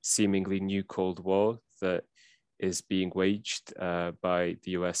this seemingly new Cold War that is being waged by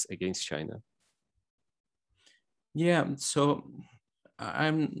the US against China? Yeah, so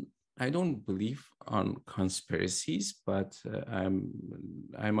I don't believe on conspiracies, but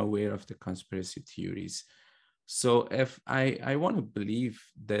I'm aware of the conspiracy theories. So if I want to believe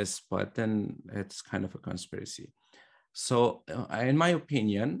this, but then it's kind of a conspiracy. So in my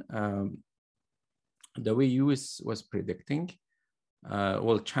opinion, the way US was predicting,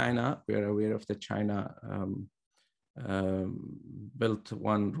 China, we are aware of the China Belt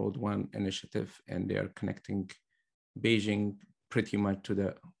One Road One initiative, and they are connecting Beijing pretty much to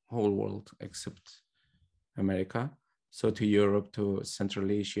the whole world except America. So to Europe, to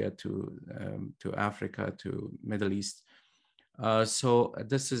Central Asia, to Africa, to Middle East. So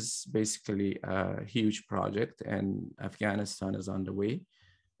this is basically a huge project, and Afghanistan is on the way,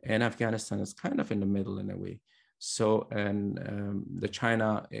 and Afghanistan is kind of in the middle in a way. So, and the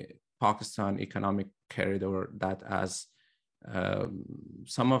China-Pakistan economic corridor that as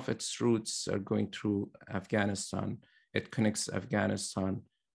some of its routes are going through Afghanistan. It connects Afghanistan.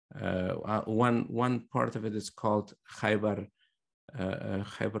 One part of it is called Khyber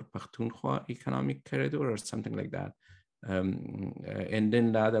Pakhtunkhwa economic corridor or something like that. And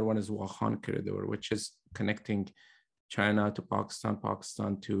then the other one is Wakhan corridor, which is connecting China to Pakistan,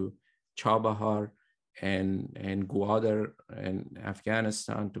 Pakistan to Chabahar and Gwadar, and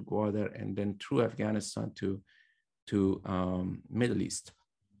Afghanistan to Gwadar, and then through Afghanistan to Middle East.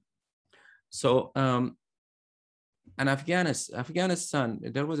 So, and Afghanistan,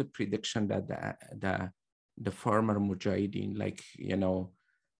 there was a prediction that the former Mujahideen, like,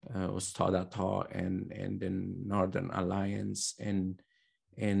 Ustad Atta and then Northern Alliance and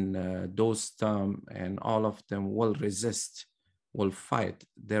Dostum, and all of them will resist, will fight.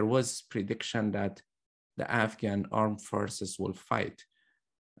 There was prediction that the Afghan armed forces will fight.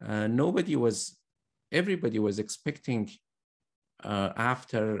 Everybody was expecting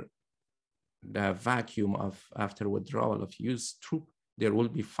after the vacuum after withdrawal of US troop, there will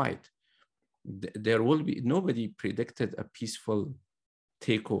be fight. Nobody predicted a peaceful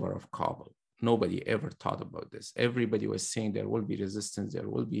takeover of Kabul. Nobody ever thought about this. Everybody was saying there will be resistance, there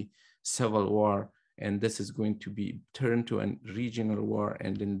will be civil war, and this is going to be turned to a regional war,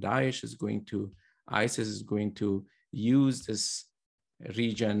 and then ISIS is going to use this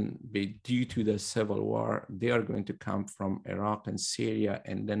region due to the civil war. They are going to come from Iraq and Syria,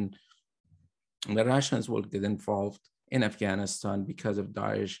 and then the Russians will get involved in Afghanistan because of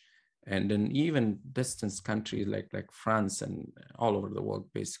Daesh, and then even distant countries like France and all over the world.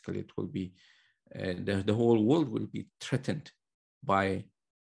 Basically, it will be the whole world will be threatened by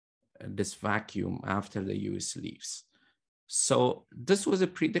this vacuum after the US leaves. So this was the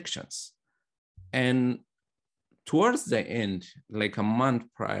predictions, and towards the end, like a month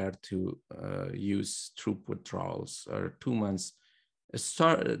prior to US troop withdrawals, or 2 months,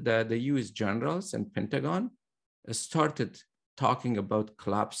 the US generals and Pentagon started talking about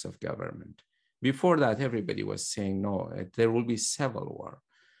collapse of government. Before that, everybody was saying, no, there will be civil war.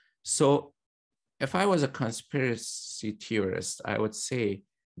 So if I was a conspiracy theorist, I would say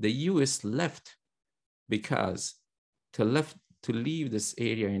the US left because to leave this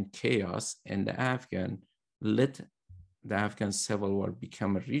area in chaos, and let the Afghan civil war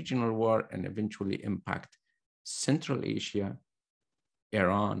become a regional war and eventually impact Central Asia,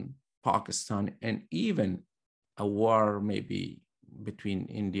 Iran, Pakistan, and even a war maybe between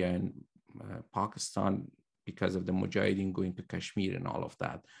India and Pakistan because of the Mujahideen going to Kashmir and all of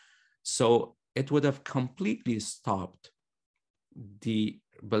that. So it would have completely stopped the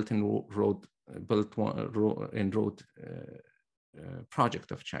Belt and Road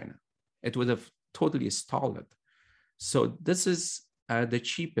project of China. It would have totally stalled it. So this is the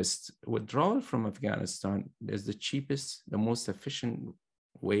cheapest withdrawal from Afghanistan. Is the cheapest, the most efficient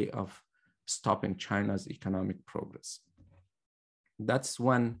way of stopping China's economic progress. That's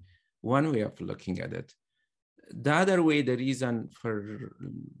one way of looking at it. The other way, the reason for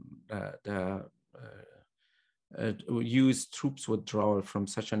US troops withdrawal from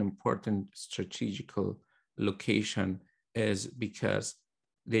such an important strategical location is because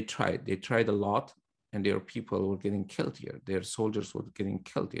they tried a lot, and their people were getting killed here. Their soldiers were getting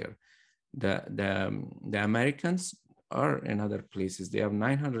killed here. The Americans are in other places. They have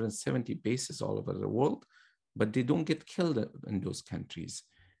 970 bases all over the world, but they don't get killed in those countries.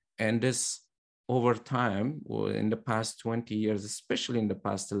 And this, over time, in the past 20 years, especially in the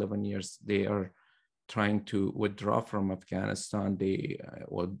past 11 years, they are trying to withdraw from Afghanistan.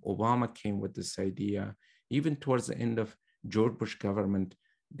 Obama came with this idea. Even towards the end of George Bush government,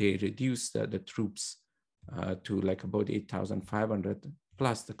 they reduced the troops to like about 8,500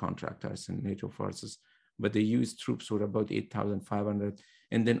 plus the contractors and NATO forces. But the US troops were about 8,500.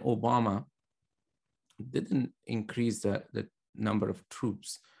 And then Obama didn't increase the number of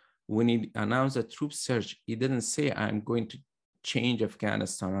troops. When he announced a troop surge, he didn't say, I'm going to change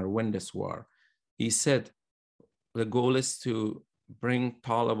Afghanistan or win this war. He said, the goal is to bring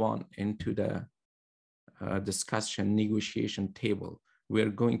Taliban into the discussion negotiation table. We're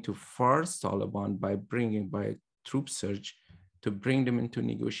going to force Taliban by troop surge to bring them into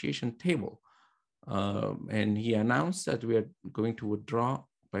negotiation table. And he announced that we are going to withdraw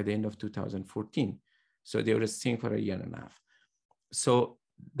by the end of 2014. So they were staying for a year and a half. So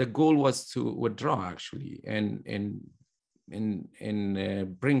the goal was to withdraw actually, and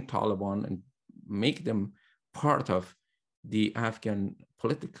bring Taliban and make them part of the Afghan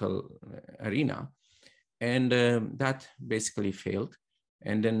political arena. And that basically failed.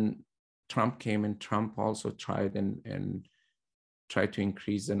 And then Trump came, and Trump also tried and tried to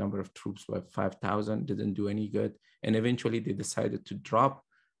increase the number of troops by 5,000, didn't do any good. And eventually they decided to drop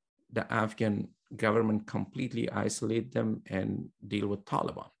the Afghan government, completely isolate them and deal with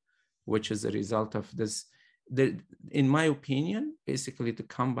Taliban, which is a result of this. In my opinion, basically, to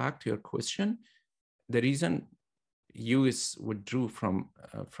come back to your question, the reason US withdrew from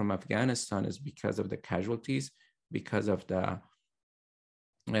Afghanistan is because of the casualties, because of the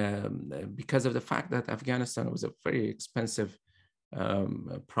fact that Afghanistan was a very expensive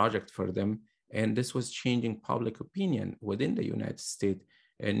project for them, and this was changing public opinion within the United States.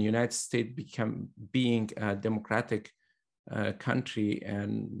 And United States being a democratic country,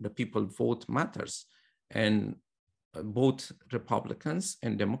 and the people vote matters. And both Republicans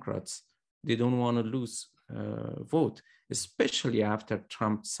and Democrats, they don't want to lose vote, especially after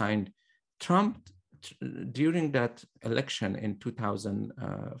Trump signed. During that election in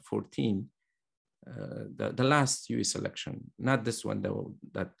 2014, the last US election, not this one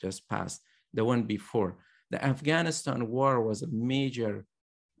that just passed, the one before, the Afghanistan war was a major,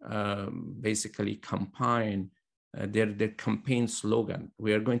 basically campaign, their campaign slogan,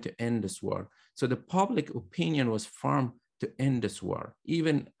 we are going to end this war. So the public opinion was firm to end this war.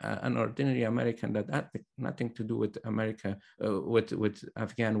 Even an ordinary American that had nothing to do with America, with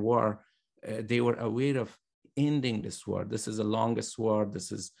Afghan war, they were aware of ending this war. This is the longest war.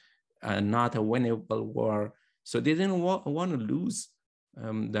 This is not a winnable war. So they didn't want to lose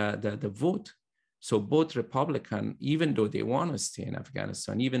the vote. So both Republican, even though they want to stay in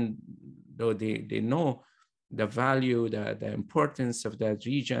Afghanistan, even though they know the value, the importance of that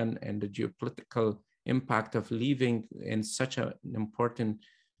region and the geopolitical impact of leaving in such an important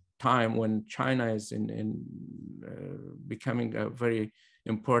time when China is becoming a very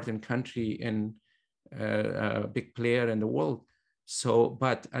important country and a big player in the world. So,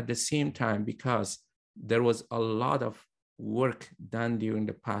 but at the same time, because there was a lot of work done during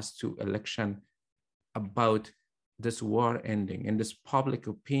the past two elections about this war ending, and this public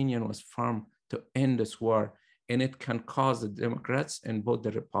opinion was firm to end this war, and it can cause the Democrats and both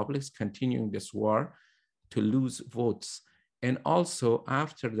the Republicans continuing this war to lose votes. And also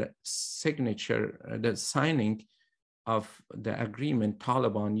after the signature, the signing of the agreement,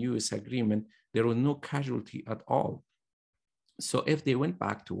 Taliban-US agreement, there was no casualty at all. So if they went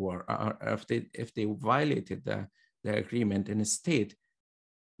back to war, or if they violated the agreement in a state,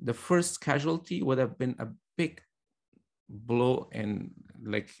 the first casualty would have been a big blow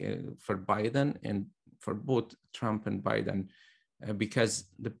for Biden and for both Trump and Biden, because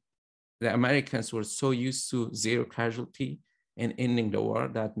the Americans were so used to zero casualty and ending the war.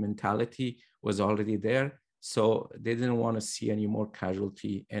 That mentality was already there. So they didn't want to see any more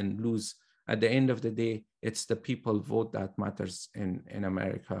casualty and lose. At the end of the day, it's the people vote that matters in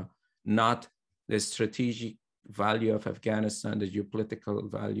America, not the strategic value of Afghanistan. The geopolitical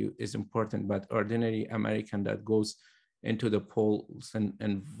value is important, but ordinary American that goes into the polls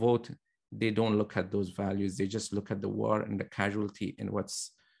and vote, they don't look at those values. They just look at the war and the casualty and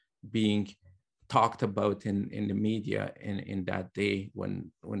what's being talked about in the media in that day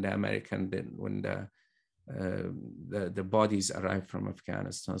when the bodies arrived from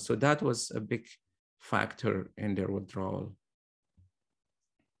Afghanistan. So that was a big factor in their withdrawal.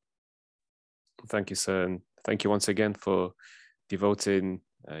 Thank you, sir. And thank you once again for devoting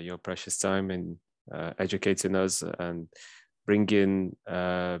your precious time in educating us and bringing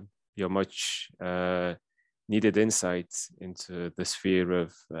your much needed insights into the sphere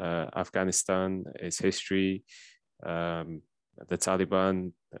of Afghanistan, its history, the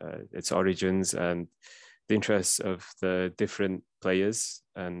Taliban, its origins, and the interests of the different players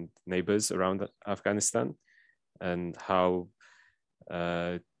and neighbors around Afghanistan, and how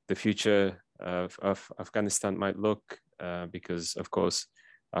the future of Afghanistan might look, because of course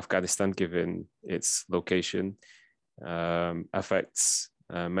Afghanistan, given its location, affects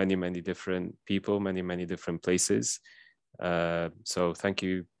many different people, many different places. So thank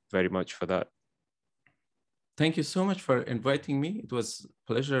you very much for that. Thank you so much for inviting me. It was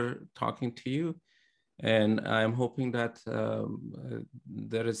a pleasure talking to you, and I'm hoping that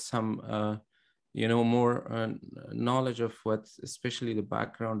there is some more knowledge of what, especially the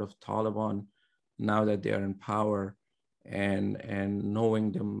background of Taliban now that they are in power, and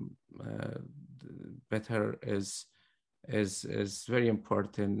knowing them better is very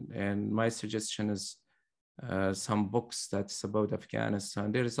important. And my suggestion is some books that's about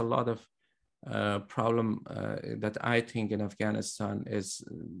Afghanistan. There is a lot of problem that I think in Afghanistan is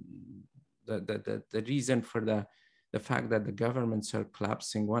the reason for the fact that the governments are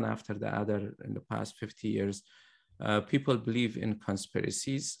collapsing one after the other in the past 50 years. People believe in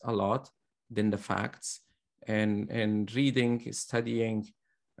conspiracies a lot than the facts, and reading, studying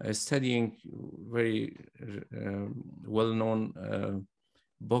very well-known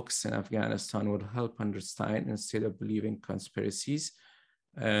books in Afghanistan would help understand instead of believing conspiracies.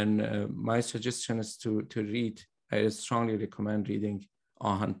 And my suggestion is to read. I strongly recommend reading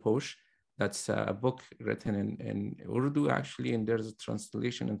Ahan Posh. That's a book written in Urdu, actually, and there's a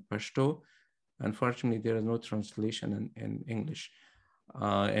translation in Pashto. Unfortunately, there is no translation in English.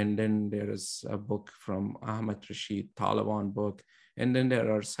 And then there is a book from Ahmed Rashid, Taliban book. And then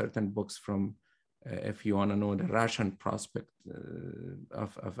there are certain books from, if you want to know the Russian prospect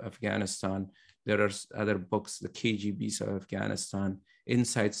of Afghanistan, there are other books, the KGBs of Afghanistan,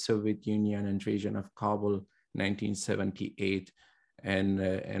 Inside Soviet Union, Invasion of Kabul, 1978,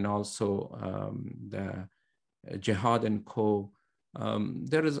 and also the Jihad and Co.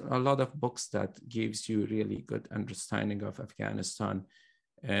 There is a lot of books that gives you really good understanding of Afghanistan,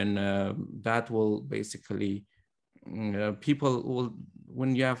 and that will basically people will,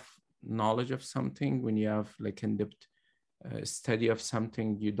 when you have knowledge of something, when you have like in-depth study of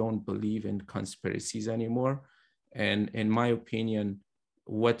something, you don't believe in conspiracies anymore. And in my opinion,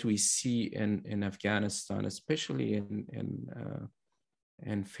 what we see in Afghanistan, especially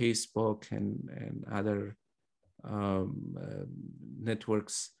in Facebook and other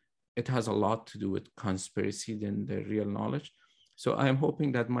networks, it has a lot to do with conspiracy than the real knowledge. So I'm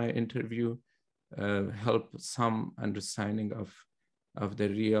hoping that my interview help some understanding of the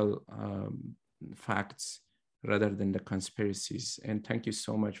real facts rather than the conspiracies. And thank you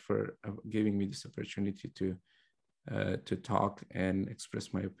so much for giving me this opportunity to talk and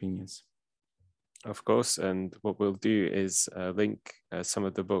express my opinions. Of course, and what we'll do is link some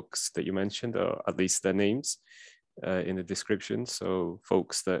of the books that you mentioned, or at least their names, in the description. So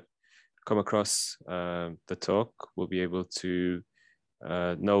folks that come across the talk will be able to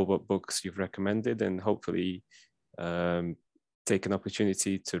know what books you've recommended and hopefully take an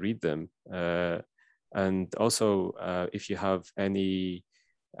opportunity to read them. And also, if you have any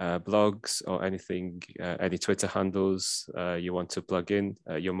blogs or anything, any Twitter handles you want to plug in,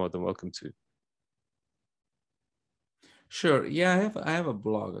 you're more than welcome to. Sure. Yeah, I have a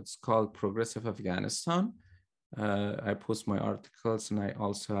blog. It's called Progressive Afghanistan. I post my articles, and I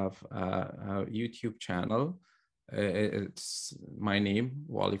also have a YouTube channel. It's my name,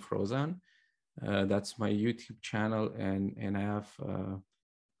 Wally Frozan. That's my YouTube channel, and I have,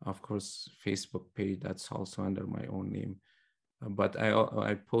 of course, Facebook page that's also under my own name. But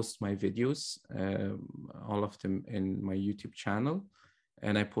I post my videos, all of them in my YouTube channel,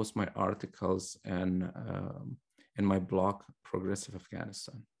 and I post my articles and in my blog, Progressive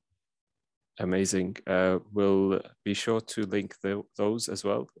Afghanistan. Amazing. We'll be sure to link those as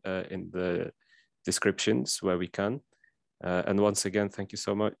well in the descriptions where we can. And once again, thank you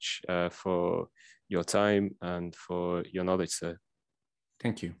so much for your time and for your knowledge, sir.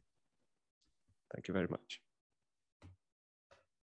 Thank you. Thank you very much.